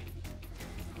destroyed.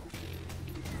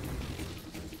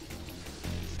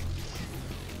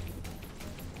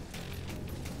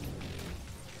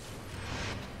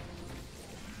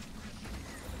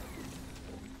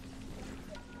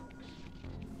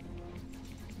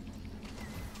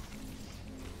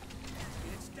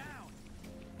 It's down.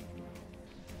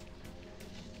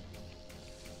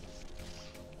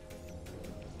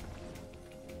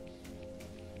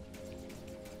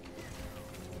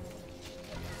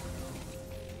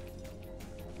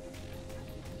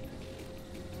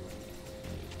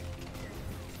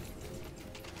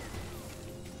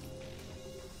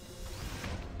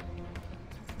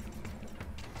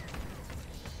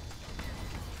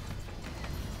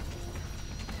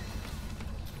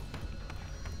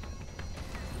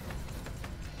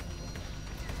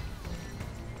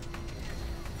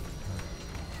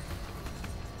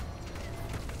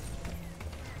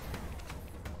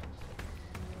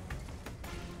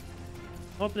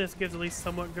 Hoping this gives at least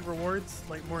somewhat good rewards,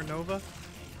 like more Nova.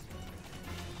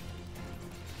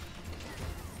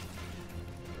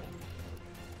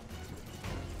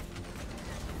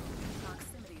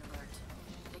 Proximity alert.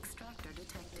 Extractor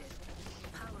detected.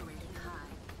 Power rating high.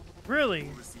 Really?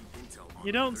 We'll receive intel on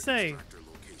You don't other say. extractor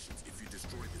locations if you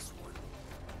destroy this one.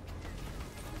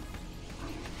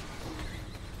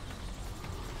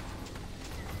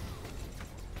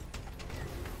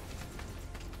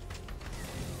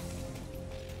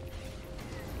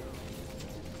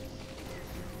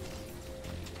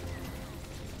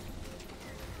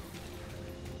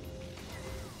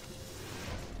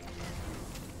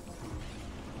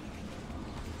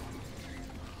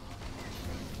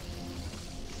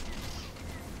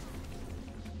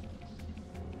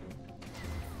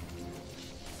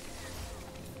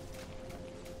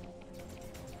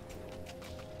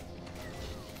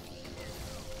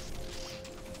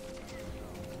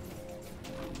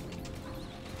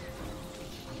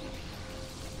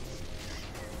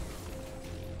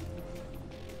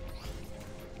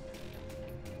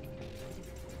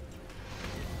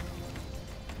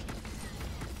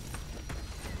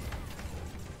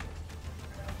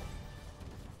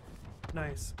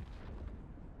 Nice.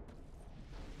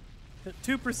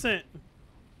 2%.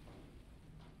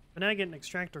 But now I get an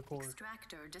extractor core.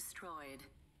 Extractor destroyed.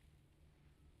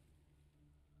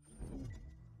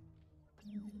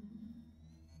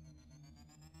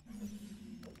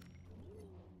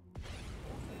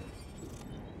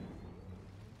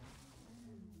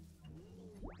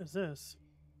 What is this?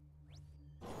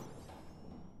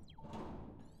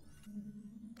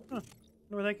 Huh. I wonder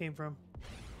where that came from.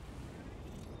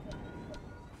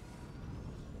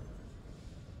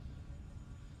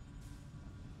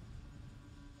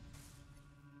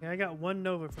 Yeah, I got 1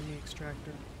 Nova from the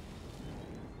extractor.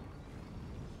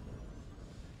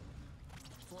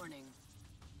 Warning.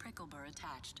 Pricklebur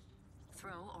attached.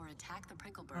 Throw or attack the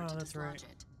Pricklebur Oh, to that's dislodge right.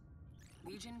 it.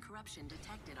 Legion corruption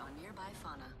detected on nearby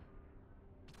fauna.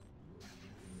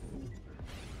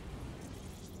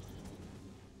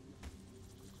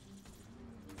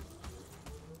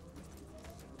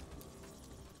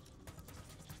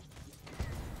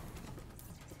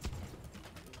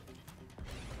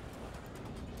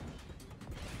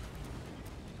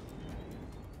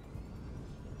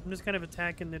 I'm just kind of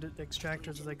attacking the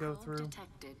extractors as I go Probe through.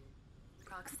 Detected.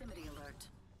 Proximity alert.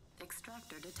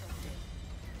 Extractor detected.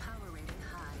 Power rating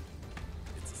high.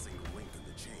 It's a single link in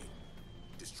the chain.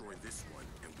 Destroy this one,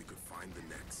 and we could find the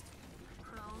next.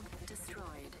 Probe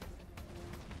destroyed.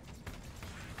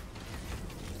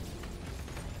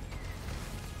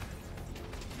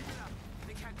 Keep it up.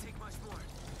 They can't take much more.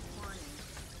 Warning.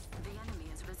 The enemy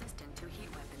is resistant to heat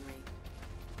weaponry.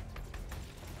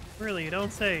 Really, you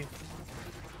don't say.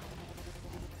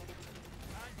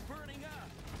 I'm burning up.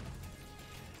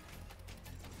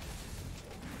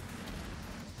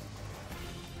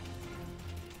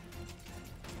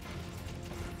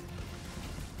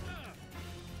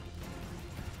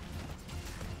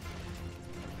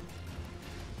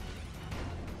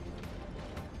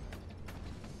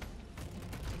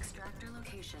 Extractor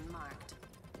location marked.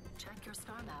 Check your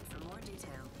star map for more detail.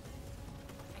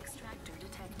 Extractor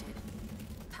detected.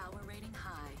 Power rating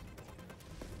high.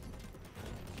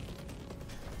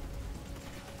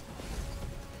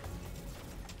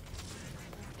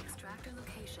 Extractor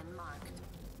location marked.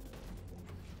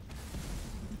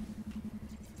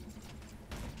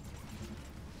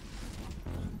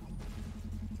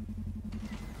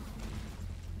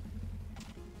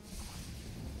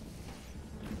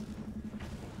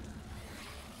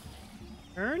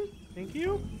 Turn? Thank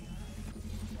you.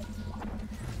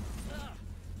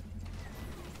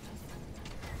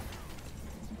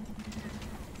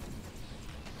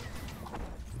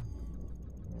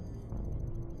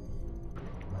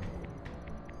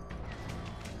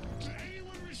 To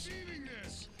anyone receiving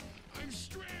this, I'm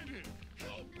stranded.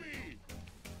 Help me!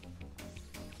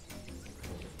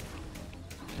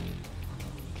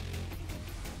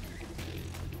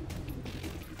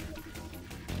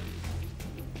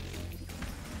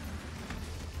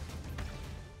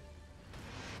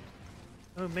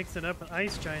 Oh, mixing up with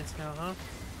ice giants now, huh?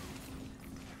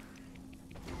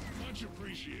 Much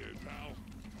appreciated, pal.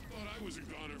 Thought I was a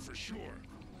goner for sure.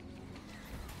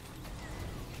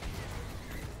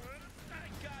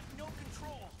 I got no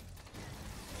control.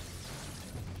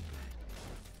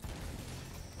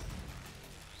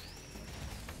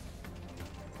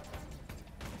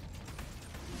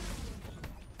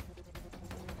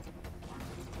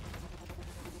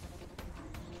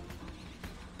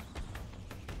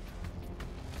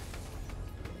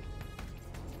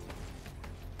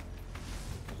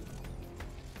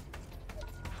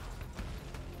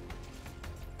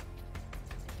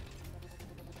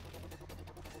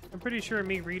 I'm pretty sure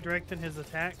me redirecting his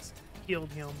attacks healed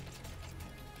him.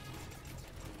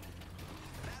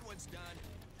 That one's done.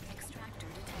 Extractor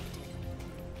detected.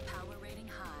 Power rating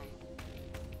high.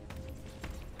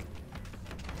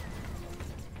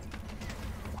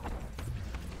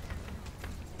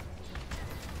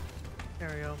 There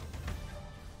we go.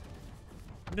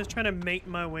 I'm just trying to make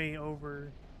my way over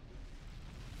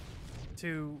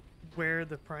to where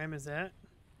the prime is at.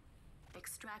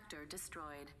 Extractor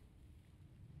destroyed.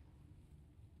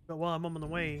 But while I'm on the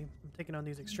way, I'm taking on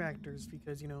these extractors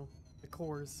because, you know, the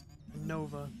cores,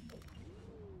 Nova.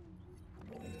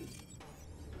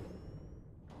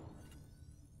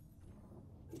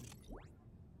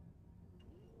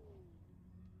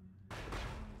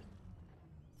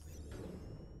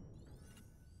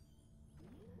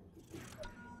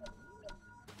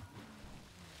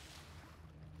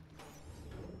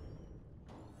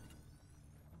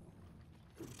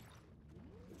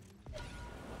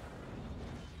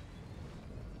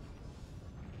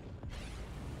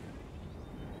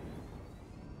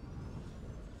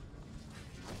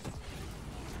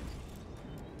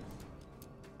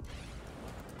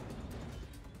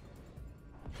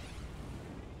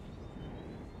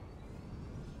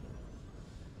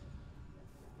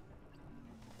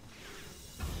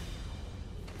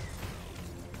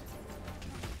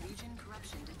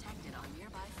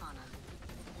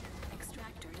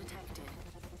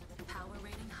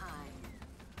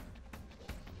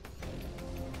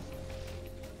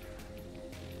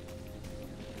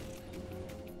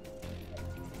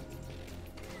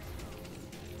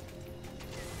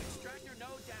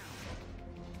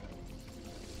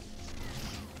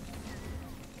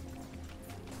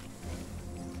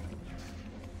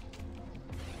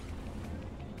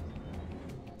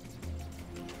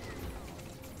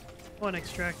 One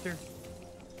extractor.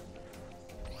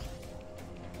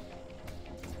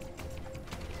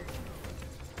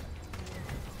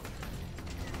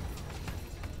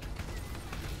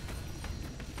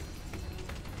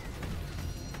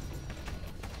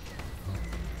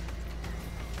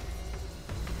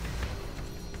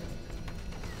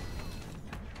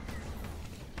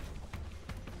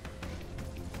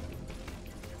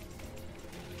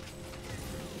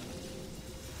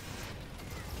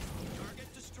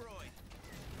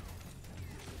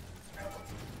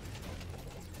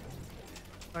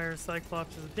 Fire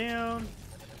Cyclops is down.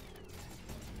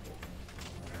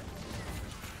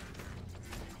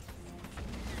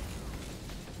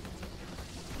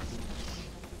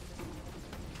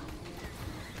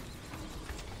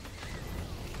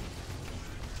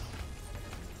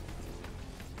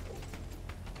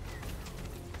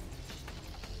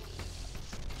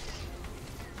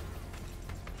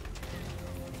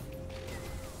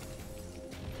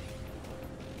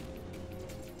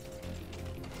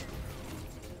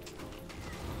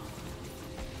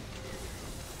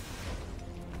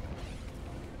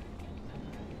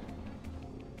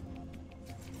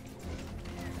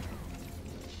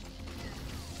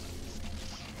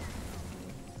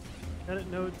 Edit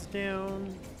nodes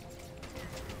down.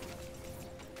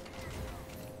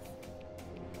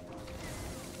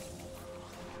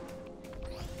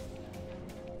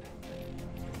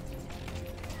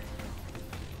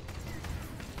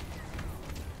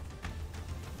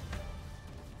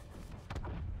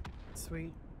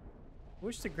 Sweet. I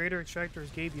wish the greater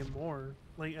extractors gave you more.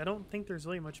 Like, I don't think there's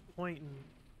really much point in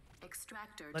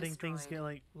letting things get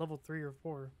like level 3 or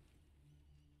 4.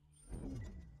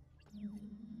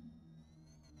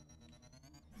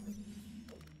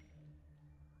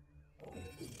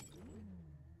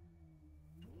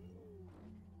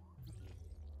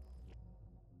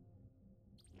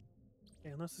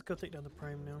 Okay, let's just go take down the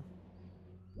Prime now.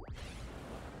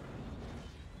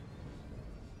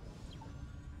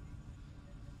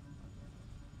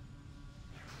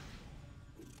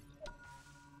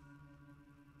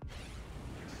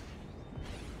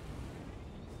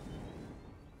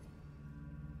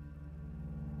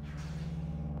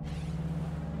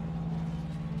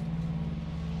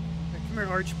 Right, come here,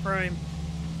 Arch Prime.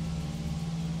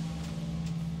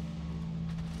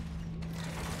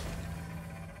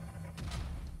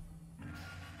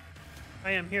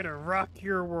 I am here to rock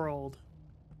your world.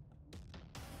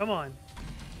 Come on.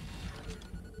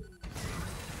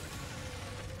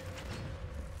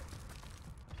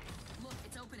 Look,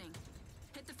 it's opening.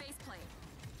 Hit the faceplate.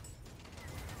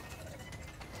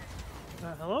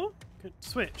 Hello?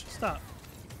 Switch. Stop.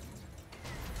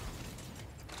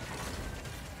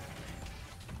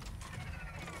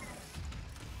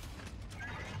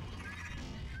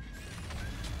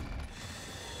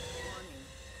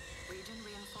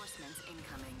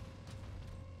 Incoming.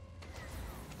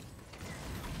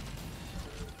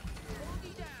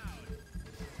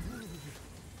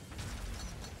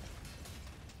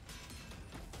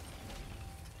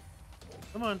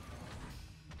 Come on.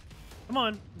 Come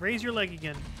on. Raise your leg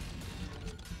again.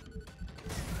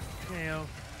 There you go.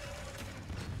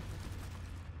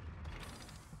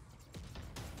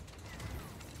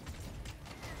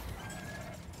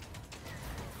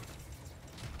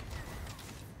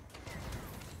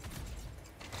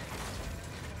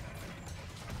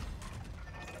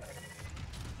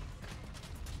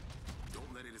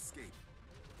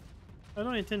 I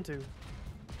don't intend to.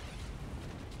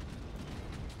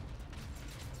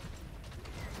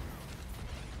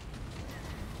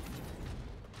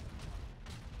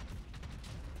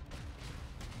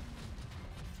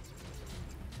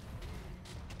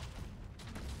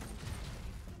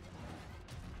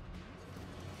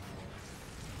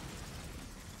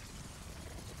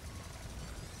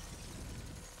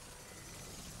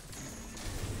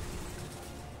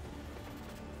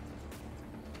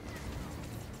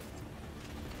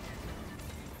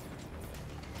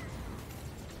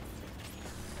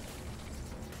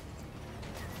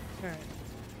 Alright.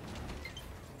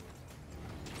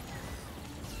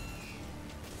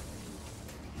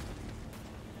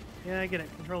 Yeah, I get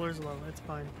it. Controller's low. It's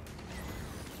fine.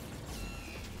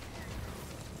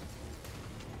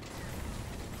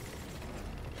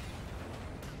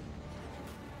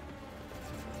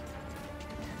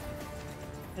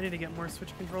 I need to get more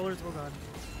Switch controllers. Oh god.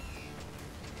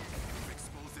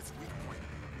 Expose its weak point.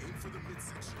 Aim for the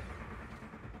midsection.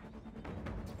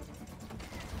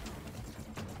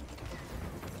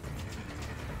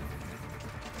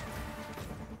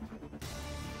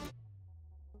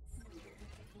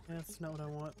 That's not what I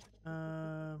want.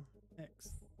 X.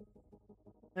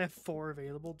 I have 4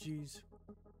 available. Jeez.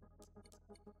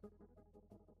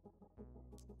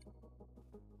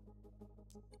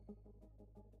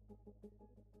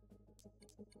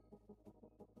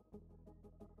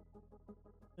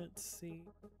 Let's see.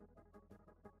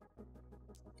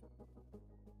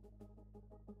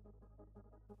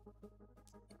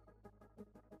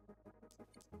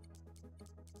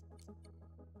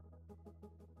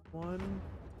 One.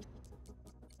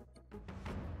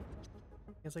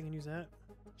 Guess I can use that.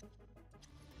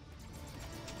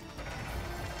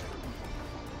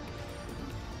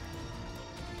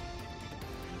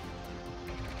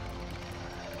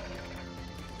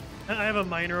 I have a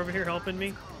miner over here helping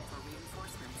me.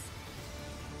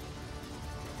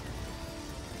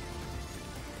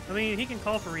 I mean, he can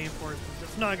call for reinforcements.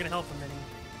 It's not going to help him any.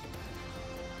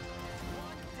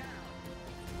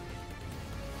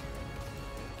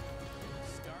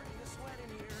 Starting to sweat in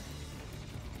here.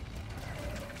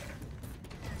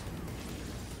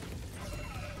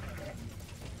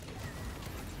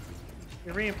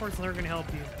 Your reinforcements aren't going to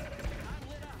help you.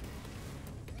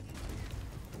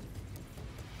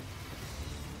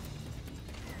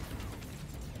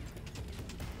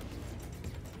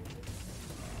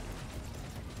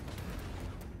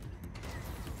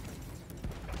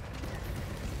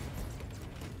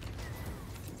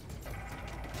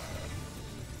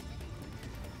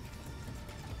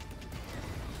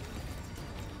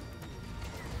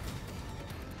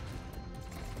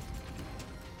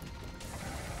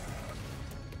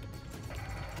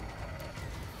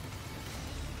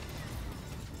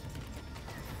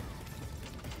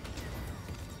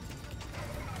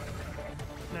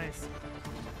 Nice.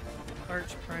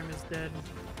 Arch Prime is dead.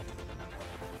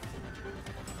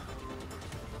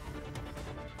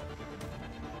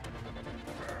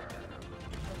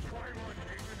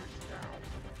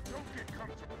 Don't get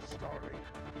comfortable, Starlink.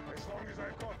 As long as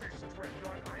I've got this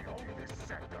Dreadnaught, I own this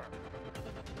sector.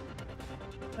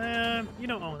 You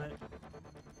don't own it.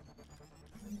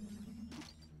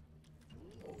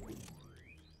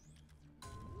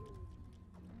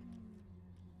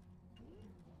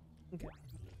 Okay.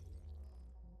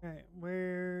 Alright,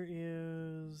 where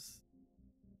is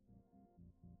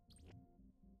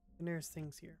the nearest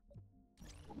things here?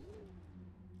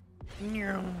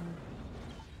 Meow.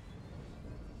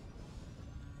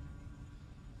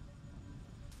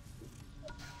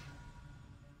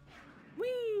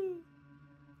 Whee!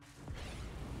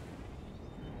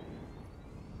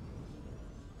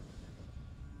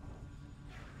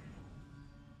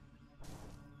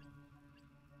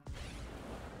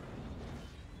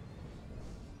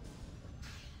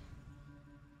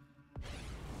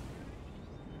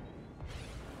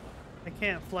 I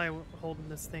can't fly holding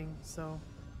this thing, so.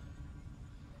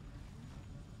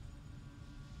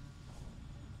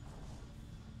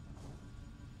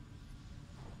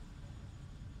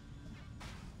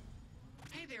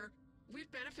 Hey there,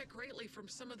 we'd benefit greatly from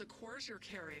some of the cores you're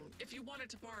carrying, if you wanted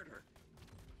to barter.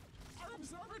 Our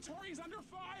observatory's under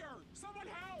fire! Someone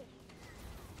help!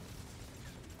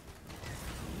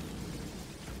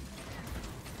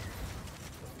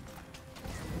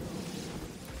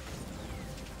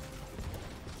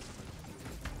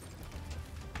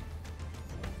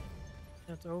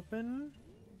 That's open.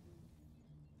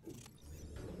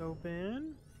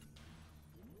 Open.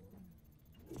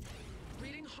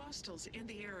 Reading hostiles in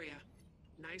the area.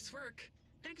 Nice work.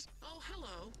 Thanks. Oh,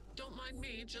 hello. Don't mind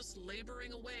me just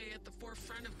laboring away at the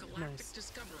forefront of galactic Nice.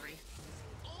 discovery.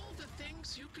 All the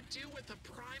things you could do with a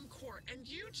prime core, and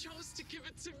you chose to give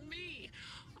it to me.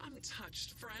 I'm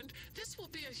touched, friend. This will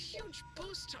be a huge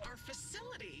boost to our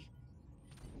facility.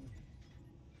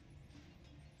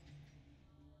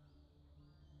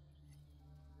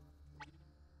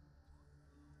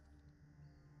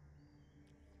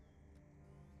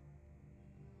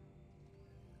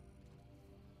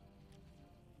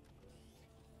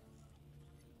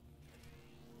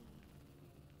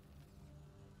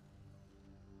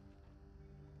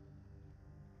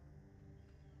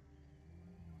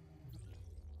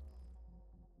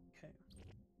 Okay.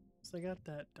 So I got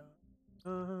that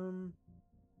done.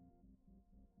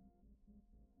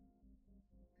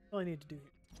 All I need to do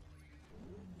here.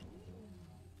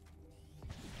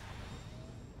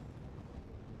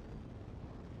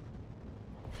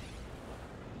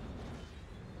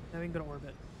 Now we can go to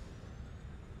orbit.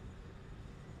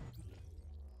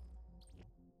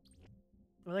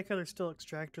 I like how they're still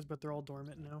extractors, but they're all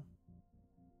dormant now.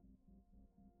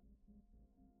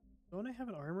 Don't I have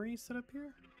an armory set up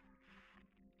here?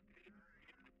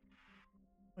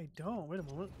 I don't. Wait a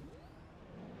moment.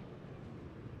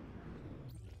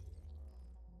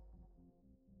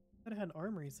 I thought I had an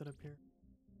armory set up here.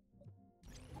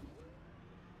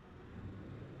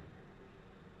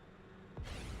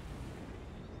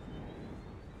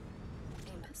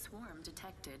 A swarm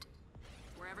detected.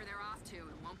 Wherever they're off to,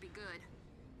 it won't be good.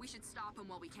 We should stop them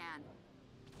while we can.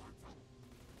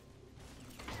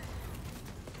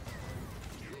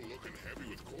 looking heavy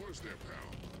with cores there,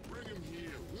 pal. Bring him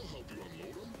here. We'll help you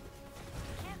unload him.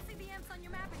 Can't see the imps on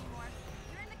your map anymore.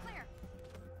 You're in the clear.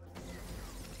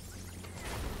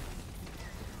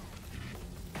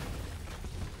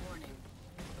 Warning.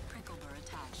 Prickle burr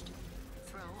attached.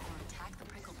 Throw or attack the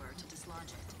prickle burr to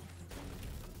dislodge it.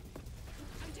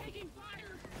 I'm taking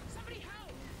fire! Somebody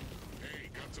help! Hey,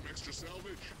 got some extra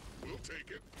salvage? We'll take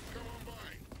it. Come on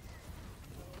by.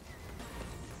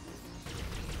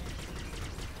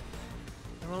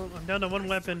 Well, I'm down to one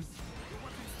weapon.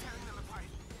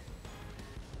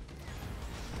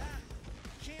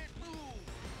 Can't move.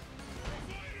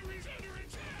 Refinery's under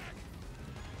attack.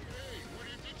 Hey, where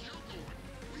do you think you're going?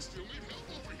 We still need help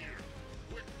over here.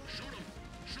 Quick, shoot him.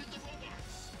 Shoot the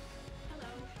robots.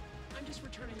 Hello. I'm just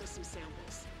returning us some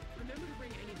samples. Remember to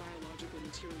bring any biological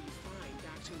material you find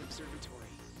back to an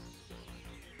observatory.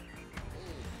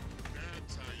 Oh,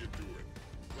 that's how you do it.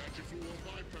 Glad you flew on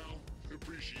by, pal.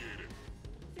 Appreciate it.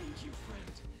 Thank you,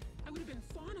 friend. I would have been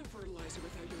fauna fertilizer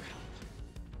without your help.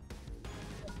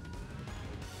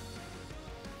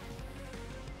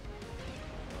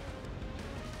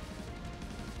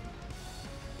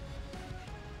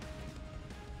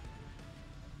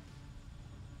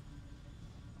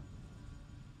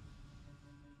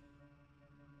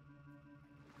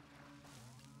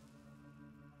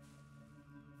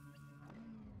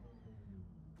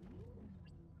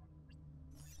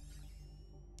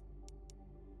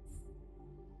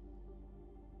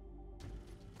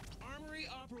 Armory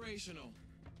operational.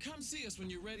 Come see us when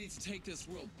you're ready to take this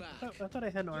world back. I thought I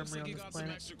had an Looks armory like on you this got some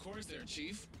planet. extra cores there,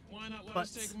 Chief. Why not let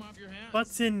Butts. us take them off your hands?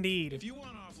 Butts indeed. If you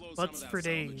want to offload Butts some of for that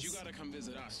salvage, days. you gotta come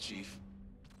visit us, Chief.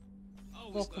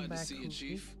 Always Welcome glad back, to see you, Hoopy.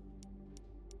 Chief.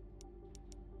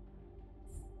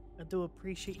 I do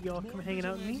appreciate y'all More coming hanging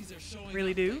out with me. vigilantes are showing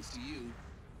Really up do. thanks to you.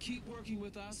 Keep working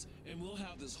with us, and we'll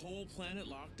have this whole planet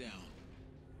locked down.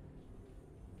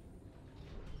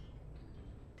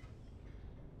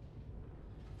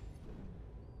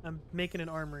 I'm making an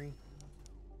armory.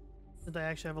 Since I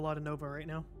actually have a lot of Nova right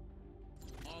now.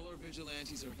 All our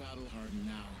vigilantes are battle hardened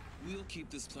now. We'll keep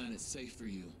this planet safe for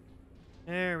you.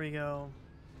 There we go.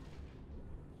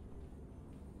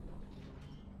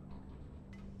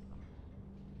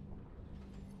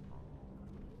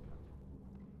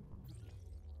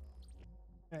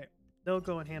 Alright, they'll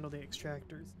go and handle the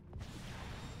extractors.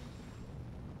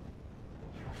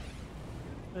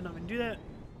 I'm not gonna do that.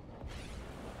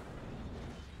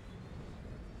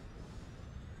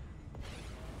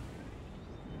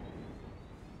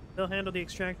 They'll handle the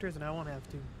extractors and I won't have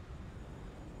to.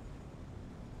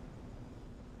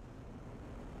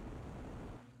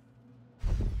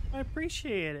 I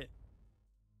appreciate it.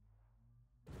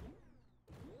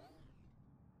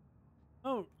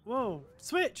 Oh, whoa.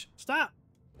 Switch! Stop!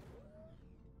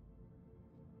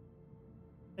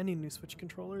 I need new Switch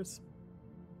controllers.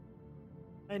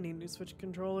 I need new Switch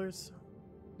controllers.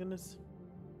 Goodness.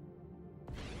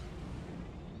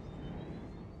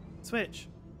 Switch!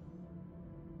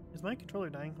 Is my controller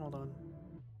dying? Hold on.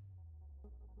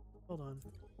 Hold on.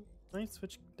 Is my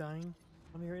Switch dying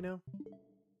on me right now?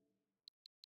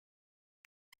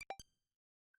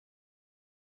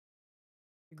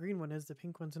 The green one is, the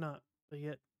pink one's not, but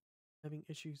yet having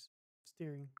issues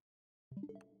steering.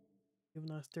 Even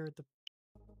though I stare at the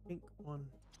pink one.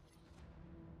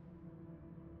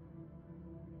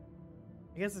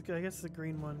 I guess the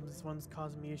green one, this one's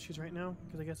causing me issues right now,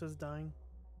 because I guess it's dying.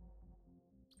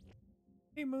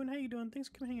 Hey Moon, how you doing? Thanks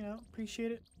for coming hanging out.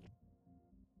 Appreciate it.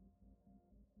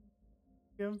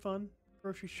 You having fun?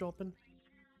 Grocery shopping.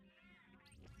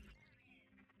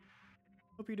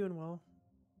 Hope you're doing well.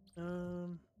 Have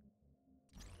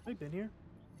I been here?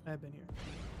 I have been here.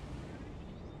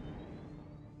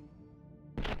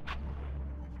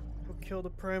 Go kill the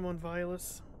Prime on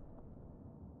Violus.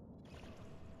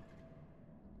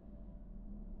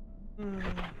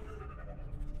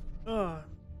 Oh,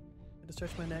 had to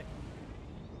stretch my neck.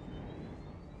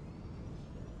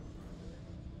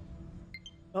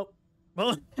 Oh,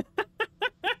 well,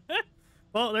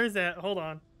 well, there's that. Hold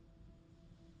on.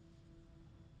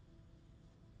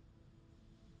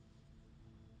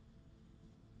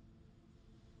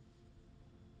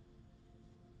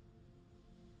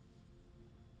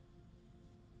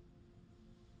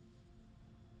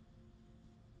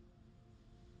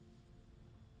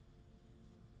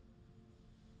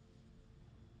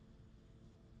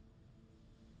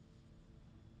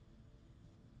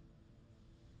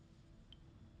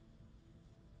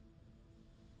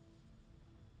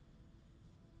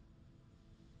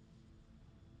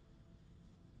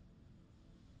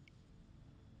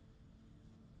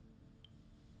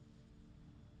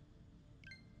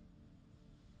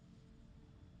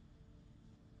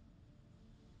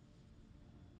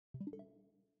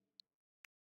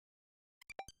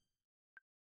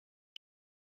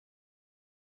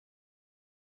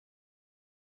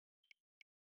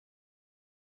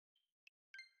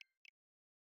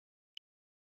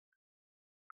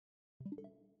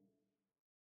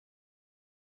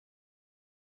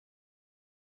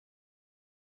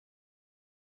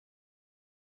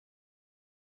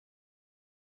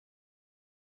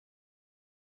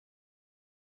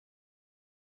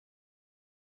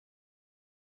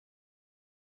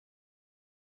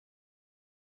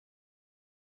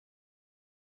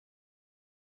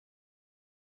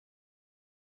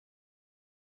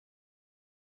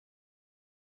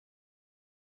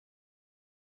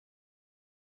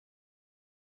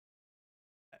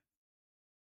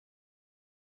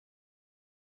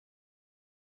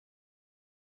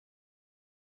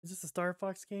 Is this a Star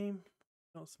Fox game?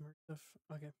 No, Smurf.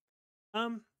 Okay.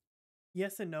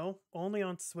 Yes and no. Only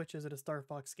on Switch is it a Star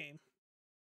Fox game.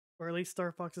 Or at least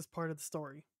Star Fox is part of the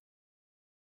story.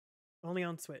 Only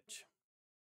on Switch.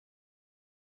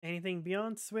 Anything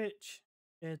beyond Switch,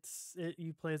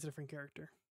 you play as a different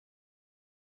character.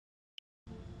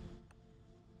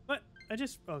 What? Okay, there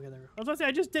we go. I was about to say,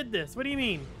 I just did this. What do you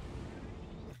mean?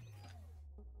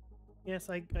 Yes,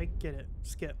 I get it.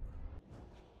 Skip.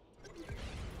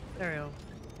 There we go.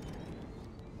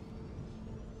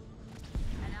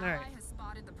 An ally Alright. has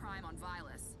spotted the Prime on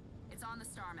Vilus. It's on the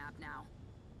star map now.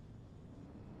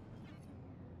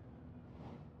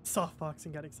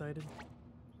 Softboxing got excited.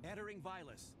 Entering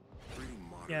Vilus.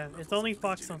 Yeah, it's only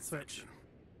Fox on Switch.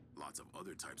 Lots of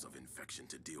other types of infection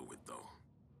to deal with, though.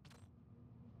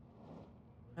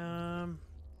 Oh,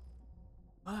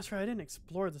 that's right. I didn't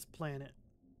explore this planet.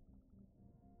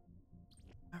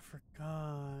 I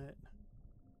forgot.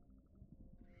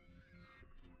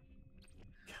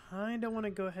 Kinda want to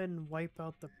go ahead and wipe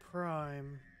out the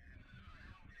Prime.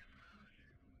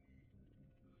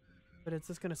 But it's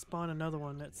just gonna spawn another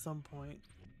one at some point.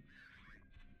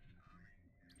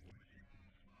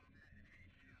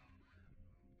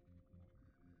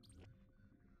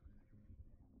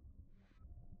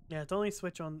 Yeah, it's only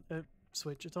Switch on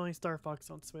Switch. It's only Star Fox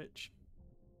on Switch.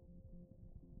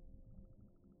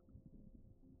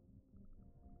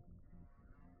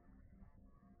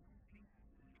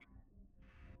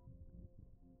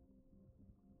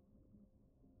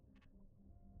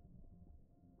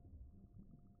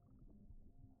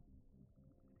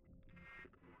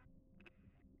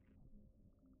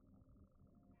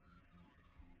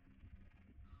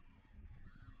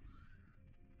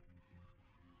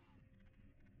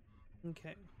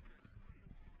 Okay.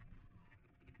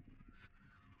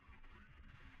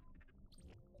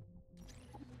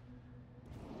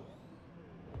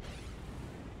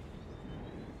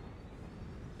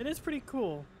 It is pretty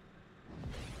cool.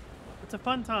 It's a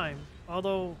fun time.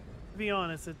 Although, to be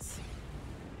honest,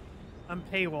 I'm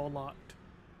paywall locked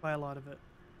by a lot of it.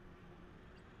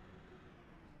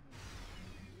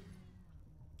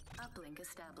 Uplink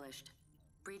established.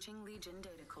 Breaching Legion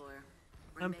data core.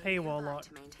 I'm Remain paywall nearby locked.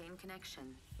 to maintain connection.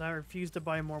 I refuse to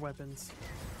buy more weapons.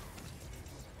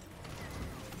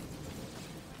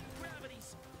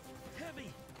 Gravity's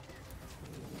heavy.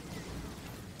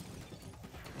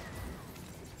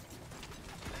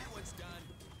 That one's done.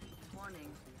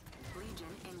 Warning. Legion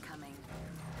incoming.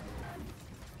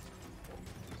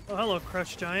 Oh, hello,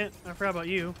 Crush Giant. I forgot about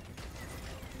you.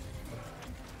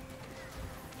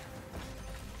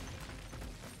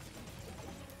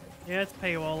 Yeah, it's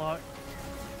paywall locked.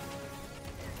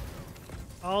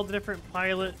 All the different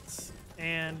pilots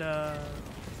and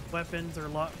weapons are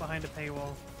locked behind a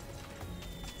paywall.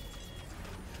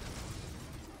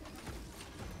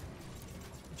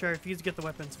 Which I refuse to get the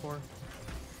weapons for.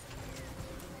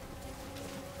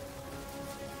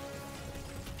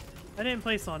 I didn't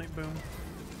play Sonic Boom.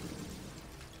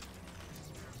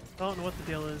 I don't know what the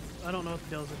deal is. I don't know what the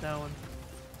deal is with that one.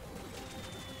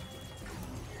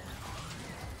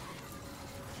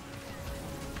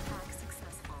 Hack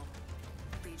successful.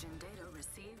 Legion data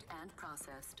received and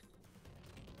processed.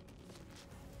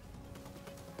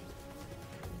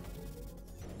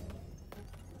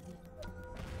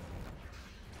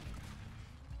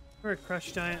 We're a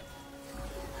Crush Giant.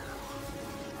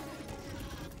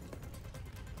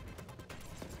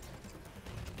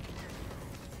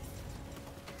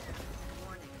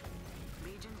 Warning.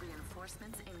 Legion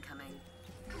reinforcements incoming.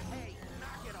 Hey,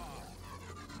 knock it off.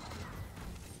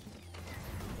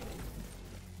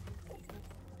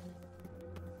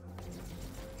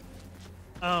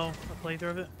 Oh, a playthrough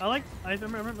of it. I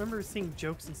remember seeing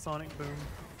jokes in Sonic Boom.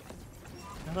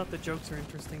 I thought the jokes were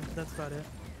interesting, but that's about it.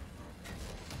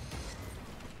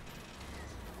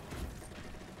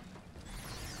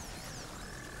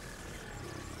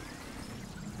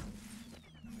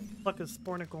 Fuck a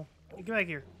Spornicle. Hey, get back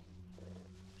here.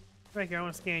 Get back here, I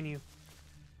want to scan you.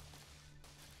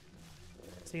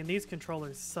 See, and these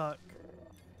controllers suck.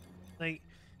 Like,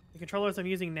 the controllers I'm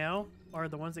using now are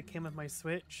the ones that came with my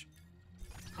Switch.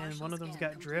 And Partial one of them's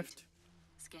scan got drift.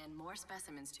 Scan more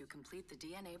specimens to complete the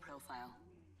DNA profile.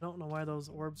 I don't know why those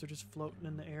orbs are just floating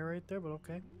in the air right there, but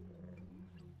okay.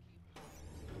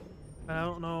 And I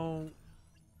don't know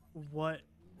what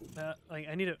that, like,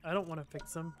 I don't want to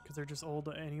fix them because they're just old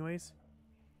anyways.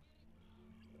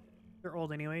 They're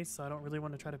old anyways, so I don't really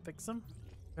want to try to fix them.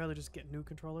 I'd rather just get new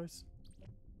controllers.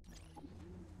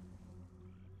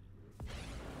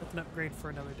 That's an upgrade for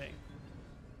another day.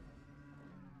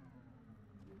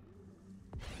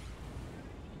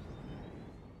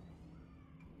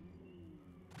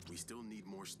 We still need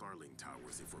more Starlink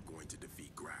towers if we're going to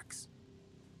defeat Grax.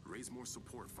 Raise more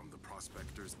support from the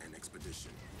prospectors and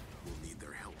expedition. We'll need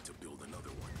their help to build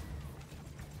another one.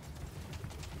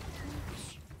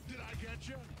 Did I get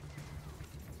you?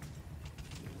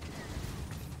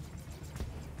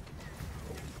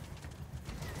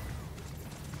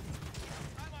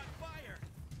 I'm on fire.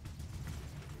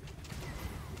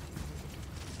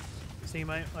 See,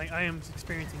 I am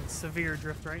experiencing severe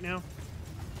drift right now.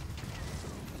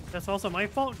 That's also my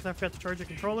fault because I forgot to charge the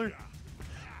controller. Man,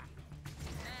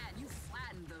 you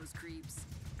flattened those creeps.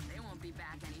 They won't be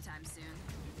back anytime soon.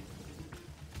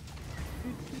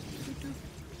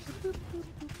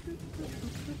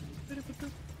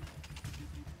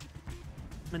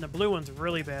 And the blue one's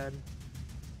really bad.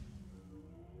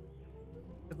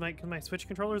 Cause my Switch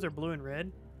controllers are blue and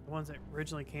red, the ones that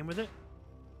originally came with it.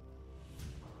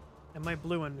 And my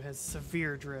blue one has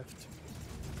severe drift.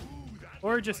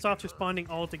 Or it just stops responding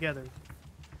altogether.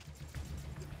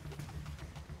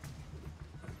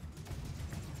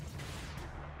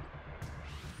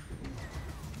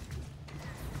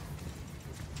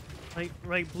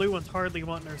 Like blue one's hardly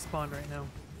wanting to respond right now.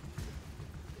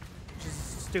 Which is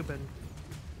stupid.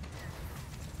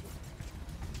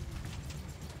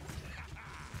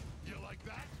 You like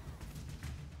that?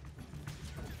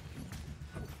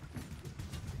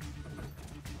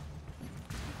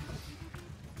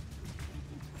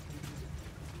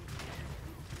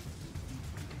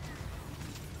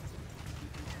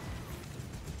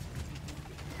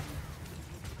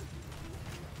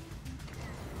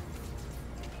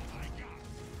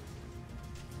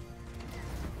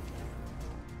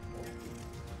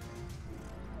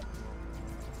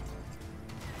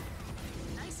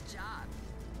 Nice job.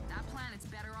 That planet's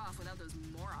better off without those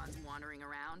morons wandering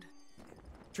around.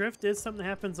 Drift is something that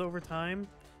happens over time,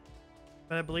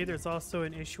 but I believe there's also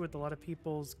an issue with a lot of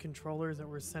people's controllers that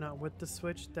were sent out with the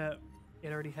Switch that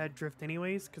it already had drift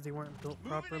anyways because they weren't built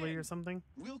properly or something.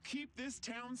 We'll keep this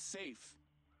town safe.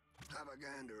 Have a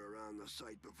gander around the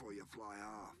site before you fly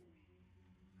off.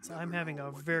 So I'm having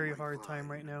a very hard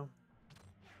time right now.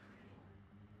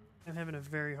 I'm having a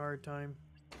very hard time.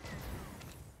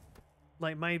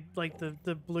 Like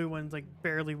the blue one's like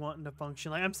barely wanting to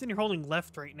function. Like I'm sitting here holding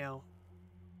left right now.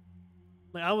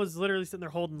 Like I was literally sitting there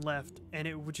holding left and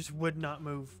it just would not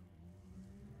move.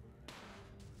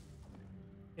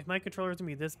 If my controller's gonna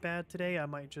be this bad today, I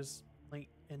might just like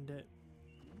end it.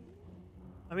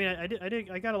 I mean,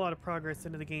 I got a lot of progress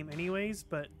into the game anyways,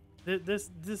 but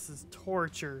this is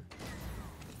torture.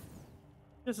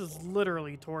 This is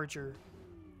literally torture.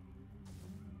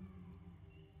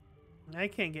 And I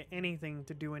can't get anything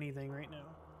to do anything right now.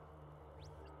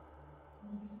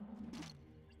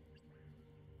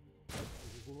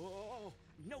 Whoa!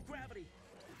 No gravity.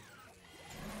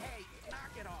 Hey,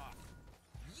 knock it off.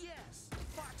 Yes,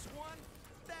 Fox 1,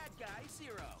 bad guy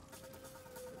 0.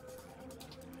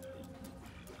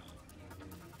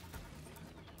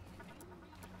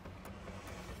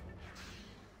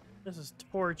 This is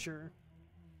torture.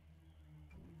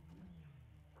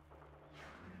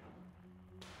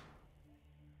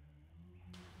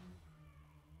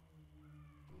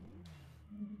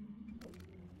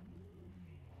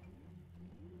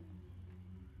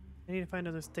 I need to find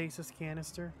another stasis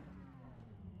canister.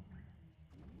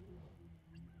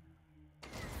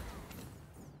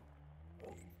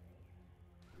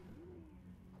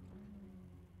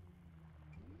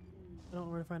 I don't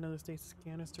know where to find another stasis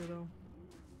canister though.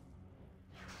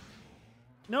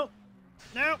 Nope.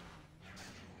 Nope.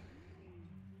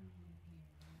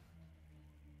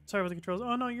 Sorry about the controls.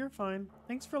 Oh no, you're fine.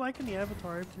 Thanks for liking the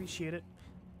avatar. I appreciate it.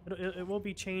 It will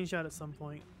be changed out at some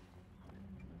point.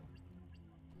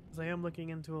 Because I am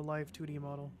looking into a live 2D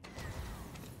model.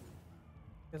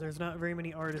 Because there's not very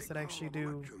many artists that actually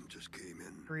do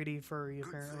 3D furry,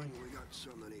 apparently. Good thing we got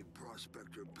so many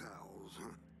prospector pals, huh?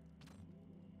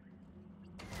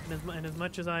 And as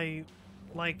much as I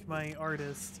like my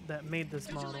artist that made this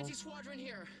model, Vigilante squadron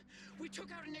here. We took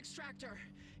out an extractor.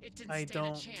 It didn't I stand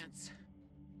don't. a chance.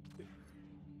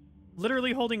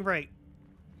 Literally holding right.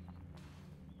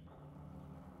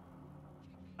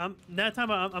 That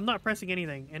time I'm not pressing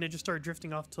anything, and it just started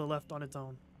drifting off to the left on its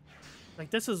own.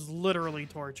 Like, this is literally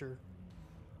torture.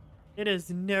 It has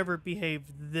never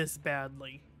behaved this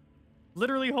badly.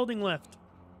 Literally holding left.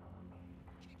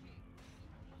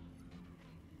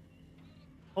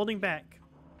 Holding back.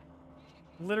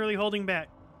 Literally holding back.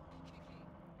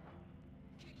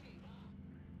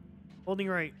 Holding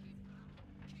right.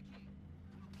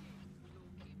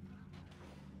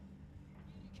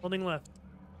 Holding left.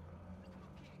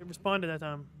 It responded that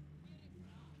time.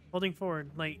 Holding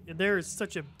forward. Like, there is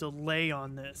such a delay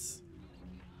on this.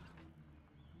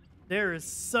 There is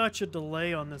such a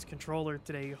delay on this controller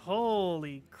today.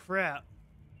 Holy crap.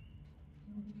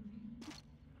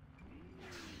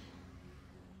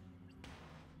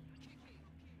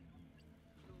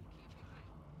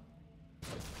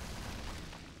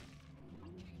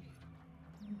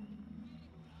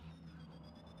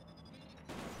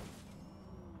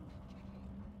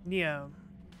 Yeah.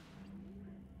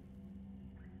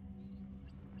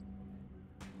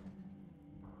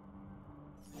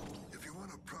 If you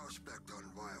want to prospect on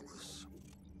wireless,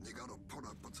 you gotta put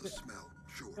up with the smell,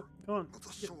 sure. Go on. But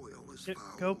the soil is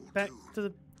foul, Go back too. to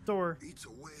the door. Eats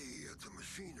away at the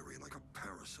machinery like a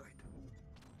parasite.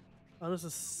 Oh, this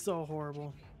is so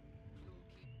horrible.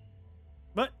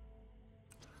 But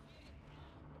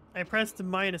I pressed the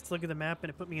minus to look at the map and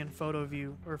it put me in photo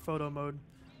view or photo mode.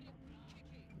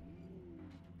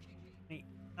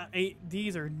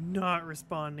 These are not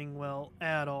responding well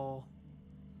at all.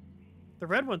 The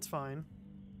red one's fine,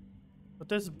 but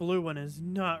this blue one is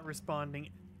not responding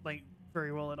like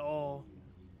very well at all.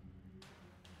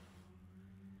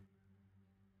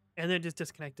 And then just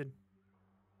disconnected.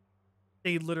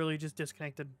 They literally just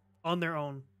disconnected on their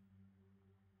own.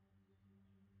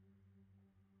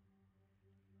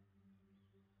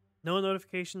 No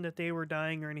notification that they were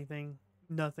dying or anything.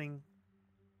 Nothing.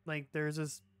 Like there's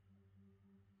this.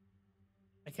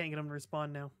 I can't get them to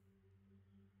respond now.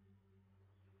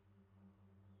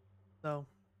 So,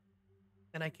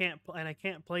 and I can't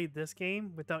play this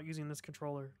game without using this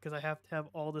controller because I have to have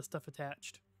all this stuff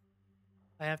attached.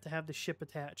 I have to have the ship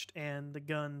attached and the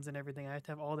guns and everything. I have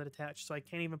to have all that attached, so I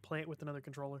can't even play it with another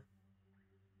controller.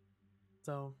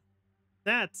 So,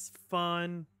 that's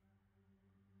fun.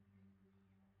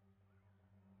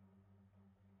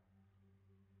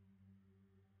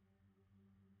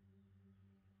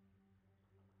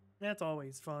 That's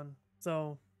always fun.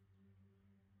 So,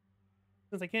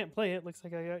 since I can't play it, looks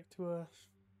like I got to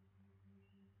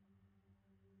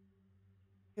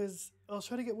because I'll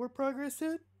try to get more progress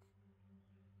in.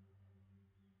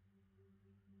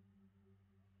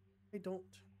 I don't.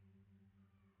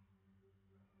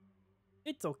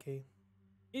 It's okay.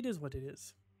 It is what it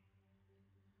is.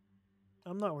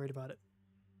 I'm not worried about it.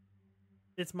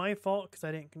 It's my fault because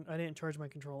I didn't charge my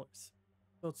controllers,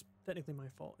 so it's technically my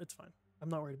fault. It's fine. I'm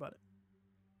not worried about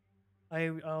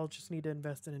it. I'll just need to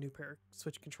invest in a new pair of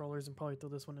Switch controllers and probably throw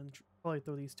this one in. Probably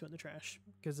throw these two in the trash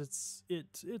because it's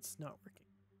not working.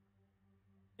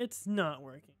 It's not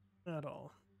working at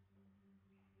all.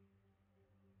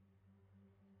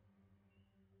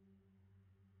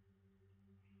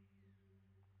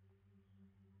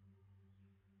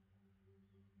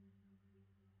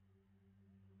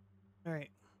 All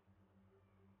right.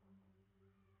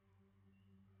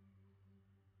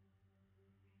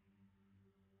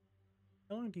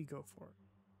 How long do you go for?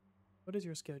 What is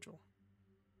your schedule?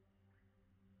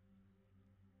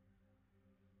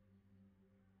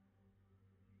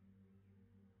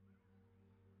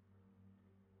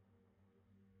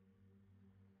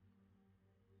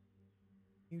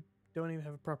 You don't even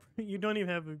have a proper. You don't even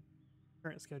have a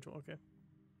current schedule. Okay.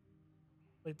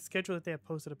 Like the schedule that they have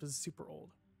posted up is super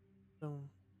old, so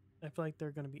I feel like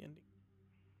they're gonna be ending.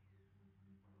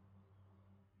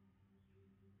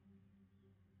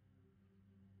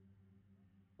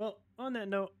 Well, on that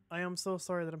note, I am so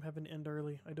sorry that I'm having to end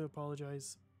early. I do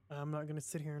apologize. I'm not going to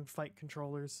sit here and fight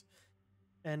controllers.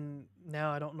 And now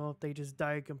I don't know if they just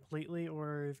died completely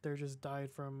or if they're just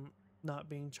died from not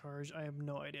being charged. I have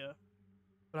no idea.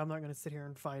 But I'm not going to sit here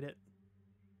and fight it.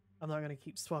 I'm not going to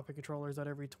keep swapping controllers out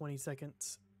every 20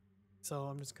 seconds. So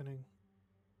I'm just going to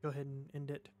go ahead and end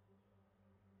it.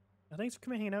 Thanks for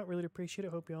coming hanging out. Really appreciate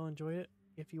it. Hope you all enjoyed it.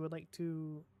 If you would like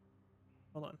to...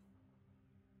 Hold on.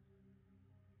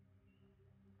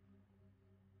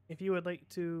 If you would like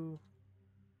to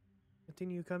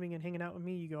continue coming and hanging out with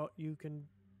me, you can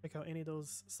check out any of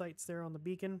those sites there on the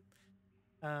beacon.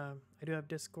 I do have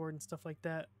Discord and stuff like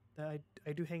that I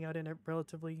do hang out in it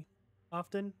relatively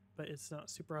often, but it's not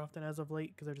super often as of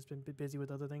late because I've just been busy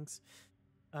with other things.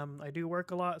 I do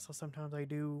work a lot, so sometimes I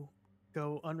do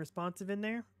go unresponsive in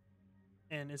there,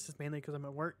 and it's just mainly because I'm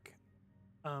at work.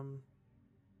 But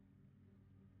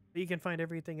you can find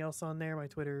everything else on there, my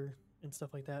Twitter and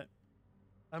stuff like that.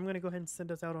 I'm going to go ahead and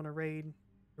send us out on a raid.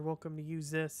 You're welcome to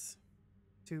use this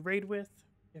to raid with.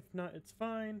 If not, it's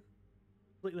fine.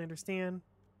 Completely understand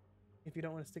if you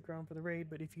don't want to stick around for the raid,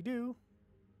 but if you do,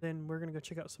 then we're going to go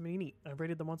check out somebody neat. I've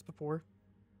raided them once before.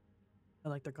 I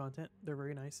like their content. They're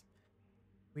very nice.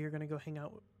 We are going to go hang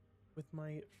out with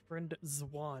my friend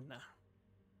Zwan.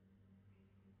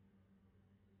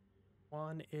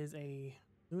 Zwan is a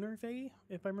lunar fae,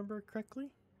 if I remember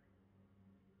correctly.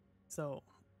 So...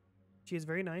 She is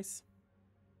very nice.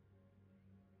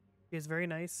 She is very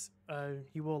nice.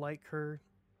 You will like her.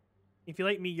 If you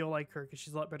like me, you'll like her because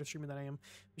she's a lot better streamer than I am.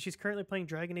 But she's currently playing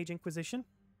Dragon Age Inquisition.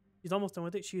 She's almost done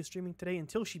with it. She is streaming today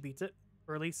until she beats it,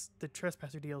 or at least the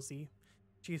Trespasser DLC.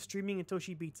 She is streaming until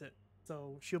she beats it,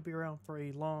 so she'll be around for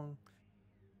a long,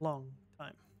 long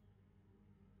time.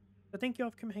 But thank you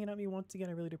all for coming hanging out with me once again.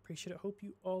 I really do appreciate it. Hope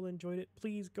you all enjoyed it.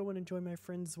 Please go and enjoy my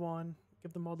friend Zwan.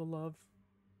 Give them all the love.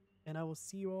 And I will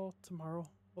see you all tomorrow,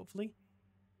 hopefully.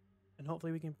 And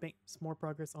hopefully we can make some more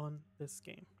progress on this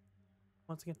game.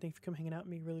 Once again, thanks for coming hanging out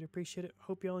with me. Really appreciate it.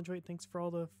 Hope you all enjoyed. Thanks for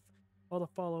all the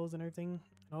follows and everything,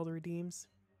 and all the redeems.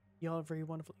 You all have a very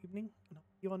wonderful evening, and I'll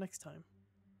see you all next time.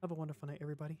 Have a wonderful night,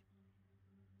 everybody.